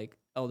details of like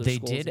Elder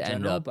Scrolls. They did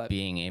end up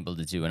being able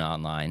to do an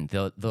online.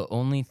 The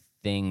only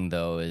thing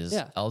though is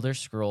Elder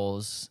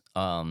Scrolls,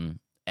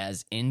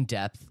 as in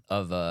depth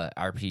of a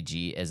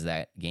RPG as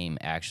that game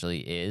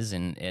actually is,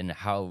 and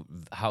how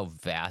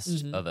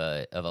vast of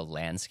a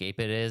landscape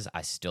it is,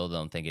 I still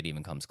don't think it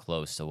even comes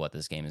close to what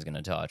this game is going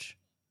to touch.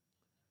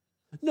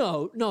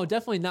 No,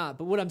 definitely not.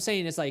 But what I'm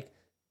saying is like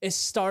it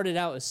started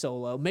out as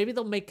solo. Maybe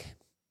they'll make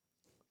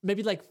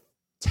like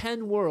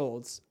 10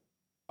 worlds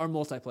are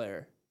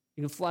multiplayer.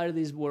 You can fly to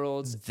these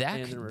worlds.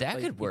 That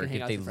could work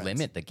if they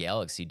limit the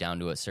galaxy down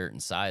to a certain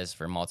size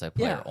for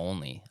multiplayer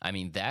only. I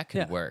mean, that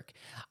could work.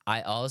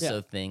 I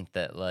also think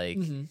that like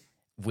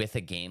with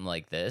a game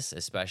like this,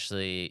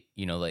 especially,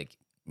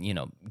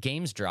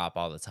 games drop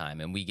all the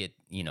time, and we get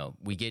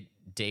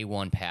day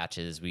one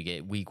patches, we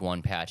get week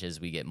one patches,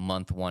 we get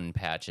month one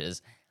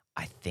patches.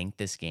 I think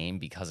this game,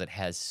 because it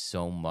has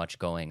so much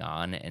going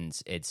on,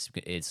 and it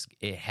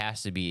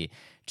has to be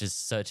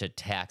just such a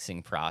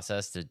taxing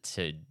process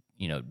to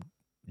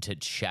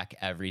check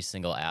every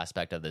single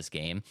aspect of this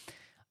game.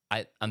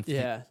 I'm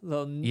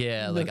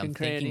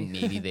thinking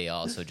maybe they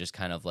also just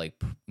kind of like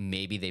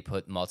maybe they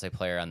put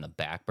multiplayer on the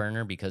back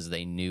burner because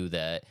they knew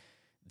that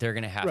they're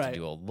gonna have to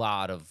do a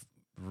lot of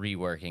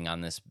reworking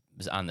on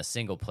the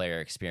single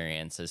player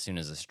experience as soon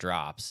as this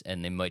drops,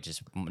 and they might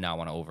just not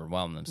want to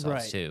overwhelm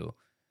themselves too.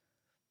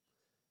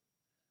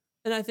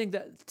 And I think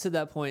that to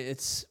that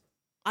point,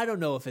 I don't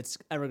know if it's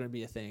ever going to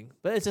be a thing,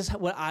 but it's just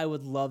what I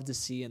would love to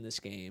see in this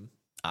game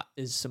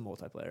is some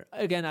multiplayer.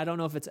 Again, I don't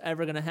know if it's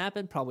ever going to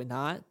happen. Probably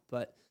not,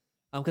 but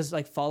because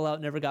like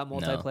Fallout never got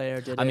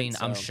multiplayer. No.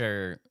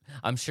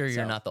 I'm sure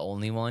you're not the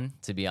only one,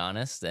 to be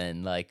honest,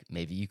 and like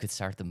maybe you could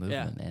start the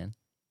movement, man.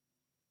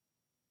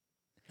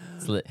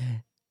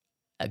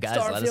 Guys,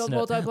 let us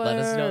know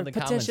in the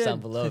comments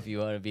down below if you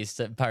want to be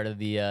part of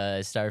the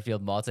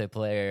Starfield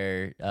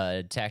multiplayer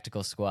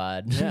tactical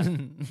squad. Yeah.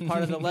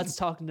 Part of the Let's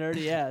Talk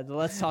Nerdy, the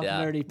Let's Talk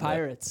Nerdy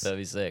Pirates. That'd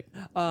be sick.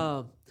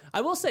 I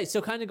will say,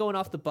 so kind of going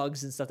off the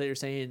bugs and stuff that you're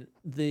saying,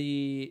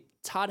 the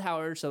Todd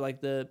Howard, so like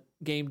the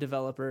game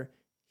developer,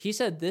 he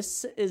said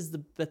this is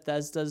the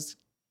Bethesda's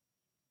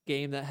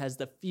game that has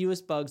the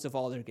fewest bugs of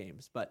all their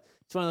games. But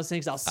it's one of those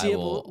things I'll see it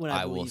when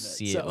I believe it. I will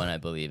see it when I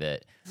believe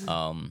it.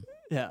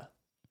 Yeah.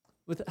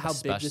 With how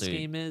big this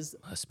game is,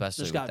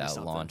 especially with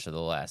that launch of the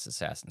last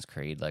Assassin's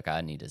Creed, like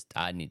I need to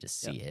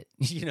see it.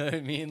 You know what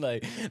I mean?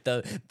 Like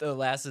the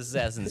last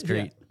Assassin's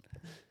Creed.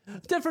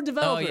 Different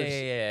developers. Oh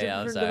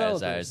yeah. I'm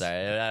sorry.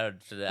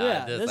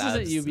 This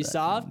isn't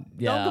Ubisoft.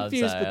 Don't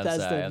confuse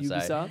Bethesda and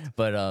Ubisoft.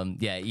 But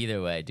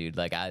either way, dude.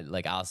 Like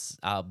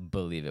I'll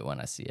believe it when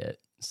I see it.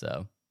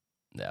 So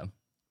yeah.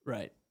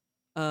 Right.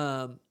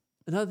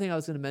 another thing I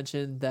was going to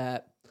mention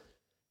that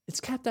it's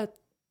capped at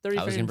 30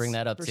 frames. I was going to bring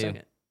that up per too.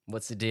 second.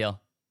 What's the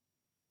deal?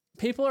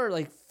 People are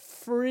like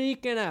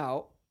freaking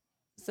out,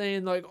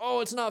 saying like,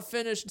 "Oh, it's not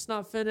finished. It's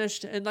not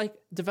finished." And like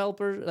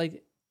developers,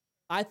 like,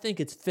 I think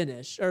it's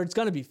finished or it's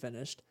going to be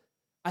finished.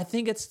 I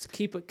think it's to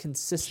keep it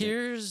consistent.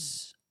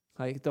 Here's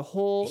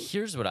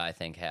what I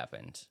think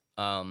happened.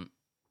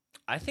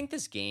 I think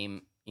this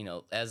game, you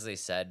know, as they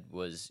said,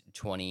 was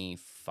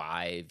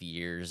 25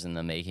 years in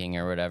the making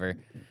or whatever.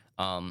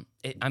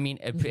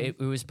 It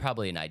was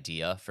probably an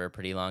idea for a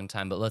pretty long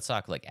time, but let's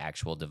talk like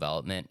actual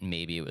development.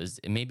 Maybe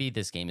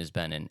this game has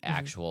been in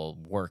actual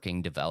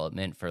working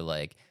development for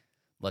like,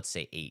 let's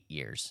say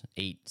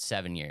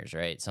 7 years,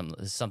 right?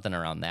 Something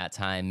around that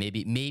time,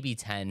 maybe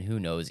 10,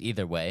 who knows?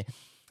 Either way,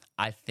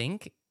 I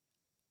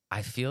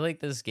feel like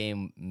this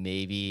game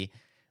maybe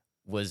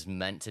was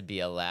meant to be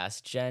a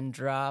last gen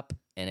drop,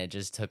 and it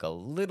just took a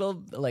little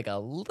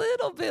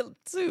bit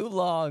too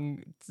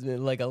long,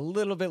 like a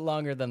little bit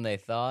longer than they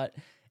thought.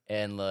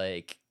 And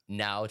like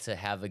now to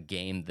have a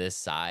game this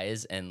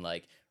size and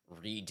like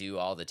redo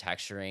all the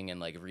texturing and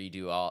like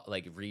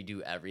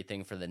redo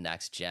everything for the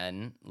next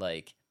gen,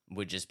 like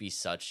would just be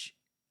such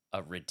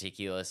a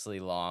ridiculously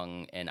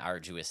long and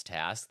arduous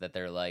task that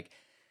they're like,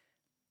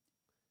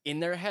 in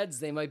their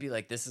heads, they might be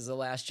like, this is a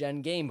last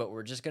gen game, but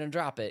we're just going to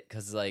drop it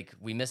because like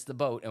we missed the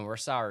boat and we're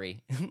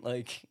sorry.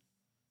 Like,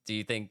 do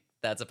you think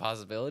that's a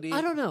possibility?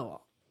 I don't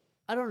know.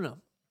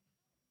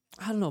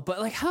 But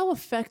like, how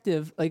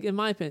effective, like in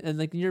my opinion, and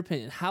like in your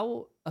opinion,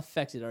 how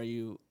affected are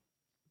you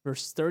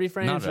versus 30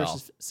 frames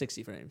versus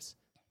 60 frames?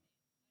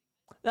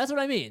 That's what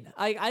I mean.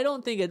 I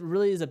don't think it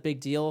really is a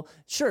big deal.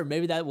 Sure,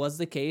 maybe that was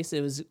the case.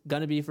 It was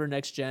going to be for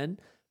next gen,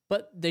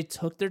 but they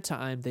took their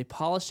time. They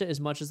polished it as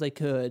much as they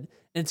could,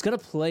 and it's going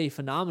to play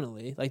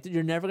phenomenally. Like,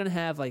 you're never going to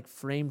have like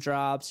frame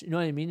drops. You know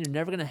what I mean? You're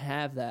never going to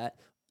have that,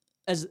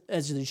 as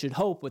you should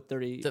hope with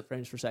 30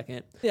 frames per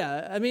second.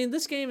 Yeah, I mean,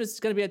 this game is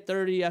going to be at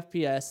 30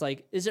 FPS.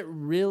 Like, is it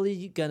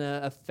really going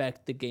to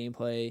affect the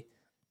gameplay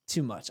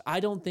too much? I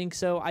don't think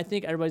so. I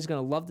think everybody's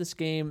going to love this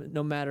game,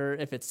 no matter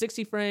if it's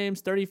 60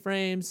 frames, 30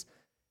 frames.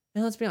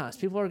 And let's be honest,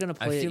 people are going to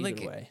play it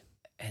either way.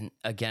 And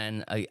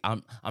again,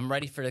 I'm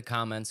ready for the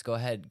comments. Go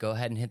ahead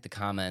and hit the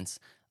comments.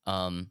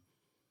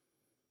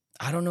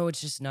 I don't know.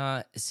 It's just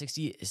not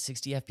 60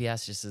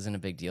 FPS. Just isn't a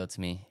big deal to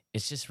me.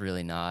 It's just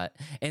really not.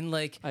 And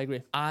like, I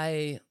agree.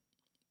 I'm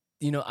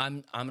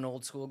an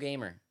old school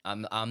gamer.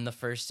 I'm the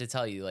first to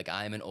tell you, like,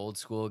 I'm an old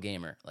school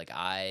gamer. Like,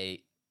 I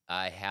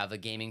have a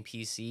gaming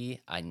PC.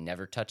 I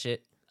never touch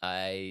it.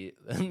 I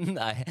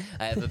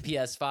have a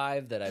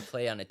PS5 that I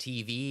play on a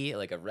TV,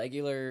 like a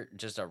regular,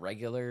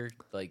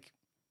 like,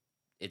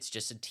 it's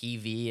just a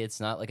TV.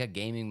 It's not like a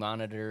gaming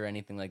monitor or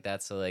anything like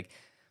that. So like,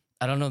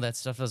 I don't know, that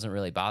stuff doesn't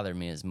really bother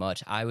me as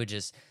much.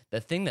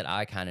 The thing that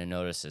I kind of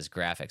notice is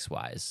graphics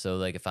wise. So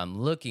like, if I'm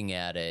looking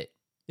at it,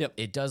 yep,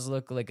 it does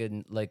look like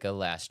a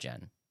last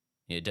gen.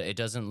 It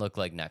doesn't look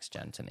like next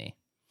gen to me.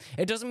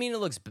 It doesn't mean it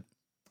looks.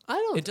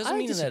 It doesn't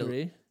mean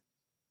disagree. that.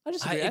 I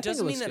disagree. It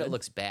doesn't mean that it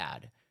looks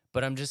bad.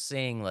 But I'm just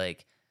saying,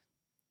 like,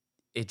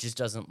 it just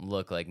doesn't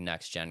look like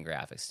next gen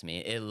graphics to me.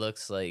 It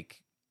looks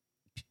like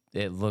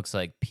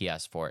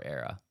PS4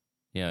 era.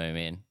 You know what I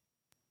mean?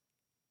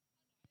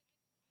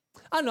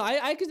 I don't know.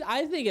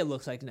 I think it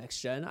looks like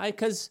next gen. And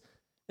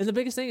the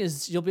biggest thing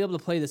is you'll be able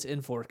to play this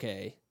in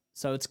 4K,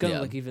 so it's gonna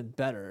look even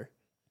better.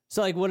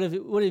 So like, what have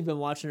you been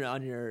watching it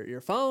on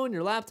your phone,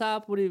 your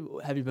laptop?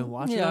 Have you been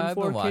watching it on 4K I've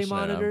been watching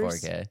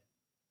monitors? it on 4K.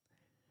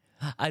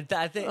 I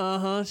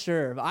think.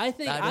 Sure. I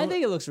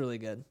think it looks really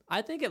good.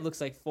 I think it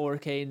looks like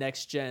 4K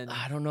next gen.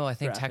 I don't know. I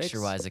think graphics.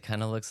 texture wise, it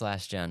kind of looks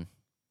last gen.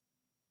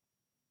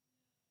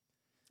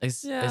 I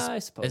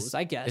suppose.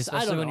 I guess. Especially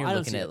I don't know. when you're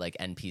looking at it. like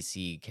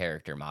NPC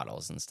character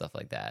models and stuff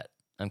like that.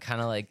 I'm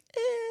kind of like,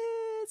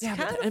 it's yeah,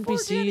 kind but the of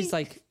NPCs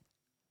like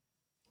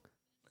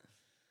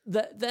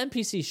the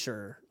NPC,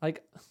 sure.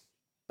 Like,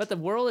 but the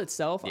world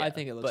itself, I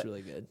think it looks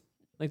really good.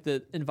 Like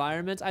the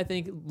environment, I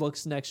think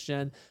looks next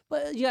gen.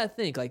 But you gotta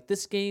think, like,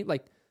 this game,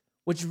 like,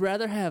 would you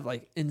rather have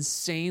like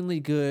insanely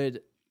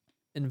good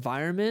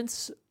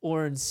environments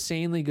or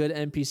insanely good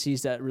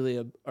NPCs that really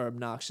are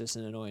obnoxious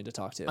and annoying to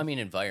talk to? I mean,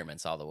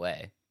 environments all the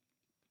way.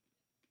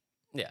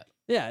 Yeah.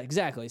 Yeah,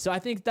 exactly. So I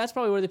think that's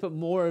probably where they put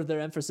more of their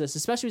emphasis,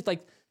 especially with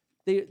like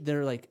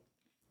they're like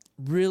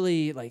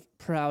really like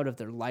proud of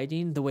their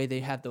lighting, the way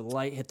they have the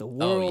light hit the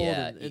world. Oh,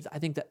 yeah. And I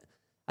think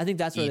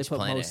that's where they put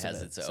most of it. Each planet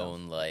has its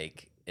own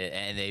like,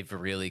 and they've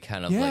really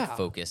kind of like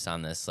focused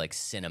on this like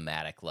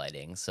cinematic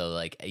lighting. So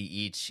like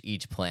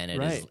each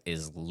planet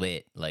is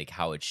lit like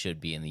how it should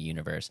be in the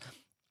universe.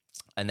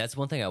 And that's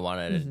one thing I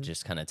wanted to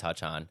just kind of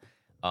touch on.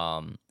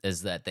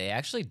 Is that they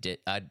actually did,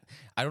 I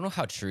don't know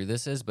how true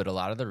this is, but a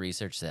lot of the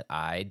research that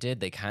I did,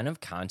 they kind of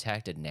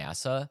contacted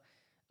NASA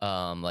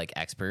like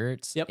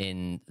experts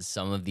in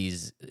some of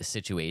these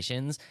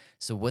situations.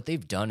 So what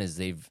they've done is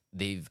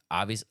they've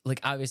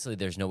obviously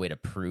there's no way to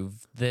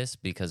prove this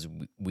because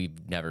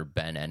we've never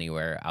been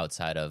anywhere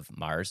outside of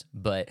Mars,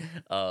 but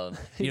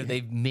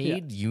they've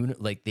made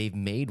they've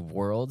made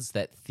worlds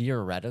that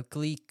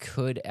theoretically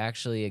could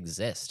actually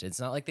exist. It's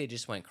not like they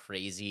just went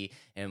crazy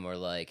and were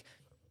like,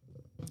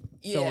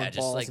 just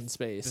like in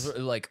space,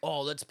 like,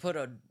 oh, let's put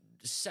a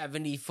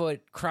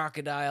 70-foot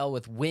crocodile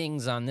with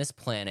wings on this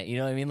planet. You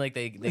know what I mean? Like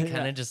they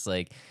kind of just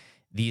like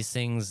these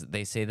things.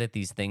 They say that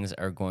these things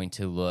are going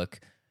to look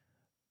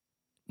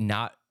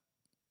not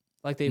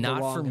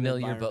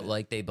familiar, but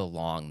like they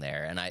belong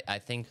there. And I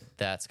think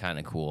that's kind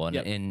of cool.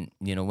 And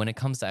and when it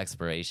comes to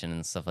exploration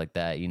and stuff like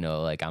that,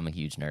 like I'm a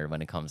huge nerd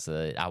when it comes to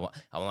it. I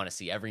want to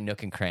see every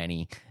nook and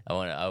cranny.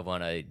 I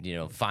want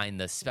to find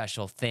the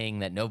special thing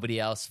that nobody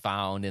else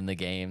found in the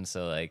game.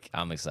 So like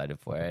I'm excited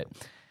for it.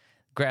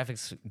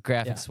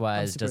 Graphics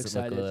wise, does it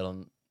look a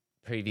little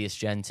previous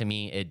gen to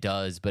me? It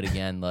does, but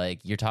again,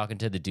 like you're talking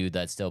to the dude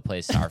that still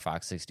plays Star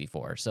Fox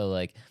 64. So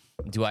like,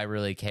 do I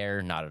really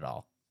care? Not at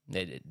all.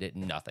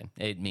 Nothing.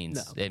 It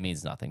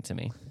means nothing to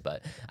me.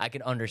 But I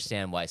can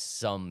understand why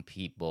some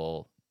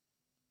people,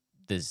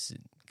 this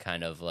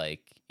kind of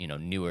like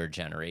newer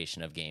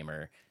generation of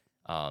gamer,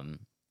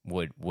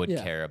 would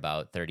care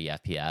about 30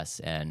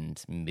 FPS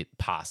and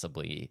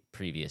possibly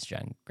previous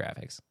gen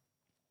graphics.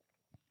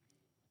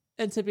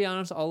 And to be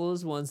honest, all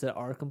those ones that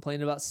are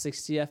complaining about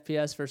 60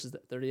 FPS versus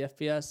 30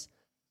 FPS,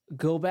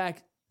 go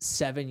back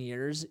 7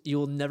 years.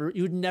 You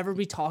would never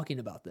be talking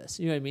about this.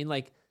 You know what I mean?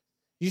 Like,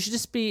 you should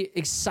just be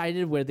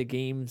excited where the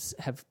games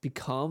have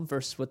become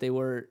versus what they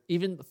were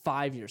even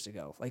 5 years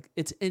ago. Like,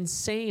 it's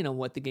insane on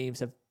what the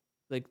games have,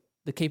 like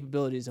the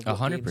capabilities of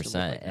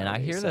 100%. And I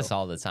hear this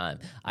all the time.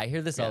 I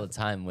hear this all the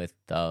time with,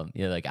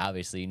 like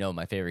obviously,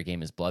 my favorite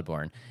game is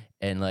Bloodborne,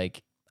 and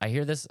like. I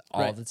hear this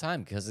all the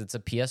time because it's a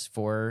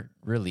PS4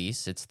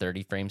 release. It's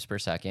 30 frames per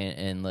second.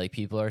 And like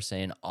people are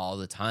saying all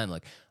the time,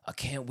 like, I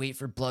can't wait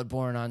for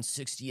Bloodborne on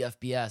 60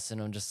 FPS. And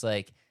I'm just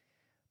like,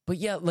 but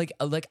yeah, like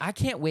I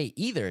can't wait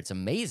either. It's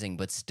amazing,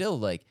 but still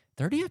like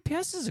 30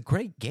 FPS is a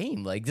great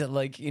game. Like,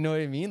 you know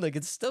what I mean? Like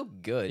it's still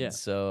good. Yeah.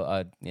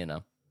 So,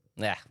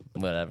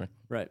 whatever.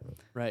 Right.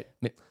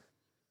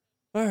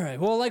 All right.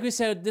 Well, like we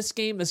said, this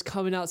game is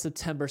coming out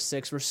September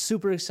 6th. We're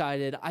super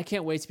excited. I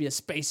can't wait to be a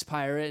space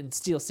pirate and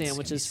steal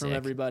sandwiches from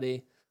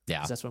everybody.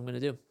 Yeah. That's what I'm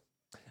going to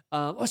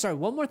do.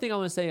 One more thing I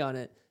want to say on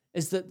it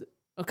is that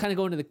I'm kind of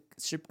going to the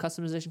ship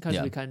customization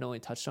because we kind of only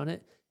touched on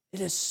it. It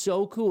is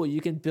so cool.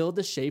 You can build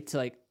the shape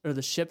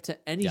the ship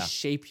to any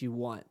shape you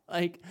want.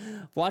 Like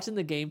watching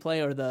the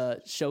gameplay or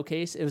the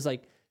showcase, it was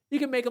like, you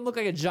can make them look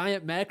like a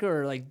giant mech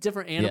or like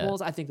different animals.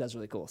 I think that's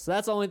really cool. So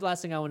that's the only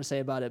last thing I want to say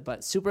about it,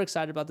 but super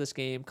excited about this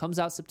game. Comes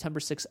out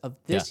September 6th of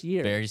this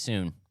year. Very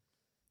soon.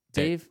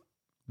 Dave,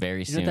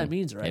 very soon. You know what that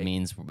means, right? It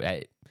means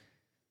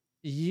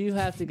you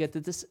have to get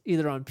this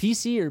either on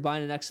PC or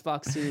buying an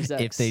Xbox Series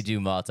X. If they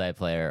do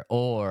multiplayer,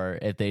 or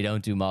if they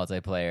don't do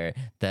multiplayer,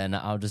 then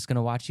I'm just going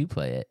to watch you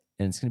play it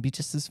and it's going to be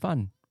just as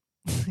fun.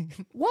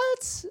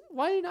 What?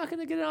 Why are you not going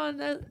to get it on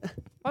that?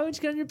 Why would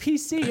you get it on your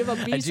PC? You have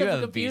a beast of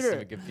a computer. Beast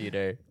of a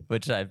computer,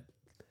 which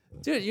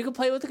Dude, you can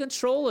play with the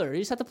controller. You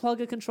just have to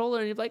plug a controller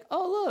and you're like,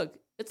 oh, look,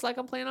 it's like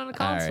I'm playing on a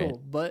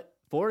console, but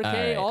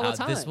 4K all the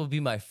time. This will be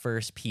my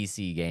first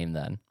PC game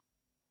then.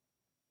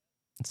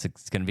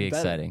 It's going to be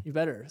exciting. You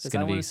better. It's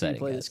going to be exciting.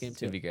 Play this game too.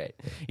 It's going to be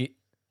great.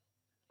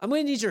 I'm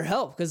going to need your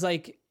help because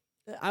like,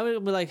 I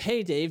would be like,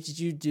 hey, Dave, did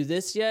you do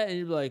this yet? And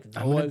you'd be like,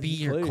 no, I'm going to be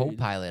your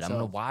co-pilot. I'm going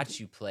to watch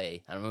you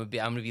play. I'm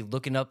going to be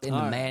looking up in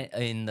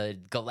in the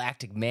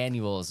galactic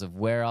manuals of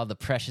where all the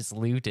precious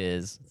loot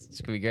is.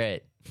 It's going to be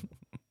great.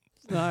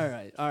 All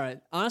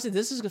right. Honestly,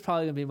 this is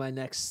probably going to be my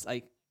next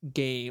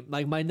game,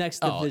 like my next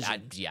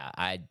division.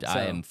 I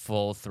am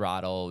full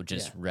throttle,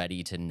 just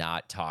ready to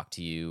not talk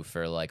to you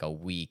for like a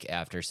week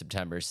after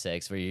September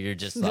 6th, where you're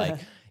just like,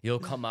 you'll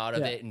come out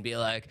of it and be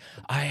like,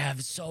 I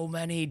have so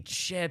many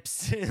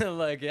ships. I'm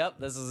like, yep,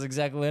 this is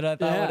exactly what I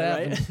thought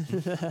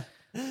would happen.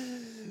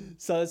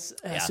 So it's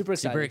super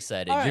excited. Super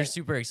excited. You're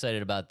super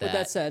excited about that. With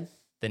that said,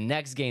 the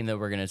next game that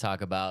we're going to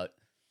talk about,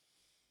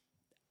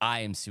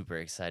 I am super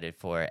excited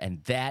for,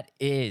 and that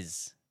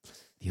is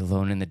the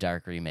Alone in the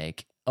Dark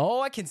remake.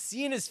 Oh, I can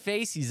see in his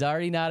face he's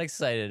already not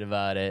excited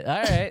about it.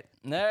 All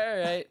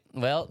right.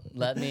 Well,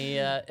 let me,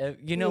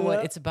 you know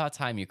what? It's about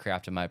time you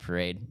crapped on my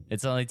parade.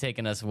 It's only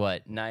taken us,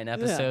 9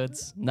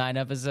 episodes? 9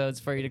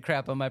 episodes for you to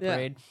crap on my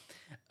parade?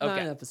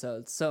 Okay. 9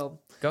 episodes, so.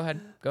 Go ahead.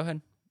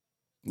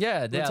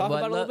 Yeah. Talk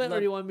about it a little bit, or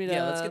do you want me to?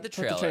 Yeah, let's get the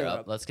trailer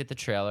up. Let's get the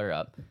trailer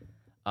up.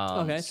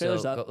 Okay,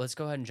 trailer's up. Let's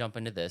go ahead and jump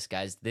into this,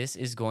 guys. This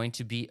is going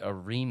to be a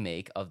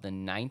remake of the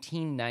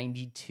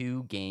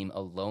 1992 game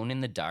Alone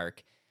in the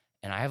Dark.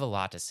 And I have a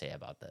lot to say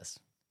about this.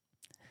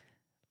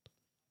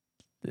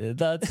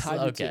 That's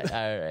okay.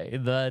 All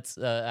right. That's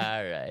all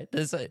right.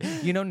 This,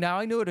 now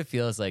I know what it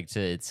feels like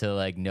to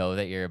like know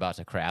that you're about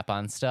to crap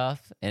on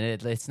stuff, and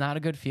it's not a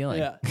good feeling.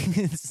 Yeah.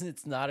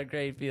 It's not a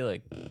great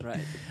feeling.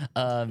 Right.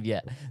 Yeah.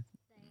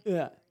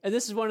 Yeah, and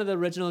this is one of the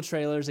original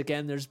trailers.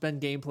 Again, there's been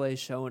gameplay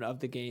shown of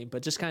the game,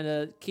 but just kind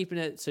of keeping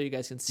it so you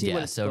guys can see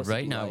what it's so supposed to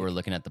right be now like. we're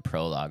looking at the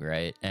prologue,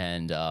 right?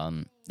 And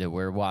that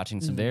we're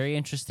watching some very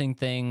interesting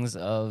things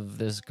of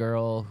this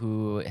girl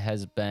who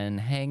has been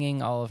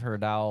hanging all of her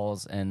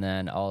dolls and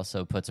then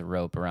also puts a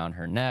rope around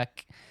her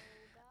neck.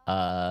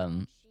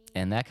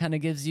 And that kind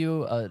of gives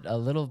you a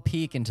little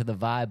peek into the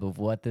vibe of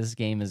what this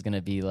game is going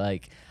to be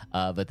like.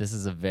 But this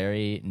is a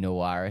very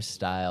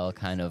noir-style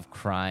kind of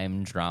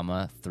crime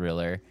drama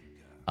thriller.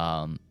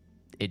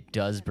 It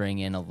does bring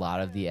in a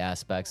lot of the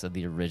aspects of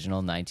the original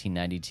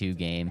 1992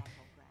 game.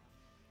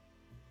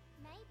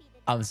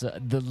 I'm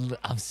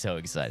so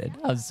excited.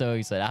 I'm so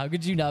excited. How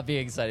could you not be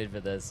excited for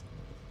this?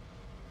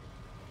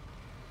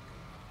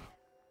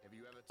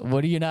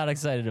 What are you not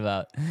excited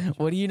about?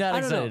 What are you not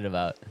excited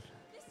about?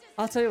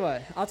 I'll tell you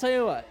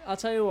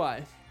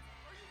why.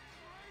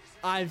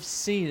 I've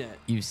seen it.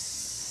 You've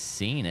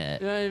seen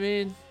it. You know what I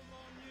mean?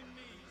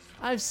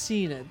 I've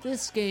seen it.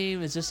 This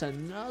game is just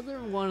another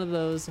one of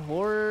those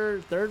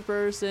horror third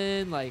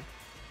person, like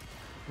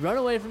run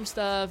away from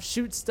stuff,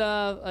 shoot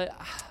stuff.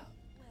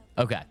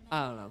 Okay.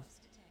 I don't know.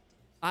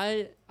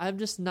 I'm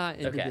just not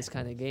into Okay. this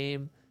kind of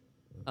game.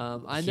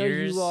 I know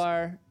you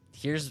are.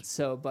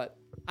 But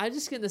I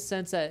just get the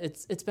sense that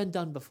it's been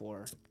done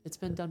before. It's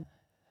been done.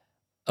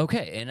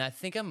 Okay, and I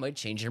think I might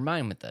change your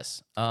mind with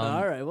this.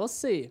 All right, we'll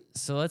see.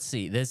 So let's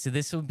see.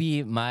 This will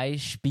be my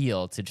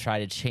spiel to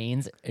try to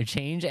change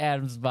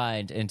Adam's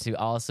mind into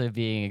also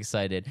being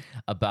excited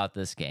about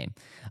this game.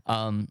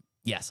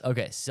 Yes.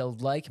 Okay. So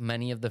like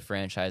many of the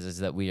franchises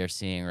that we are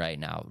seeing right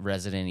now,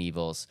 Resident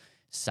Evils,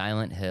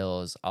 Silent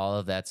Hills, all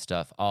of that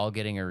stuff, all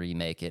getting a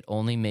remake, it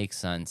only makes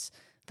sense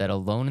that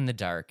Alone in the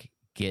Dark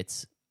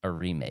gets a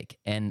remake.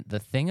 And the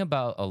thing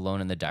about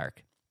Alone in the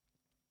Dark,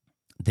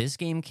 this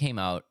game came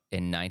out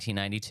in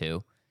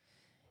 1992.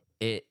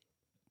 It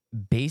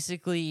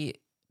basically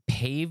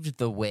paved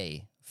the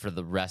way for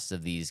the rest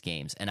of these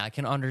games. And I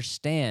can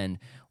understand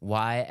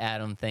why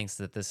Adam thinks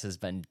that this has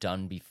been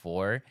done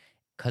before,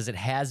 because it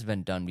has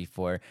been done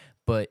before.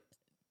 But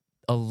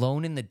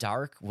Alone in the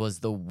Dark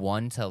was the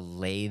one to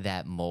lay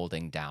that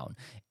molding down.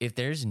 If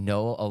there's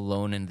no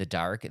Alone in the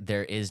Dark,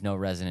 there is no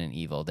Resident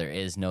Evil. There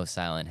is no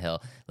Silent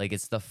Hill. Like,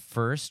 it's the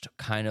first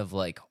kind of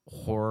like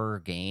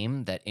horror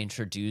game that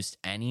introduced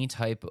any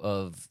type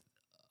of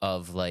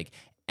like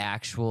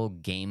actual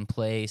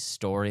gameplay,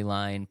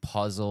 storyline,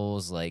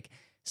 puzzles, like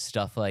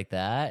stuff like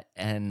that.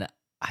 And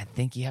I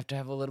think you have to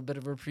have a little bit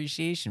of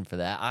appreciation for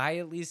that. I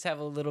at least have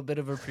a little bit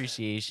of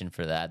appreciation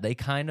for that. They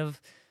kind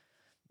of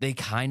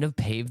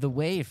paved the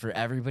way for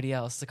everybody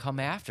else to come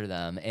after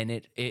them. And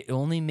it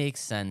only makes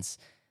sense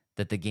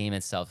that the game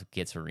itself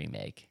gets a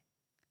remake.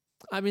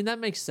 I mean, that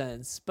makes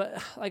sense.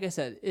 But like I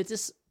said,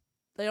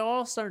 they're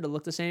all starting to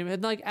look the same.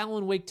 And like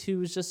Alan Wake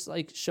 2 is just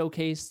like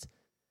showcased.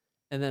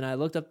 And then I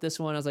looked up this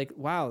one. I was like,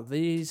 wow,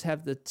 these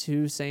have the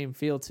two same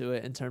feel to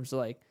it in terms of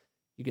like,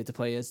 you get to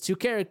play as two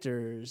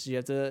characters.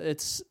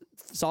 It's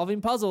solving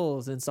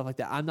puzzles and stuff like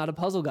that. I'm not a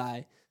puzzle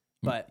guy,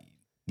 but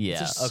yeah,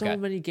 there's so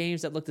many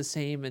games that look the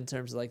same in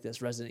terms of like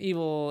this Resident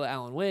Evil,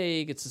 Alan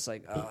Wake. It's just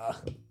like,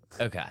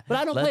 okay. But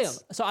I don't play them.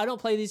 So I don't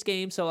play these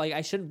games. So like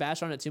I shouldn't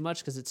bash on it too much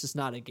because it's just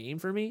not a game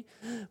for me.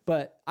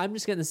 But I'm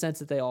just getting the sense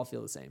that they all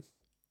feel the same.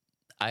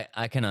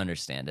 I can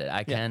understand it.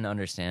 I can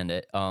understand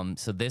it.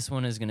 So this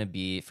one is going to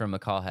be from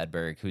McCall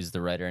Hedberg, who's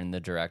the writer and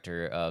the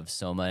director of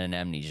Soma and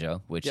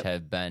Amnesia, which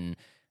have been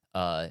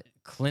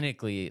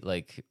clinically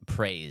like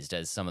praised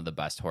as some of the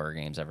best horror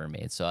games ever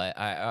made. So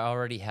I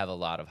already have a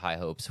lot of high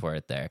hopes for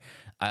it there.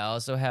 I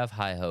also have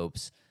high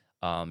hopes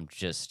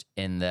just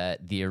in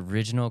that the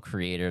original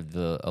creator of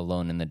the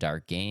Alone in the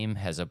Dark game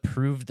has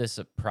approved this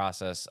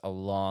process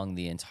along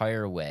the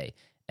entire way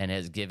and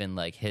has given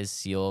like his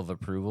seal of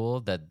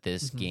approval that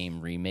this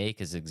game remake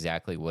is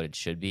exactly what it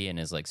should be and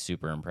is like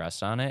super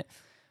impressed on it.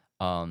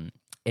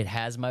 It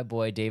has my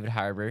boy David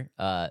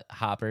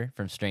Hopper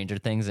from Stranger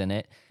Things in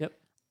it. Yep.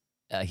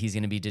 He's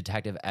going to be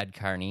Detective Ed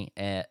Carnby,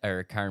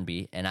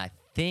 and I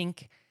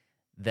think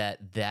that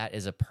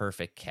is a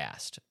perfect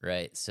cast,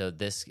 right? So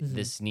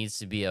this needs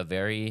to be a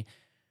very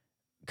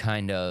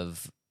kind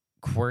of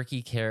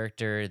quirky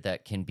character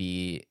that can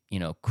be,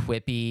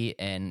 quippy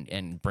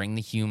and bring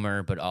the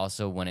humor, but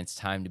also when it's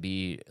time to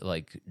be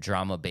like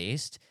drama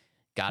based,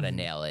 gotta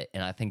nail it.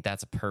 And I think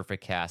that's a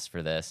perfect cast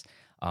for this.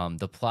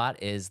 The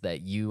plot is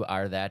that you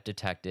are that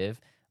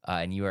detective,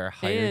 and you are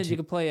hired. And you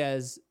can play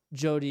as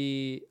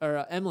Jodie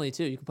or Emily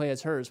too. You can play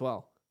as her as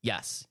well.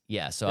 Yes,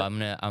 yeah. So I'm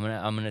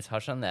gonna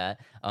touch on that.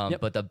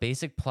 But the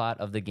basic plot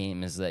of the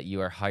game is that you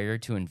are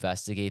hired to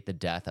investigate the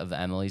death of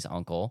Emily's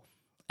uncle,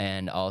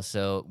 and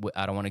also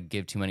I don't want to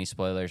give too many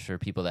spoilers for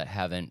people that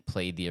haven't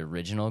played the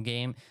original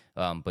game.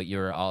 But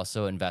you're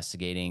also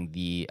investigating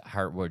the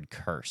Heartwood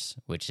curse,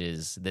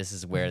 this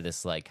is where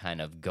this like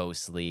kind of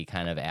ghostly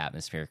kind of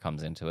atmosphere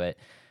comes into it.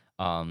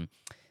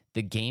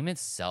 The game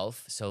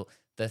itself. So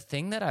the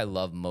thing that I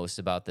love most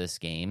about this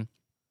game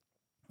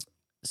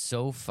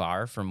so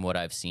far from what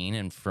I've seen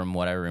and from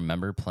what I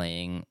remember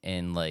playing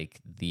in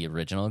like the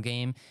original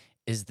game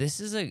is this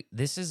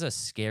is a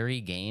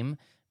scary game,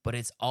 but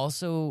it's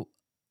also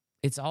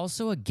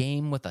a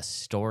game with a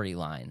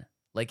storyline.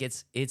 Like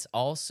it's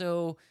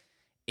also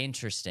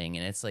interesting,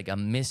 and it's like a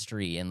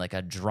mystery and like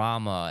a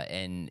drama,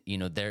 and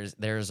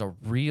there's a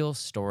real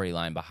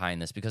storyline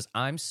behind this, because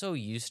I'm so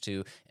used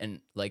to, and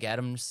like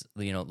Adam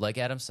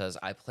says,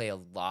 I play a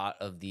lot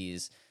of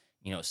these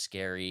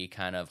scary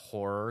kind of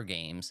horror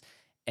games,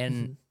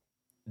 and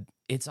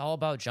it's all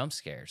about jump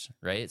scares,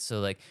 right?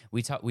 So like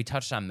we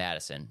touched on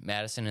Madison.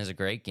 Madison is a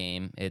great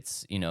game.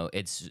 It's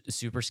it's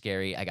super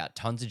scary. I got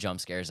tons of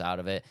jump scares out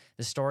of it.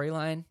 The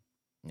storyline,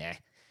 nah.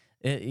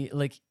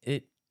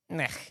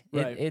 Nah.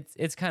 Right.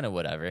 It's kind of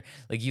whatever.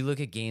 Like you look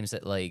at games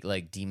that like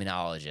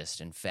Demonologist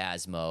and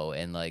Phasmo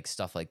and like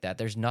stuff like that.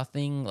 There's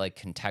nothing like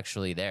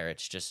contextually there.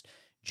 It's just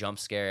jump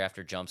scare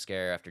after jump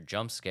scare after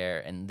jump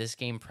scare, and this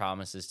game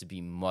promises to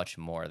be much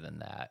more than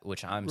that,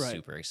 which I'm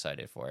super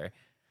excited for.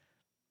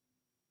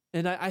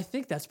 And I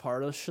think that's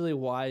partially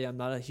why I'm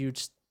not a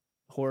huge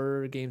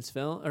horror games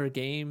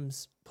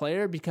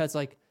player, because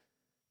like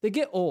they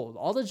get old.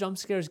 All the jump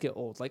scares get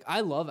old. Like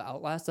I love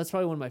Outlast. That's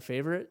probably one of my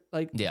favorite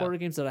horror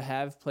games that I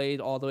have played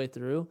all the way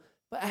through.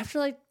 But after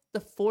like the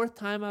fourth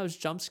time I was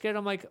jump scared,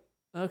 I'm like,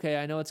 okay,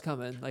 I know it's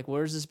coming. Like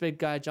where's this big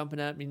guy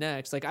jumping at me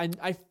next? Like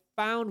I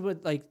found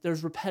with like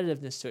there's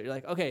repetitiveness to it. You're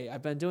like, okay,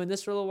 I've been doing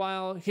this for a little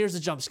while. Here's a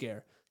jump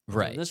scare.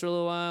 Right. This for a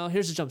little while.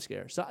 Here's a jump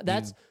scare. So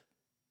that's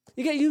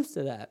you get used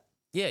to that.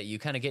 Yeah, you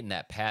kind of get in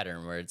that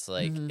pattern where it's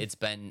like it's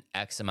been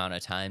X amount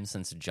of time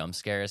since a jump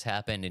scare has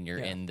happened, and you're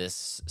in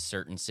this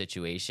certain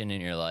situation, and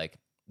you're like,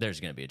 there's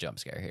going to be a jump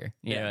scare here.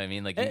 You know what I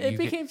mean? Like it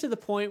became to the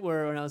point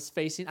where when I was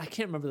facing, I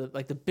can't remember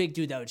the big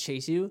dude that would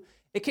chase you.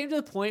 It came to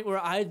the point where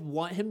I'd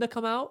want him to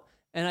come out,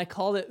 and I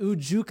called it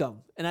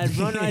Ujukum, and I'd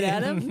run right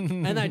at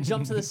him, and I'd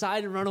jump to the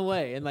side and run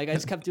away, and like I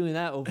just kept doing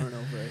that over and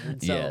over.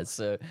 And so,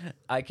 so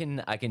I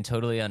can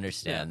totally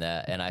understand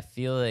that, and I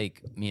feel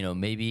like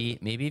maybe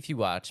if you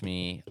watch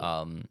me,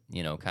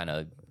 kind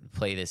of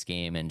play this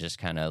game and just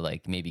kind of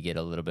like maybe get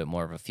a little bit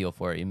more of a feel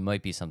for it, it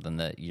might be something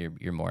that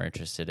you're more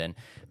interested in,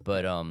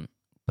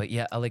 but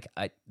yeah,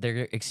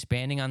 they're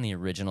expanding on the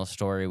original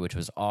story, which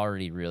was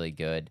already really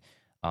good.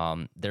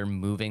 They're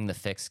moving the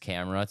fixed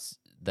cameras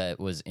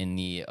that was in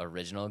the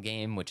original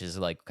game, which is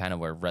like kind of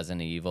where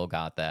Resident Evil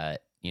got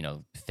that,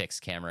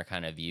 fixed camera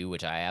kind of view,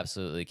 which I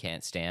absolutely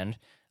can't stand,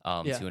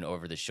 to an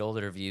over the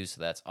shoulder view. So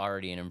that's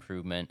already an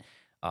improvement.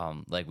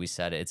 Like we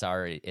said, it's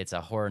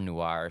a horror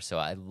noir. So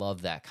I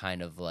love that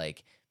kind of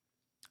like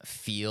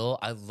feel.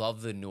 I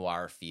love the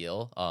noir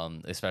feel,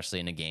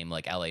 especially in a game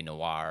like LA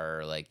Noire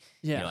or like,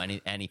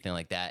 anything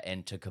like that.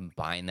 And to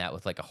combine that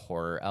with like a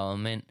horror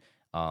element,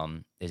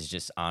 is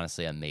just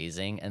honestly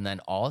amazing. And then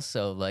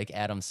also, like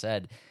Adam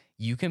said,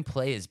 you can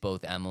play as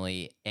both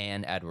Emily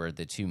and Edward,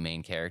 the two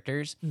main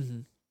characters,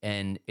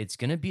 and it's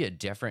going to be a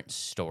different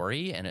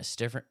story and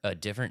a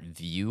different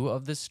view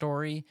of the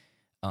story,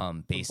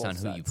 based on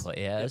who you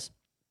play as.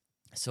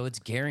 So it's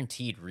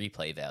guaranteed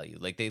replay value.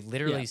 Like they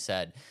literally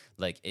said,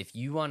 like if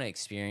you want to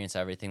experience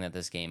everything that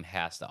this game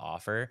has to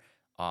offer,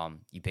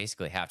 you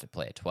basically have to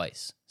play it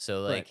twice.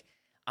 So like.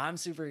 I'm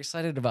super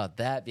excited about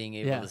that, being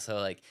able to, so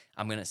like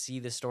I'm going to see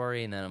the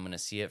story and then I'm going to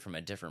see it from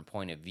a different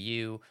point of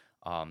view.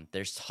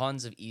 There's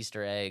tons of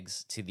Easter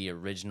eggs to the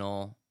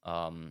original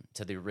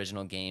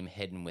game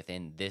hidden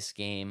within this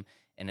game.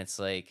 And it's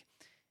like,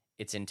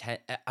 it's intense.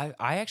 I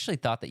actually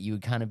thought that you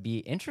would kind of be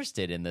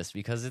interested in this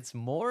because it's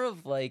more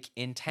of like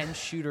intense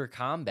shooter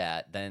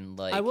combat than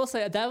like. I will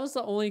say that was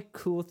the only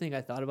cool thing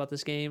I thought about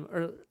this game,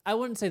 or I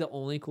wouldn't say the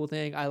only cool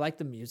thing. I like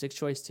the music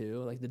choice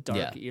too, like the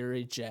dark,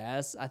 eerie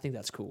jazz. I think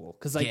that's cool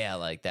because like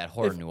like that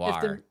horror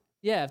noir.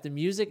 If the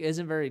music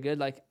isn't very good,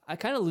 like I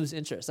kind of lose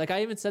interest. Like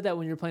I even said that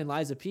when you're playing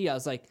Lies of P, I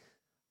was like,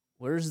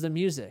 "Where's the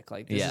music?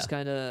 Like this is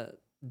kind of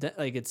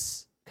like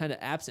it's." Kind of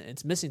absent.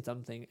 It's missing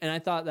something, and I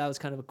thought that was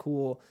kind of a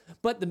cool.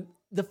 But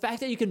the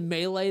fact that you can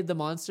melee the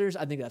monsters,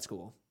 I think that's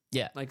cool.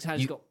 Yeah, like kind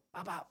of just go.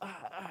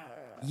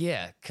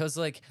 Yeah, because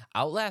like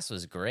Outlast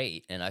was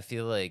great, and I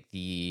feel like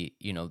the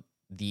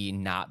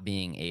not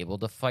being able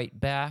to fight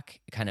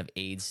back kind of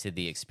aids to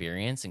the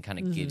experience and kind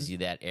of gives you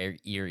that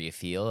eerie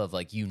feel of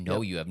like you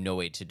have no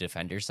way to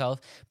defend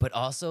yourself. But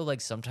also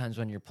like sometimes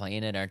when you're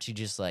playing it, aren't you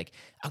just like,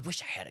 I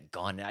wish I had a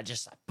gun and I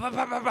just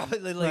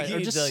like, or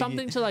just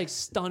something to like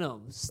stun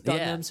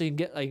them so you can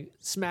get like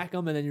smack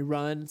them and then you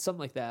run, something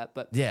like that.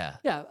 But yeah,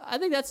 I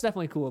think that's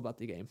definitely cool about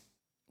the game.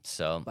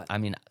 So I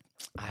mean,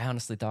 I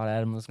honestly thought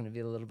Adam was going to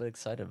be a little bit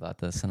excited about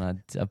this,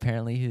 and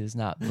apparently he is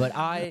not. But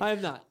I'm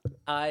not.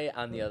 I,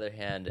 on the other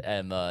hand,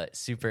 am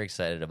super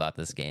excited about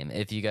this game.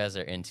 If you guys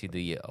are into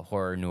the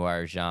horror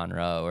noir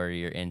genre, or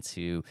you're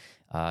into,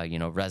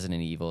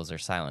 Resident Evils or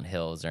Silent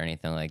Hills or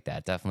anything like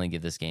that, definitely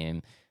give this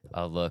game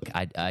a look.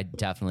 I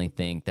definitely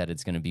think that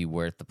it's going to be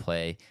worth the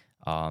play.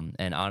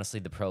 And honestly,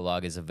 the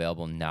prologue is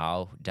available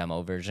now,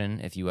 demo version.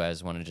 If you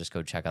guys want to just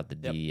go check out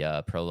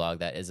the prologue,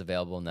 that is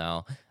available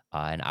now.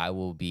 And I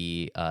will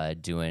be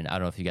doing, I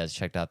don't know if you guys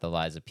checked out the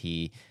Liza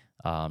P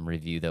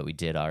review that we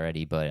did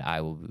already, but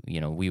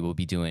we will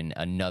be doing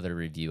another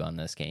review on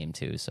this game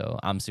too. So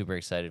I'm super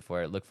excited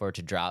for it. Look forward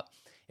to drop.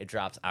 It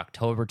drops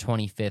October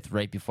 25th,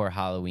 right before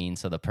Halloween,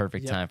 so the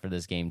perfect time for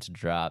this game to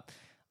drop.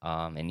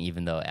 And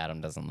even though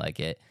Adam doesn't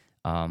like it,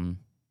 I'm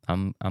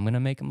gonna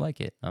make him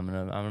like it. I'm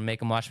gonna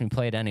make him watch me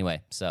play it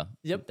anyway. So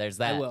there's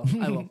that.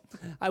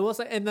 I will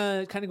say, and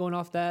kind of going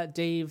off that,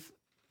 Dave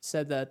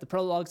said that the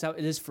prologue's out.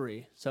 It is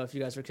free, so if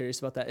you guys are curious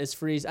about that, it's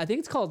free. I think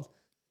it's called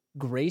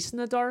Grace in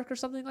the Dark or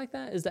something like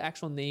that is the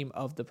actual name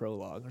of the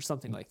prologue or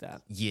something like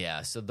that.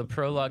 Yeah, so the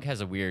prologue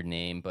has a weird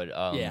name, but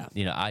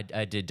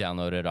I did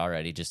download it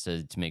already just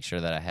to make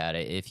sure that I had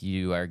it. If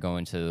you are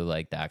going to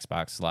like the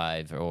Xbox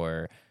Live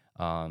or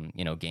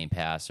Game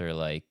Pass or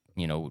like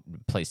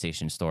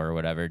PlayStation Store or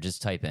whatever,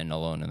 just type in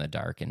Alone in the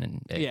Dark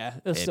and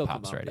it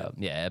pops right up.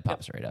 Yeah, it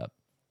pops right up.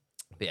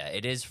 But yeah,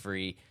 it is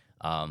free,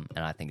 and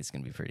I think it's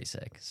gonna be pretty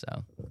sick.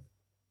 So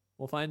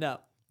we'll find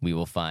out. We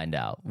will find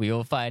out. We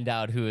will find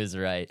out who is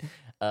right.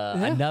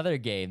 Another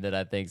game that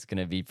I think is going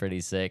to be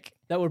pretty sick.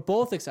 That we're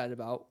both excited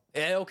about.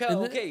 Yeah,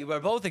 okay. We're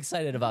both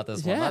excited about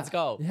this one. Let's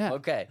go. Yeah.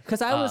 Okay.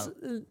 Because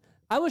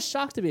I was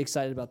shocked to be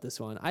excited about this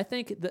one. I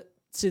think the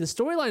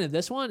storyline of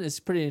this one is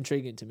pretty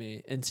intriguing to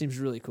me and seems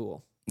really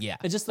cool. Yeah.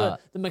 And just the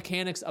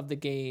mechanics of the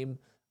game.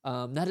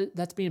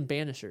 That's being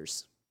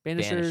Banishers.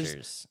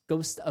 Banishers.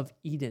 Ghost of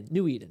Eden.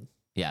 New Eden.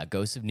 Yeah,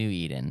 Ghosts of New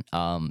Eden.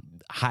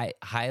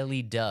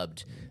 Highly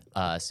dubbed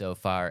so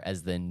far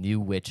as the new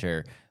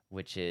Witcher,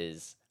 which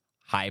is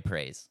high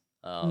praise.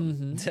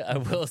 I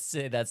will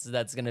say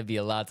that's going to be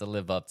a lot to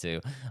live up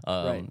to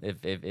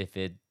if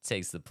it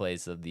takes the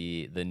place of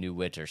the new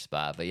Witcher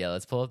spot. But yeah,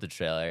 let's pull up the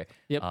trailer.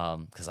 Yep.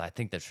 Because I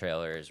think the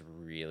trailer is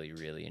really,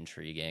 really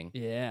intriguing.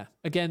 Yeah.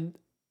 Again,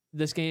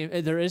 this game,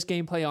 there is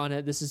gameplay on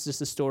it. This is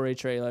just a story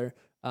trailer.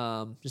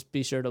 Just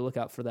be sure to look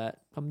out for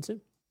that coming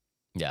soon.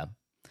 Yeah.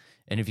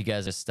 And if you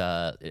guys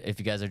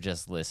are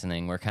just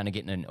listening, we're kind of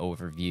getting an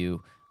overview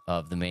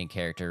of the main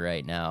character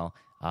right now.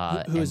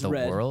 Who's and the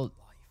Red? World.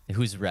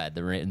 Who's Red?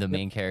 The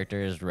main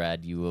character is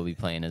Red. You will be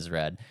playing as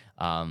Red.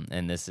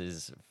 And this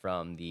is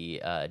from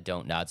the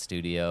Don't Nod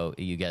studio.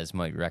 You guys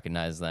might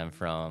recognize them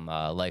from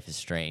Life is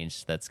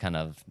Strange. That's kind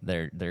of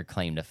their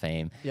claim to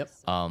fame. Yep.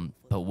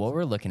 But what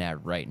we're looking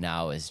at right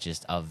now is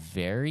just a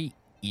very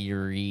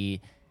eerie,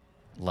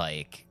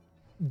 like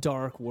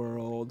dark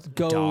world,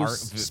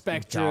 ghosts,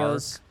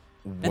 specters.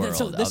 And then,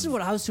 so this is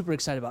what I was super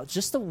excited about.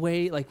 Just the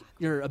way, like,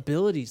 your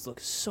abilities look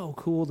so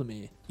cool to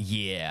me.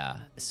 Yeah.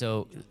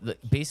 So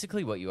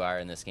basically what you are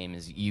in this game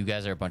is you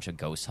guys are a bunch of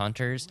ghost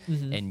hunters,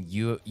 and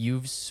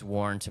you've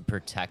sworn to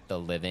protect the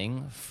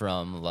living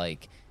from,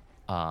 like,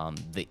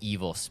 the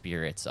evil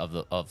spirits of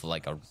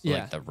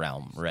the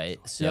realm, right?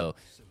 So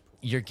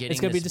you're getting it's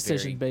going to be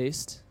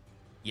decision-based.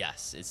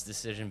 Yes, it's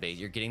decision-based.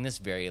 You're getting this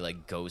very,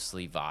 like,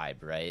 ghostly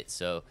vibe, right?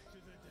 So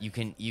you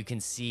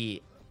can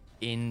see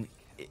in...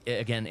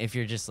 Again, if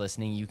you're just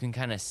listening, you can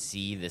kind of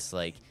see this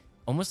like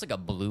almost like a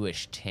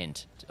bluish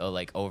tint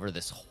like over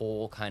this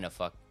whole kind of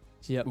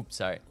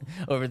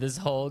over this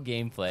whole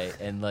gameplay,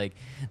 and like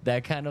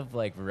that kind of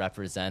like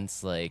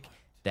represents like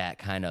that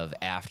kind of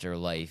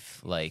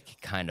afterlife, like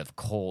kind of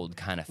cold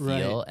kind of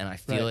feel, and I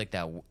feel like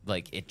that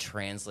like it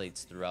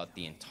translates throughout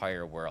the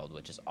entire world,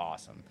 which is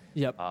awesome.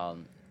 Yep.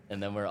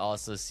 And then we're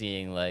also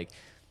seeing like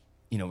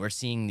we're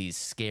seeing these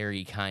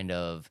scary kind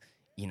of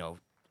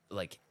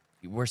like.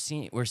 We're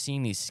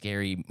seeing these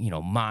scary,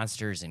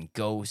 monsters and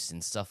ghosts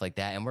and stuff like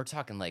that, and we're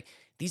talking like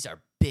these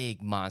are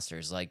big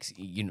monsters, like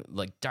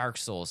like Dark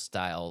Souls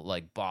style,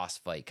 like boss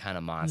fight kind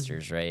of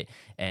monsters, right?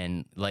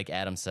 And like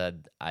Adam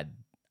said,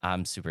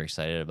 I'm super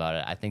excited about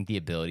it. I think the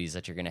abilities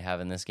that you're gonna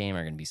have in this game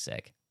are gonna be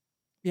sick.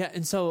 Yeah,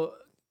 and so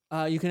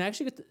you can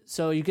actually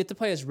you get to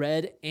play as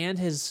Red and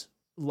his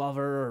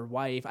lover or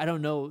wife. I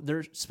don't know.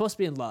 They're supposed to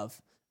be in love.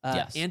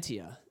 Yes.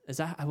 Antia.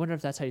 I wonder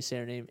if that's how you say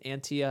her name.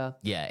 Antia.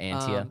 Yeah,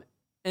 Antia.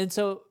 And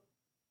so,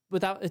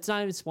 it's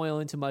not even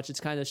spoiling too much. It's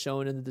kind of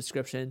shown in the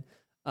description.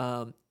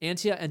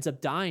 Antia ends up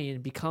dying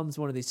and becomes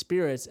one of these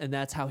spirits, and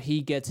that's how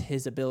he gets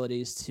his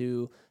abilities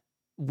to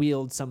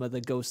wield some of the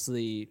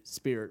ghostly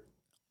spirit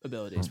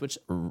abilities, which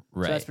so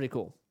that's pretty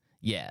cool.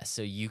 Yeah,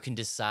 so you can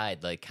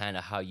decide like kind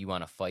of how you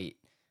want to fight.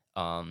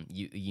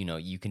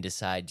 You can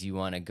decide, do you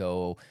want to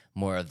go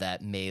more of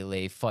that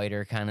melee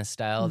fighter kind of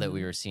style that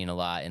we were seeing a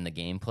lot in the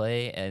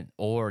gameplay,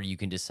 or you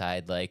can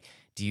decide like,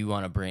 do you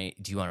want to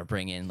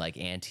bring in like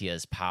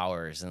Antia's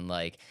powers and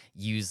like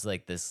use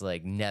like this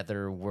like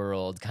nether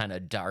world kind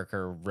of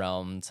darker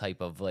realm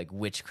type of like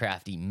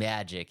witchcrafty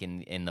magic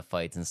in the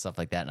fights and stuff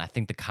like that. And I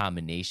think the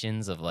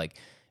combinations of like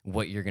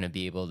what you're going to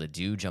be able to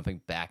do jumping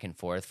back and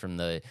forth from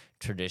the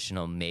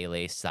traditional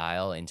melee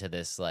style into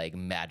this like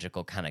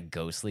magical kind of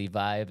ghostly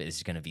vibe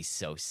is going to be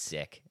so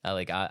sick.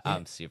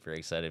 I'm super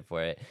excited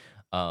for it.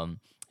 And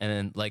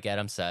then like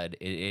Adam said,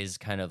 it is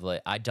kind of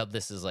like, I dub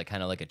this as like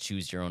kind of like a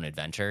choose your own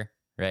adventure,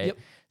 right? Yep.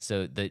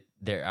 So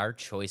there are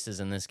choices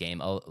in this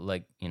game,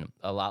 like,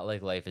 a lot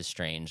like Life is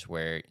Strange,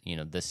 where,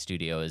 this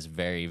studio is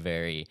very,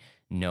 very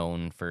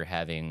known for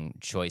having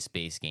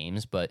choice-based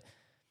games, but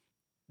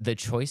the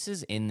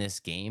choices in this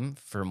game,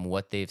 from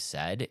what they've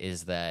said,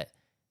 is that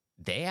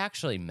they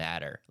actually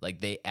matter. Like,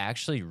 they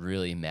actually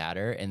really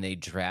matter, and they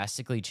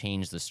drastically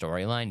change the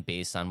storyline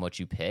based on what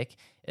you pick.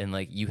 And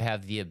like, you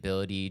have the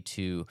ability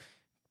to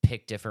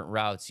pick different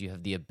routes. You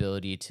have the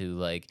ability to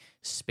like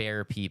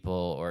spare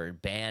people or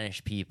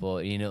banish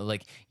people. You know,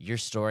 like, your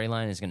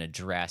storyline is going to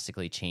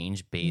drastically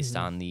change based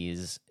on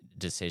these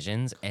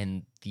decisions,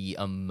 and the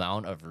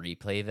amount of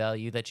replay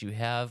value that you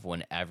have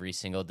when every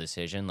single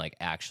decision like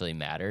actually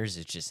matters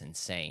is just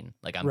insane.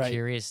 Like, I'm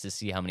curious to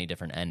see how many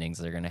different endings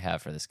they're going to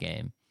have for this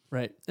game.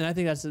 Right. And I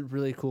think that's a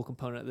really cool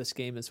component of this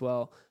game as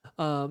well.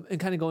 And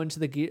kind of go into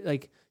the gear,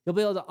 like, you'll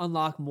be able to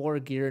unlock more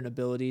gear and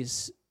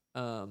abilities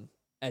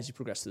as you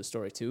progress through the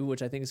story too,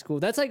 which I think is cool.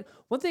 That's like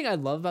one thing I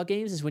love about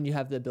games is when you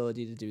have the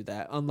ability to do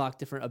that, unlock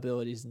different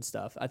abilities and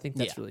stuff. I think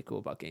that's really cool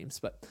about games.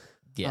 But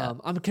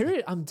I'm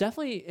curious. I'm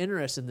definitely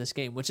interested in this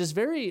game, which is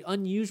very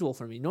unusual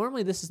for me.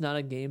 Normally, this is not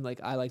a game like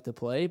I like to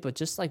play, but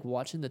just like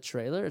watching the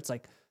trailer, it's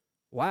like,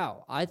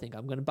 wow, I think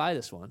I'm going to buy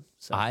this one.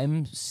 So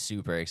I'm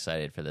super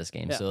excited for this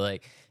game. Yeah. So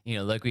like, you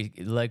know, like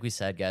we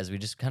said, guys, we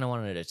just kind of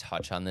wanted to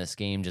touch on this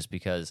game just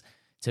because,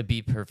 to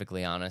be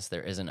perfectly honest,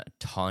 there isn't a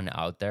ton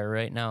out there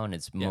right now, and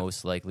it's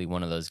most likely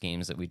one of those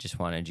games that we just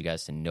wanted you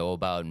guys to know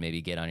about and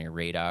maybe get on your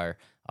radar.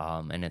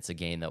 And it's a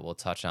game that we'll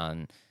touch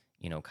on,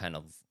 you know, kind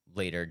of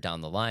later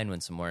down the line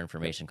when some more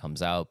information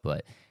comes out.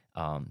 But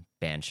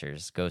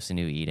Banishers, Ghost of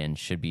New Eden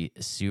should be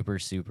super,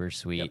 super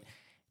sweet. Yep.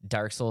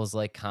 Dark Souls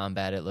like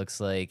combat. It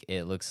looks like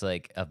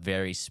a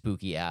very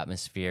spooky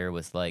atmosphere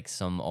with like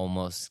some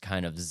almost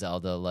kind of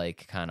Zelda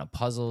like kind of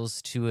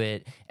puzzles to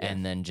it,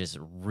 and then just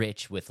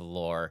rich with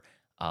lore.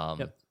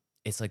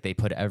 It's like they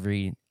put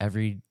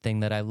everything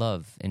that I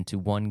love into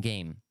one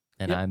game,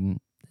 and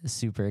I'm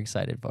super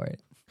excited for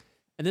it.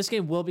 And this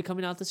game will be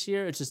coming out this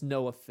year. It's just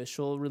no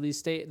official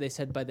release date. They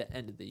said by the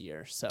end of the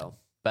year. So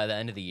by the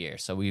end of the year,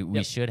 so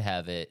we should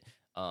have it.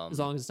 As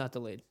long as it's not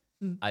delayed.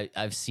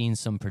 I've seen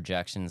some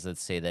projections that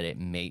say that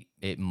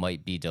it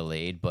might be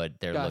delayed, but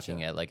they're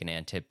looking at like an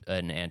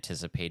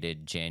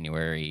anticipated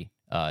January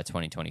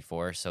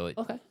 2024. So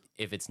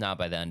if it's not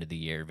by the end of the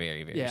year,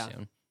 very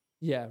soon.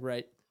 Yeah,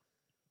 right.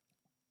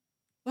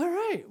 All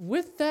right.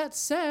 With that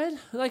said,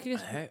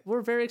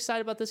 we're very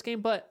excited about this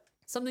game, but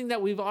something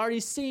that we've already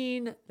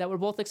seen that we're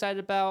both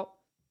excited about.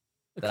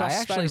 That I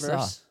actually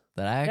saw.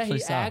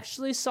 He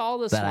actually saw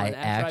this one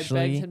after I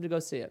begged him to go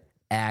see it.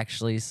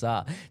 Actually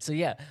saw. So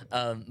yeah,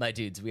 my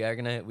dudes, we are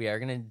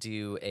gonna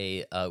do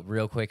a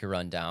real quick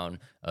rundown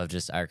of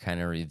just our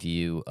kind of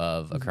review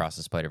of Across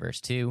the Spider-Verse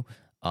 2.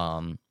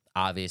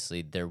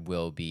 Obviously there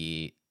will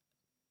be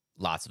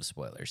lots of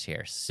spoilers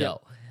here.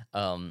 So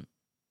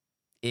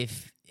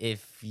if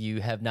you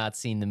have not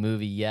seen the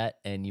movie yet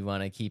and you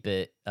want to keep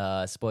it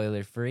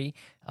spoiler free,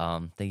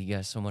 thank you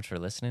guys so much for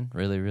listening.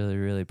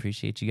 Really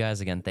appreciate you guys.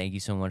 Again, thank you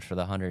so much for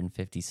the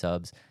 150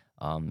 subs.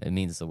 It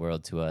means the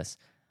world to us.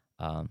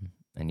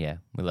 And yeah,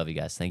 we love you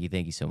guys. Thank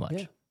you so much.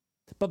 Yeah.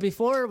 But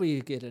before we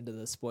get into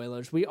the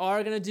spoilers, we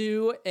are going to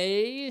do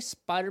a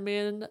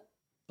Spider-Man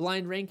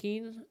blind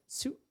ranking,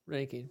 suit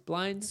ranking,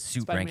 blind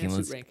suit Spider-Man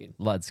ranking. suit ranking.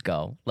 Let's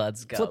go.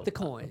 Flip the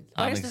coin.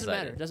 I guess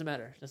it doesn't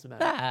matter.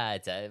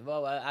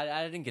 Well,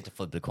 I didn't get to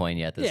flip the coin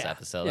yet this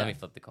episode. Let me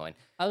flip the coin.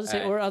 I was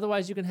going to say, or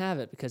otherwise you can have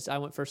it because I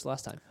went first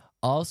last time.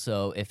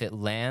 Also, if it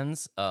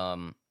lands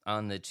on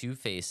the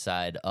Two-Face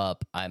side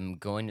up, I'm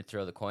going to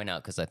throw the coin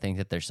out because I think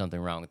that there's something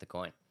wrong with the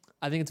coin.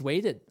 I think it's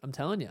weighted. I'm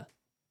telling you.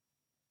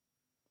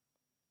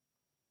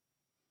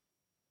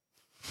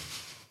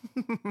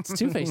 It's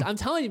Two-Face. I'm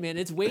telling you, man,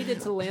 it's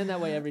weighted to land that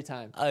way every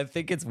time. I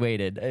think it's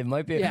weighted. It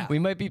might be. Yeah. We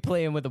might be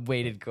playing with a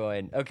weighted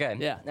coin. Okay.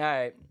 Yeah. All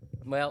right.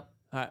 Well,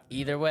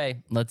 either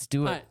way, let's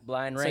do it. Right.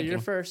 Blind ranking. So you're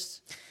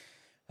first.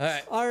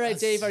 All right.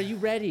 Dave, are you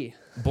ready?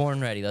 Born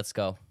ready. Let's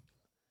go.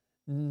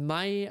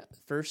 My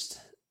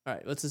first. All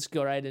right, let's just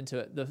go right into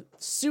it. The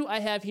suit I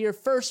have here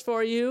first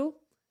for you,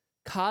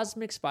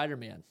 Cosmic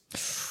Spider-Man.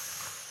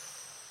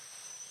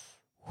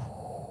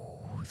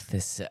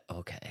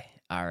 Okay.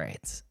 All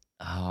right.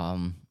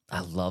 I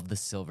love the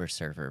Silver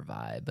Surfer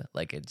vibe.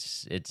 Like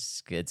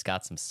it's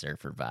got some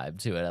surfer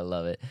vibe to it. I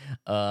love it.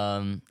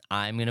 I'm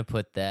gonna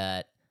put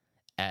that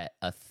at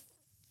a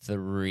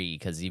 3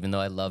 because even though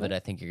I love it, I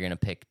think you're gonna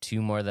pick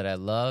 2 more that I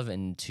love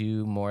and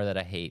 2 more that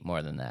I hate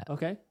more than that.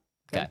 Okay.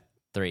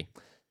 3.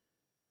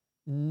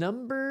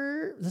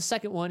 The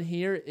second one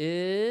here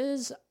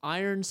is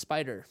Iron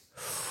Spider.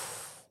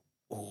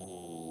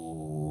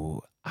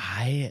 Ooh,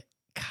 I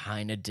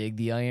kind of dig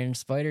the Iron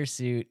Spider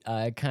suit.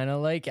 I kind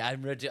of like it.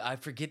 I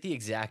forget the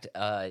exact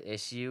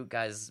issue.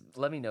 Guys,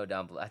 let me know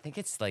down below. I think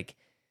it's like,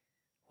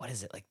 what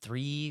is it? Like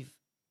 3.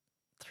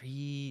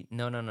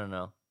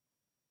 No.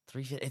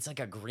 3. It's like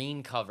a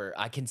green cover.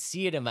 I can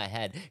see it in my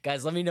head.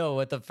 Guys, let me know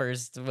what the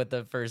first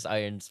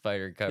Iron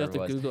Spider cover was.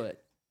 You have to Google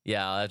it.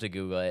 Yeah, I'll have to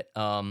Google it.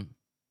 I'm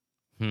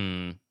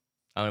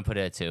gonna put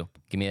it at 2.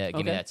 Give me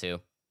that 2.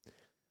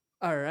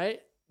 All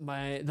right.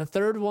 The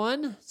third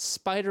one,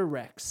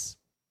 Spider-Rex.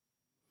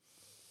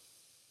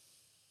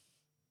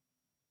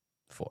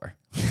 4.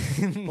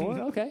 4,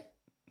 okay.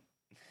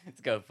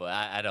 Let's go for it.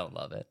 I don't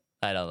love it.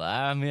 I don't.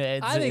 I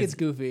mean, I think it's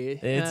goofy.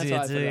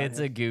 It's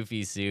a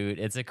goofy suit.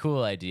 It's a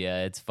cool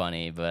idea. It's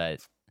funny, but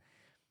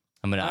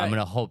I'm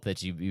gonna hope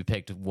that you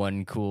picked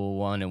one cool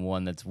one and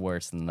one that's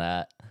worse than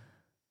that.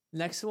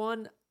 Next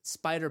one,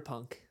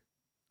 Spider-Punk.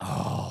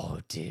 Oh,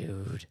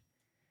 dude.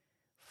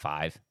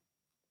 5.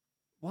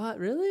 What,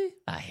 really?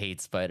 I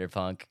hate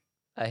Spider-Punk.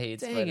 I hate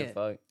Dang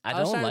Spider-Punk. it.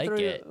 I don't like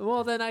it.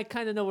 Well, then I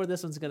kind of know where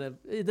this one's gonna.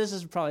 This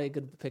is probably a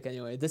good pick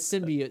anyway. The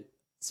symbiote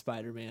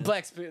Spider-Man.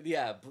 Black Spirit,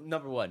 yeah,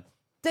 number 1.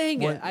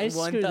 Dang it! I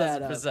screwed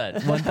that up.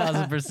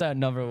 1,000%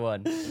 number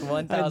 1.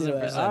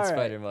 1,000% All right.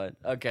 Spider-Man.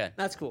 Okay,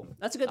 That's cool.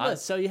 That's a good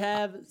list. So you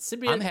have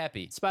symbiote. I'm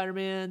happy.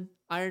 Spider-Man,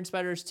 Iron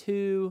Spider is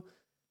 2,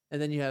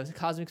 and then you have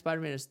Cosmic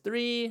Spider-Man is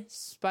 3,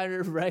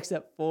 Spider-Rex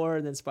at 4,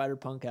 and then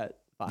Spider-Punk at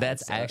 5.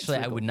 That's So actually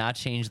pretty I would cool. not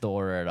change the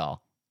order at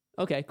all.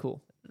 Okay,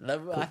 cool.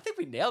 I think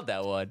we nailed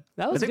that one.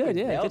 That was I think good.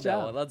 we Yeah, nailed good that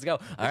job. one. Let's go.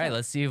 All right,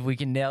 let's see if we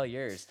can nail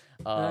yours.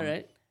 All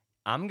right.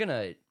 I'm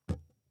gonna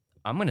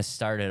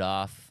start it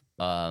off.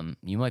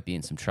 You might be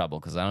in some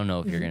trouble because I don't know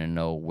if you're gonna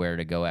know where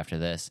to go after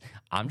this.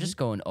 I'm just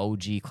going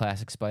OG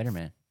classic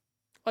Spider-Man.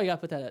 Oh, you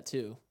gotta put that at 2.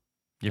 You're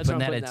That's where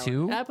putting I'm that at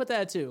one. 2? Yeah, I put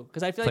that at 2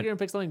 because I feel like you're gonna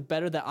pick something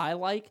better that I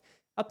like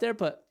up there.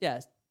 But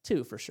yeah,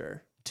 2 for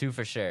sure. 2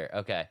 for sure.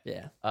 Okay.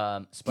 Yeah,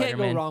 can't go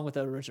Spider-Man. wrong with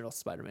the original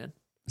Spider-Man.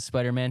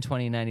 Spider-Man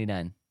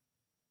 2099.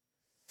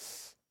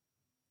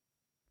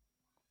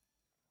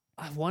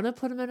 I want to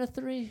put him at a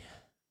 3,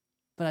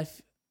 but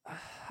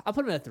I'll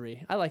put him at a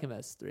 3. I like him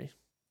as 3.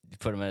 You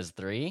put him as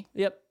 3.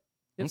 Yep.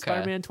 Okay.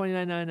 Spider-Man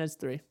 2099 as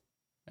 3.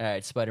 All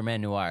right,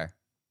 Spider-Man Noir.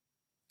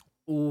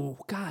 Ooh,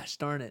 gosh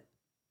darn it.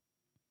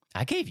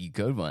 I gave you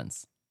good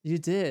ones. You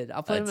did.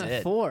 I'll put him That's at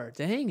it. 4.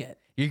 Dang it.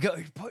 You're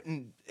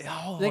putting.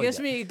 Oh, That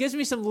gives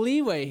me some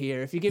leeway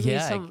here. If you give me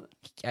some.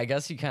 I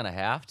guess you kind of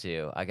have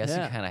to.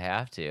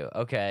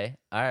 Okay.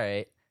 All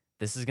right.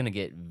 This is gonna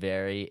get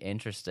very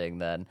interesting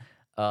then.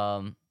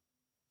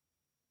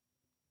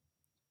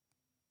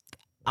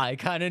 I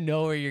kind of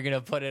know where you're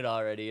gonna put it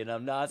already, and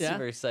I'm not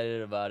super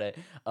excited about it.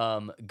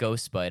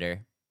 Ghost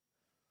Spider.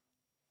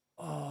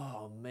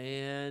 Oh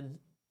man,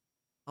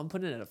 I'm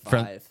putting it at a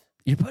 5.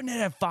 You're putting it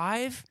at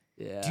 5?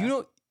 Yeah. Do you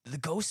know the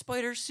Ghost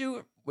Spider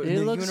suit? It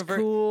looks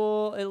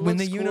cool. When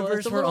the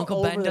universe where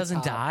Uncle Ben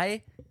doesn't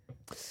die?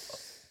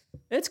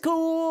 It's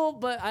cool,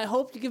 but I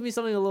hope you give me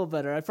something a little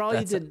better. I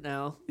probably didn't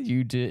now.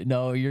 You did.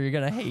 No, you're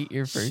going to hate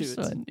your first Shoot.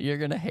 one. You're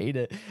going to hate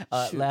it.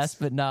 Shoot. Last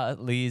but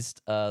not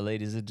least,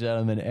 ladies and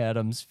gentlemen,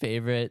 Adam's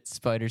favorite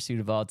spider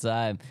suit of all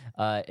time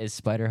is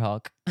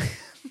Spider-Hulk.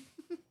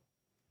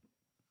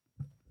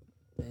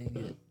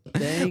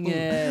 Dang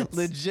it.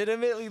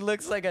 Legitimately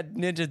looks like a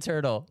Ninja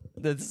Turtle.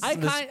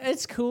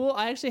 It's cool.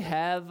 I actually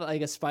have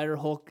like a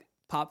Spider-Hulk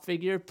pop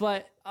figure,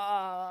 but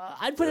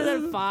I'd put it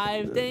at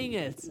 5. Dang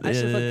it. I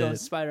should put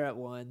Ghost Spider at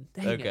 1.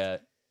 Dang it. Okay.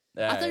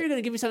 I thought you were going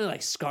to give me something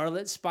like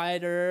Scarlet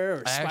Spider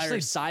or Spider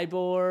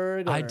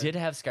Cyborg. I did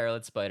have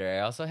Scarlet Spider. I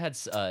also had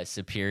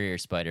Superior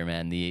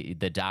Spider-Man, the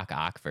Doc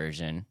Ock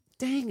version.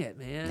 Dang it,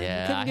 man.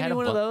 Yeah, You couldn't give me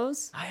one of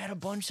those? I had a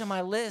bunch on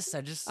my list.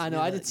 I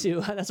know, I did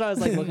too. That's why I was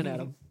like looking at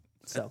them.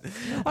 So, all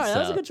right, that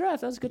was a good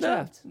draft. That was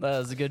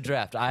a good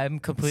draft. I'm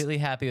completely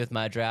happy with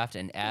my draft,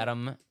 and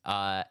Adam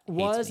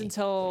hates me.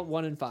 Until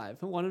 1 and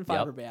 5. 1 and 5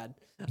 Yep. are bad.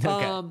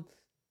 Okay.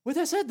 With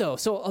that said, though,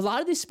 so a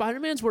lot of these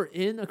Spider-Mans were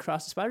in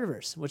Across the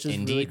Spider-Verse, which is really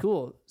Indeed.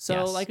 cool. So,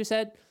 Yes. like we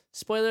said,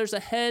 spoilers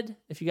ahead.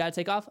 If you got to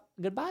take off,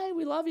 goodbye.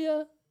 We love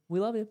you. We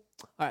love you.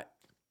 All right.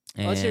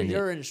 Let's hear And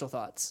your initial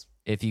thoughts.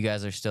 if you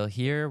guys are still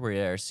here, we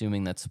are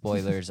assuming that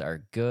spoilers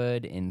are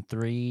good in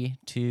 3,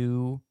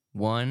 2,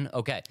 1.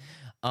 Okay.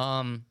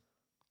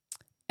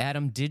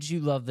 Adam, did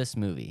you love this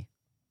movie?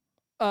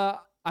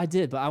 I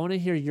did, but I want to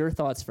hear your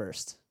thoughts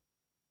first.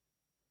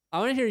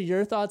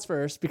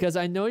 Because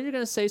I know you're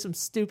going to say some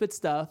stupid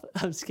stuff.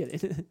 I'm just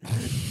kidding.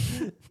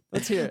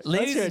 Let's hear it.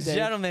 Ladies and Dave.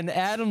 gentlemen,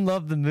 Adam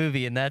loved the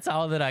movie, and that's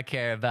all that I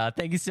care about.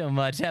 Thank you so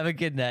much. Have a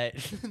good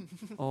night.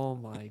 Oh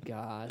my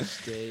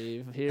gosh,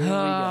 Dave. Here we go.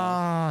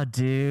 Oh,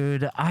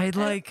 dude.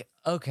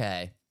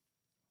 Okay.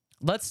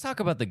 Let's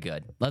talk about the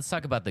good. Let's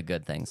talk about the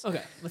good things.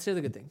 Okay, let's hear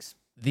the good things.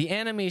 The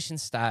animation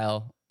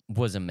style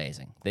was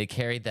amazing. They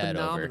carried that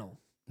over.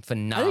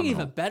 Phenomenal. I think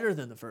even better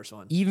than the first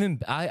one.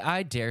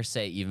 I dare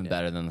say even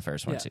better than the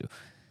first one too.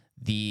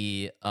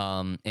 The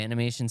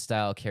animation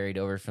style carried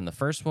over from the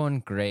first one.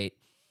 Great.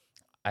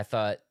 I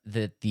thought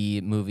that the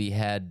movie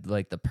had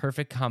like the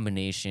perfect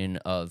combination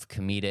of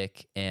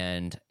comedic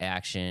and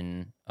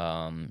action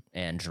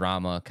and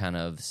drama kind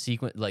of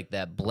sequence. Like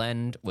that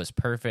blend was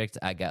perfect.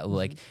 I got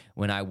like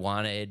when I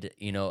wanted,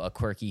 a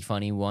quirky,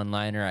 funny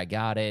one-liner, I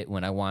got it.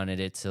 When I wanted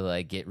it to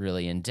like get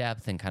really in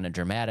depth and kind of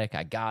dramatic,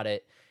 I got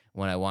it.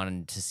 When I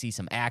wanted to see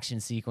some action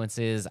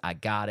sequences, I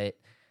got it.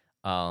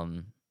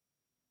 The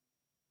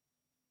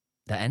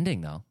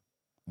ending though,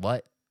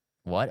 what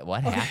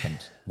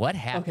happened? What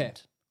happened? Okay.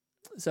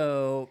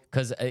 So,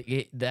 because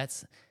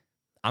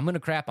I'm gonna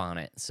crap on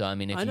it. So I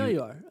mean, if I know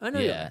you are.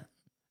 You are.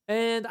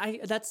 And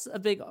that's a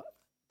big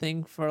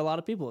thing for a lot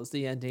of people is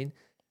the ending.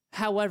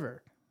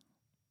 However,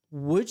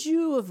 would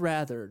you have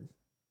rathered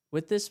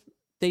with this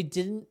they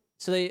didn't.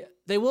 So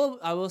they will.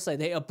 I will say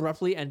they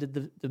abruptly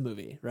ended the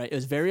movie. Right, it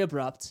was very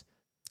abrupt.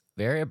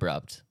 Very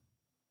abrupt.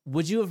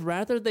 Would you have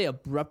rather they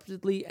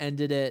abruptly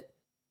ended it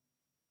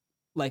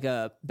like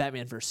a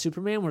Batman vs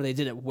Superman, where they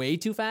did it way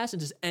too fast and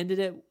just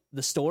ended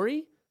the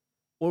story,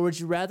 or would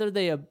you rather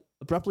they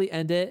abruptly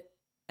end it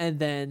and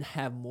then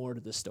have more to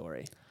the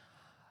story?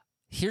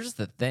 Here's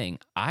the thing.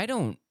 I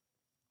don't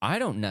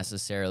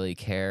necessarily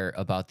care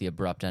about the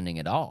abrupt ending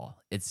at all.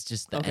 It's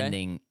just the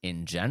ending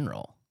in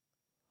general.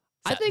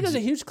 I think it was a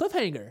huge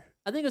cliffhanger.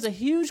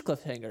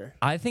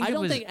 I think I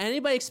don't think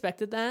anybody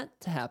expected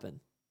that to happen.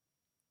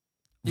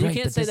 You Right,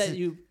 can't say that is-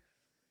 you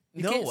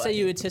No, can't say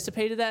you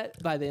anticipated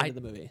that by the end of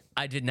the movie.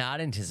 I did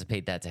not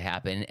anticipate that to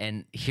happen,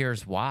 and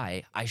here's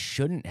why. I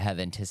shouldn't have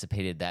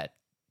anticipated that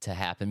to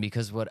happen,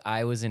 because what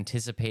I was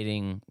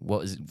anticipating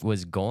was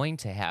going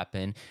to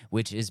happen,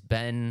 which has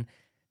been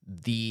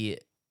the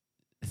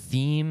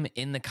theme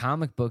in the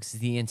comic books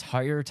the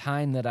entire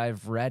time that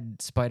I've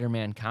read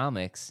Spider-Man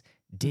comics,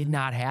 did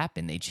not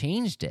happen. They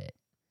changed it.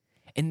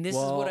 And this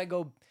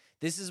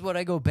is what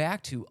I go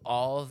back to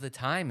all the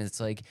time.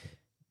 It's like,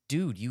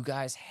 dude, you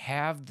guys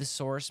have the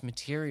source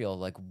material.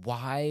 Like,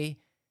 why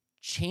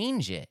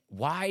change it?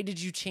 Why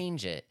did you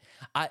change it?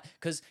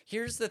 Because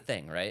here's the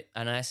thing, right?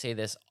 And I say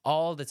this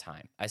all the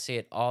time. I say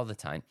it all the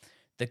time.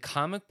 The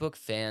comic book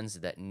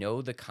fans that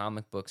know the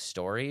comic book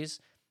stories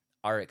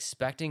are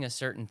expecting a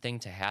certain thing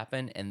to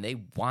happen, and they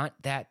want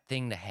that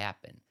thing to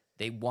happen.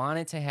 They want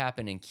it to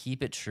happen and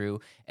keep it true.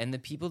 And the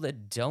people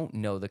that don't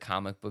know the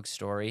comic book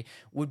story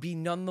would be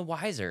none the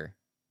wiser,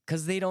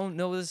 because they don't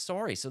know the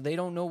story, so they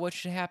don't know what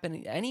should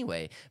happen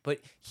anyway. But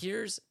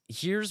here's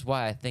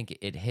why I think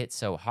it hit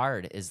so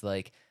hard is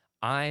like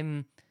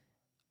I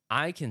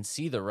can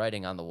see the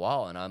writing on the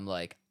wall, and I'm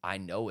like, I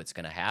know it's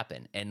gonna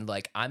happen, and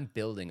like I'm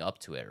building up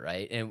to it,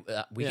 right? And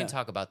we can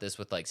talk about this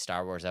with like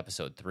Star Wars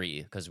Episode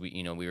 3, because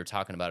we were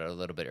talking about it a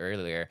little bit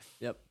earlier.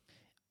 Yep.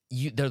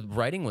 The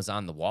writing was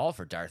on the wall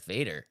for Darth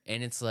Vader,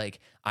 and it's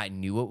like I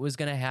knew it was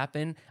going to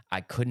happen.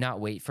 I could not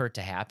wait for it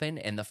to happen.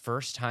 And the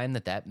first time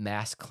that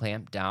mask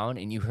clamped down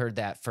and you heard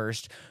that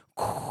first,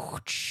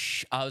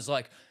 I was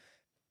like,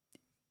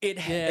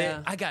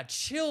 I got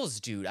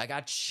chills, dude. I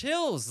got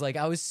chills. Like,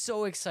 I was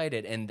so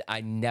excited, and I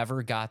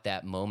never got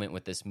that moment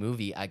with this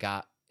movie. I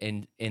got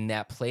in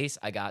that place.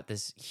 I got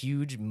this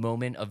huge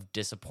moment of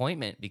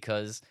disappointment,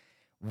 because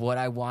what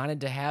I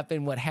wanted to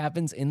happen, what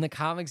happens in the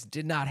comics,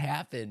 did not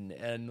happen.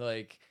 And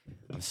like,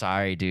 I'm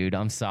sorry, dude.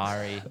 I'm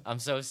sorry. I'm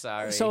so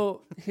sorry.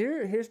 So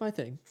here's my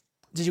thing.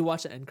 Did you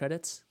watch the end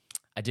credits?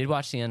 I did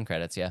watch the end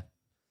credits, yeah.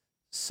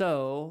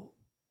 So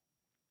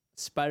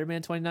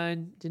Spider-Man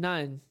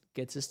 2099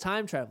 gets his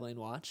time traveling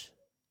watch.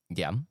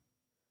 Yeah.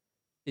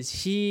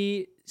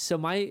 So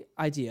my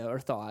idea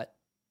or thought,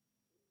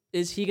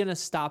 is he going to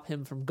stop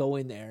him from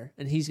going there,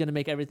 and he's going to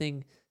make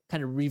everything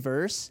kind of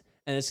reverse,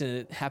 and it's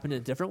going to happen in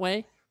a different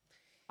way?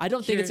 I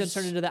don't think it's going to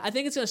turn into that. I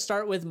think it's going to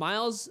start with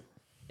Miles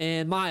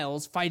and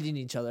Miles fighting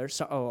each other.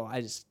 So,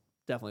 I just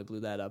definitely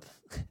blew that up.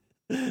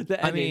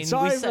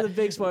 Sorry for the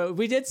big spoiler.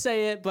 We did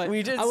say it, but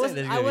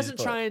I wasn't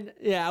trying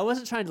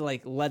to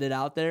like let it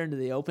out there into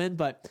the open.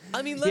 But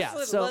I mean,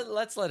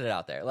 let's let it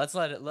out there.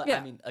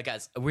 I mean,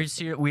 guys,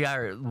 we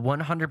are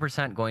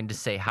 100% going to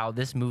say how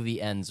this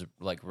movie ends,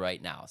 like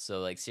right now.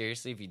 So, like,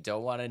 seriously, if you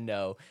don't want to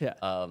know,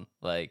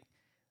 like,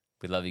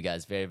 we love you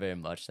guys very, very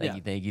much.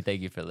 Thank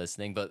you for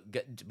listening. But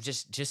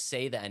just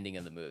say the ending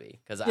of the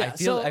movie, because I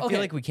feel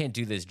like we can't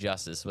do this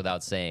justice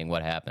without saying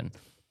what happened.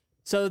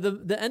 So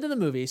the end of the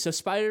movie. So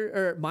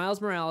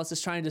Miles Morales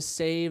is trying to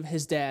save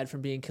his dad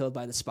from being killed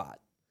by the Spot.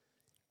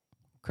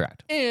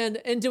 Correct. And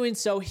in doing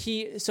so,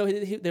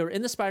 they were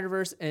in the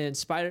Spider-Verse,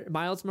 and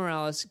Miles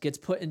Morales gets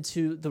put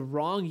into the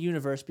wrong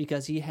universe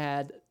because he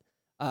had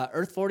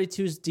Earth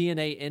 42's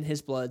DNA in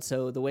his blood.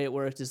 So the way it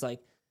worked is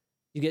like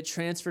you get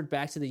transferred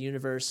back to the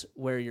universe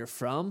where you're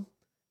from,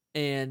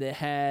 and it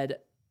had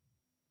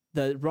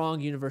the wrong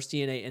universe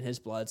DNA in his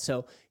blood.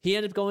 So he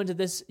ended up going to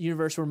this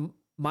universe where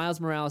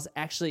Miles Morales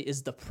actually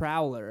is the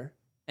Prowler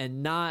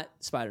and not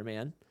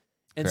Spider-Man.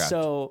 And Correct.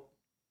 and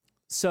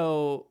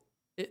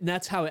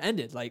that's how it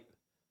ended. Like,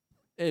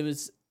 it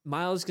was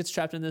Miles gets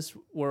trapped in this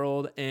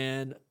world,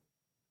 and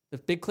the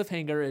big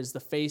cliffhanger is the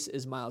face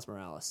is Miles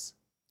Morales.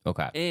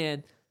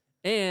 Okay.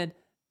 And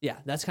yeah,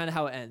 that's kind of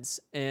how it ends.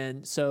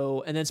 And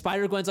then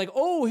Spider-Gwen's like,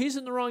 oh, he's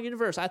in the wrong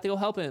universe. I have to go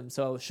help him.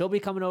 So she'll be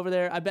coming over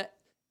there. I bet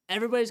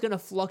everybody's going to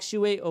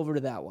fluctuate over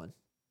to that one.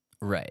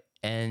 Right.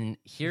 And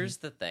here's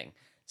the thing.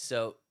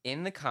 So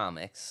in the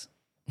comics,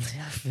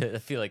 I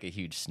feel like a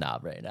huge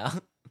snob right now.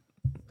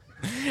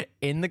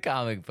 In the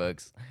comic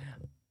books,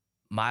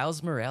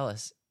 Miles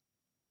Morales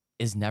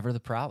is never the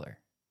Prowler.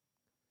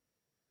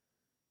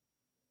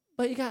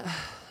 But you got,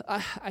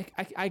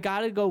 I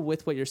gotta go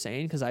with what you're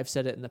saying, because I've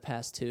said it in the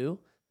past too.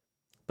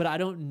 But I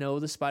don't know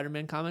the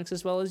Spider-Man comics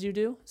as well as you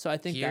do, so I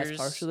think that's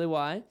partially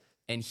why.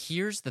 And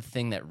here's the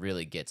thing that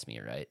really gets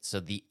me, right? So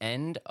the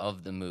end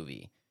of the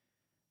movie,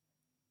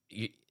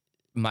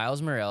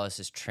 Miles Morales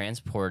is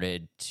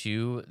transported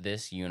to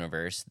this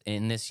universe.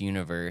 In this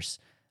universe,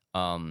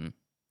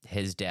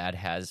 his dad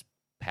has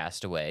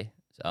passed away.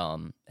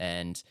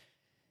 And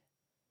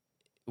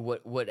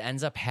what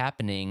ends up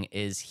happening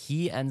is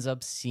he ends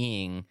up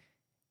seeing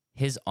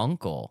his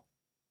uncle.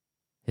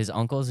 His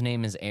uncle's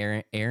name is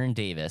Aaron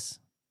Davis.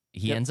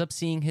 He ends up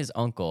seeing his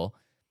uncle.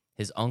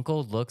 His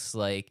uncle looks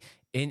like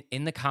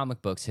in the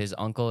comic books, his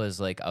uncle is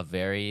like a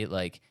very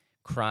like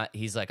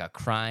he's like a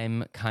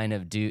crime kind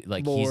of dude.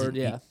 Like Lord,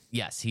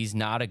 he's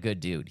not a good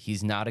dude.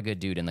 He's not a good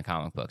dude in the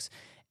comic books.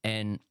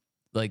 And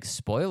like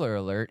spoiler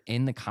alert,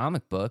 in the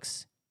comic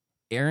books,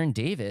 Aaron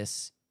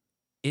Davis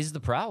is the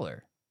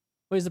Prowler.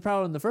 Well, he's the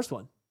Prowler in the first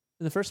one,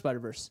 in the first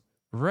Spider-Verse.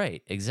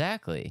 Right,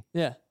 exactly.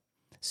 Yeah.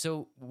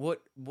 So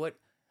what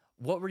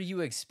were you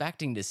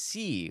expecting to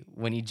see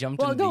when he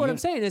jumped Well, into no, what I'm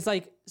saying is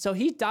like, so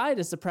he died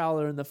as the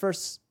Prowler in the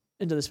first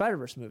Into the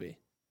Spider-Verse movie.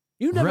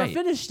 You never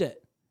finished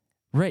it.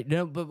 Right.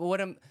 No, but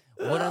what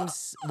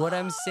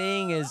I'm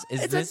saying is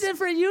it's this a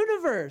different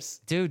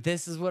universe. Dude,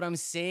 this is what I'm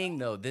saying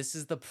though. This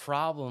is the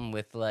problem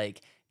with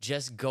like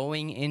just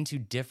going into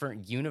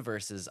different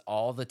universes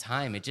all the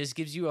time. It just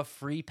gives you a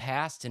free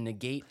pass to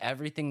negate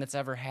everything that's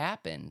ever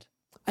happened.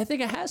 I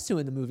think it has to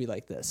in a movie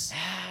like this.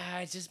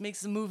 It just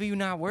makes the movie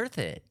not worth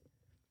it.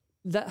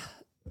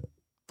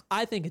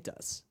 I think it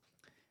does.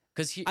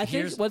 Because I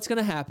think what's going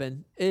to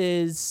happen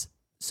is,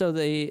 so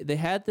they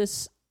had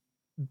this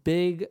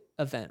big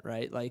event,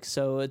 right? Like,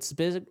 so it's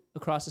big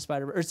across the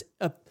Spider-Verse,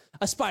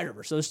 a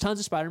Spider-Verse. So there's tons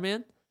of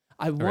Spider-Man.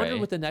 I wonder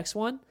with the next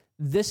one,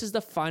 this is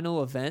the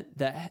final event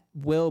that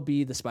will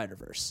be the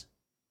Spider-Verse.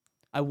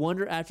 I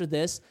wonder after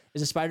this,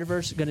 is the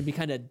Spider-Verse going to be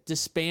kind of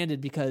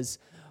disbanded because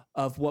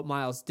of what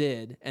Miles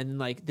did, and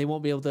like they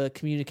won't be able to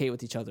communicate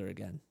with each other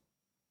again.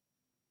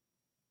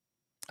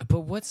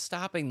 But what's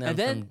stopping them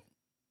from...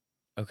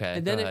 Okay,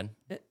 go ahead.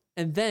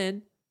 And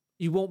then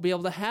you won't be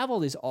able to have all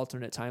these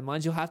alternate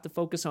timelines. You'll have to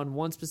focus on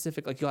one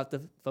specific, like you'll have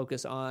to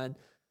focus on,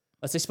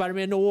 let's say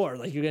Spider-Man Noir.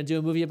 Like you're going to do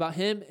a movie about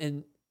him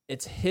and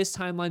it's his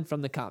timeline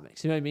from the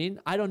comics. You know what I mean?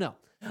 I don't know.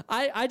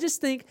 I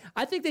think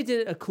they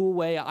did it a cool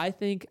way.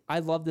 I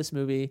love this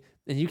movie,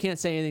 and you can't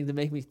say anything to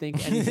make me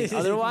think anything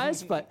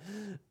otherwise, but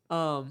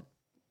I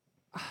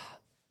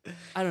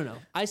don't know.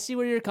 I see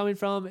where you're coming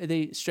from.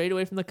 They strayed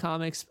away from the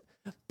comics,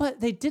 but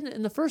they didn't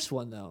in the first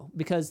one though,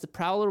 because the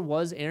Prowler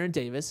was Aaron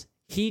Davis.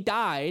 He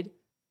died,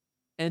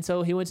 and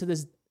so he went to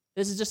this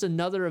is just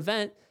another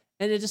event,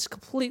 and it just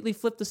completely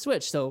flipped the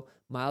switch. So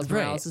Miles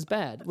Morales is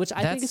bad, which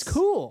I think is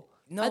cool.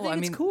 No, I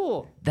think it's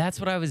cool. That's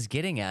what I was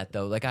getting at,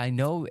 though. Like, I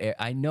know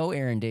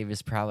Aaron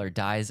Davis Prowler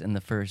dies in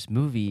the first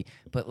movie,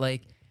 but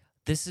like,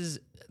 this is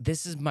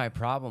my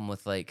problem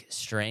with like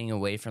straying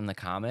away from the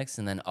comics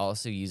and then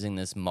also using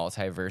this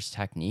multiverse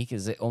technique.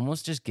 Is it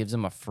almost just gives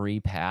him a free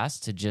pass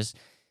to just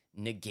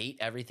negate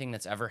everything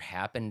that's ever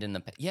happened in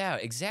the yeah,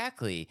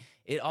 exactly.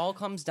 It all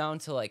comes down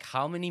to like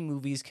how many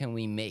movies can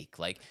we make?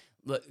 Like,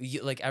 look,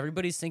 like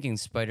everybody's thinking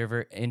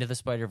Into the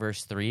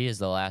Spider-Verse 3 is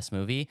the last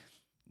movie.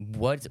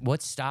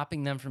 What's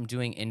stopping them from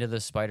doing Into the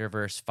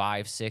Spider-Verse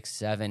 5, 6,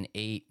 7,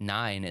 8,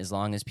 9 as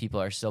long as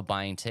people are still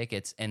buying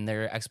tickets, and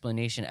their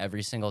explanation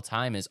every single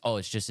time is, oh,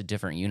 it's just a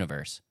different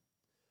universe.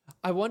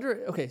 I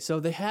wonder, okay, so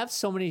they have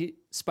so many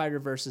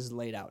Spider-Verses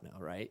laid out now,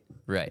 right?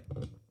 Right.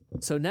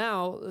 So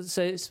now, let's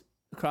say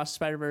Across the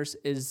Spider-Verse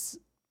is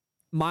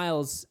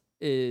Miles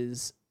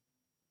is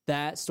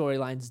that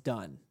storyline's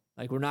done.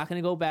 Like, we're not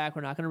going to go back.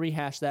 We're not going to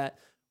rehash that.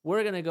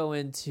 We're going to go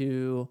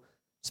into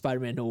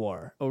Spider-Man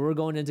Noir, or we're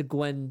going into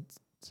Gwen's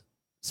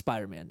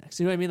Spider-Man next.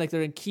 You know what I mean? Like,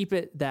 they're going to keep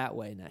it that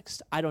way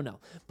next. I don't know.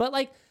 But,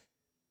 like,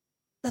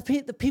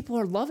 the people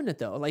are loving it,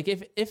 though. Like,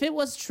 if it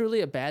was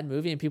truly a bad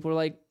movie and people were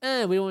like,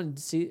 we don't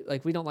see,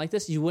 like, we don't like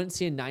this, you wouldn't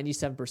see a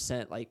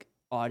 97%, like,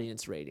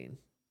 audience rating.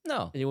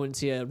 No. And you wouldn't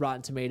see a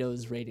Rotten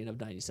Tomatoes rating of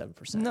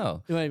 97%.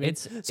 No. You know what I mean?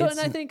 And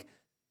I think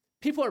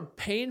people are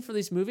paying for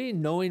these movies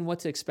knowing what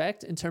to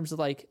expect in terms of,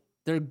 like,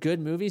 they're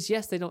good movies.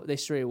 Yes, they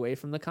stray away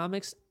from the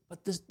comics,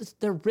 but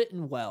they're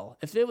written well.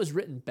 If it was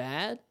written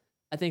bad,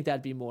 I think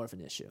that'd be more of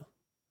an issue.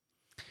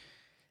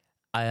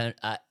 I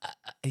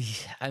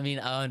mean,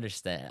 I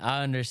understand.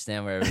 I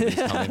understand where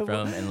everybody's coming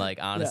from, and like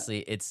honestly,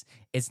 it's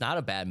not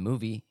a bad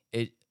movie.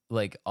 It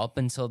like up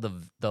until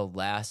the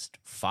last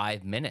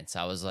 5 minutes,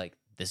 I was like,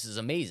 this is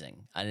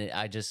amazing.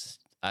 I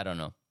don't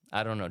know.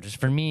 Just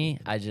for me,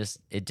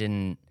 it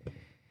didn't.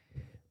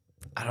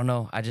 I don't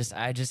know. I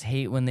just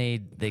hate when they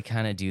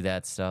kind of do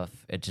that stuff.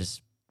 It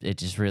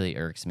just really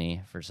irks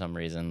me for some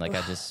reason. Like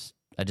I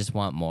just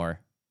want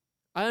more.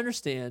 I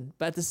understand,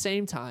 but at the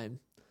same time,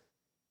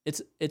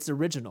 it's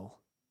original.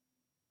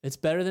 It's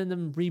better than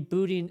them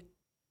rebooting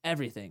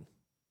everything.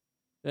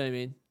 You know what I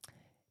mean?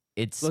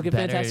 Look at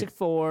Fantastic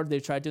Four.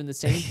 They've tried doing the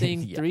same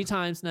thing 3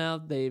 times now.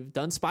 They've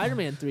done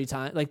Spider-Man 3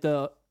 times. Like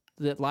the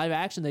live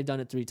action, they've done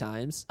it 3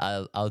 times.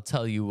 I'll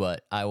tell you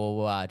what, I will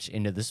watch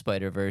Into the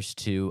Spider-Verse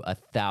 2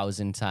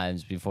 1,000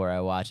 times before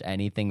I watch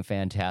anything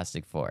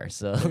Fantastic Four.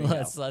 So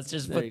let's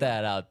just put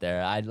that out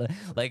there.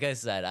 Like I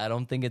said, I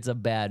don't think it's a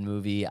bad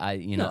movie.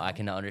 I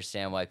can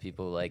understand why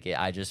people like it.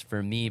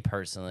 For me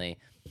personally,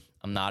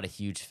 I'm not a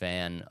huge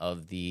fan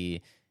of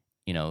the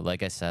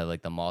like I said,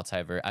 like the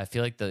multiverse, I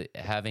feel like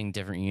having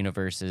different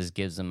universes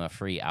gives them a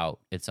free out.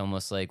 It's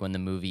almost like when the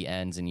movie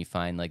ends and you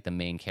find like the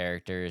main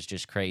character is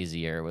just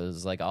crazy or it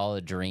was like all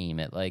a dream.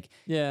 It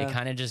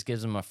kind of just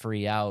gives them a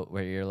free out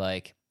where you're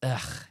like,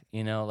 ugh,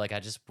 like I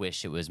just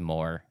wish it was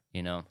more,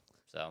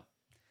 so.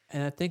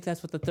 And I think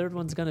that's what the third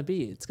one's going to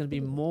be. It's going to be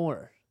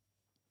more.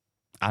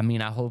 I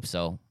mean, I hope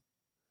so.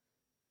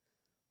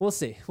 We'll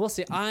see.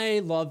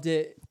 I loved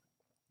it.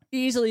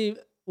 Easily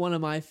one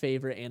of my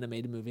favorite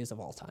animated movies of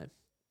all time.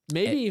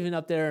 Maybe even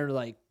up there,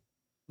 like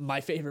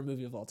my favorite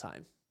movie of all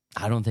time.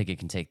 I don't think it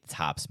can take the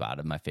top spot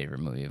of my favorite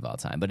movie of all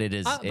time, but it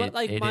is. It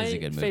my is a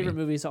good movie. Favorite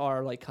movies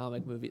are like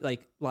comic movie,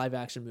 like live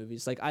action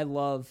movies. Like I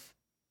love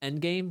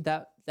Endgame.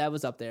 That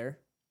was up there.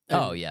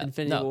 Oh yeah,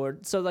 Infinity War.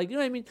 So like you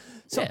know what I mean.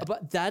 So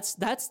but that's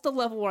the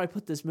level where I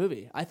put this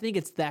movie. I think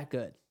it's that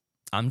good.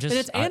 And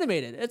it's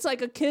animated. It's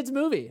like a kid's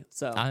movie.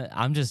 So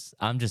I'm just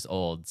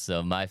old.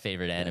 So my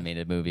favorite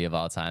animated movie of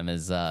all time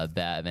is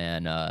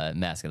Batman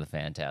Mask of the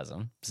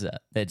Phantasm. So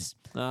it's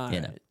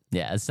right.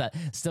 Yeah, it's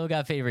still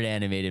got favorite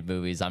animated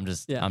movies. I'm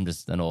just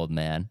an old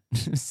man.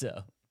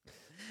 So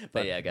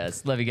but yeah,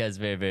 guys, love you guys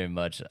very, very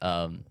much.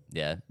 Adam,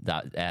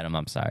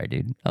 I'm sorry,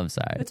 dude. I'm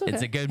sorry. It's okay.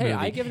 It's a good movie.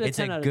 I give it a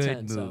 10 out of 10.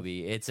 It's a good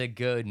movie. So. It's a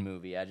good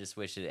movie. I just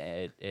wish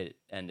it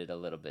ended a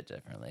little bit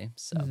differently.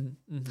 So,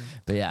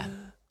 but yeah.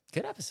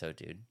 Good episode,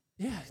 dude.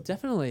 Yeah,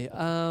 definitely.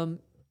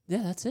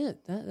 That's it.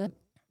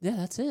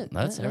 That's it.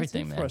 That's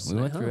everything, man. We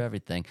went through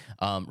everything.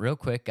 Real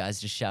quick, guys,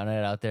 just shouting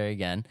it out there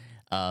again.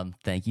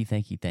 Thank you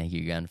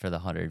again for the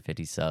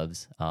 150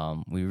 subs.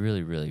 We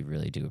really, really,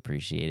 really do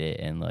appreciate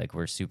it, and like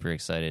we're super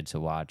excited to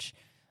watch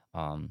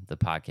the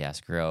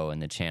podcast grow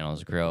and the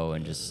channels grow,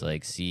 and just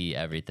like see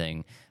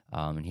everything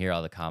and hear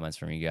all the comments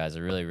from you guys. It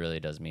really, really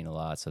does mean a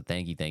lot. So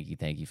thank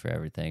you for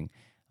everything.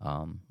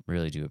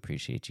 Really do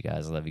appreciate you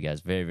guys. I love you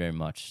guys very, very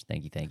much.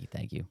 Thank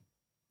you.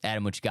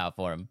 Adam, what you got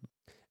for him?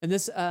 And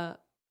this, I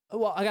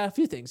got a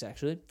few things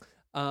actually.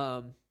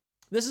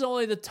 This is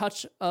only the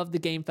touch of the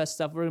Game Fest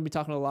stuff. We're gonna be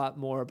talking a lot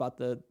more about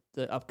the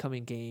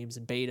upcoming games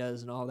and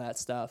betas and all that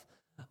stuff.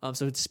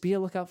 So just be a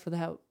lookout for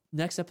that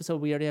next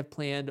episode. We already have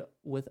planned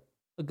with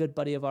a good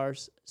buddy of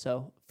ours.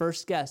 So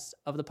first guest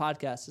of the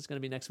podcast is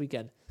gonna be next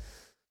weekend.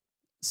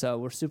 So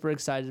we're super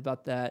excited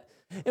about that.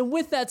 And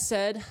with that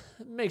said,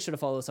 make sure to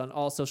follow us on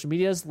all social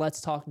medias. Let's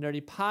Talk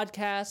Nerdy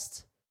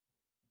Podcast.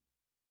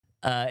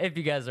 If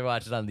you guys are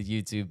watching on the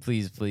YouTube,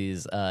 please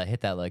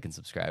hit that like and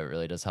subscribe. It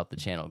really does help the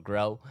channel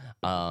grow.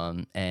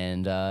 And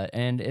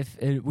if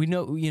we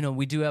know,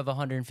 we do have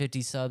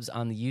 150 subs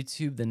on the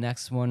YouTube. The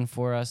next one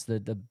for us, the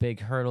big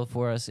hurdle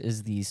for us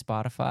is the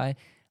Spotify.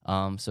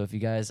 So if you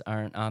guys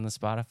aren't on the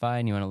Spotify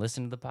and you want to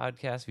listen to the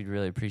podcast, we'd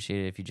really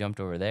appreciate it if you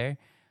jumped over there.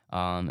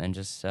 And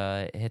just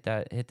hit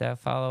that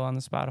follow on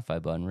the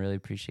Spotify button. Really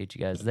appreciate you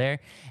guys there.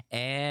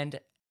 And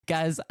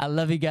guys, I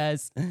love you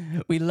guys.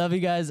 We love you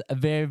guys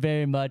very,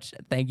 very much.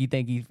 Thank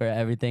you for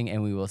everything.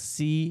 And we will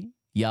see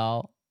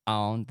y'all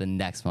on the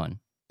next one.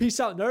 Peace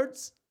out,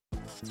 nerds.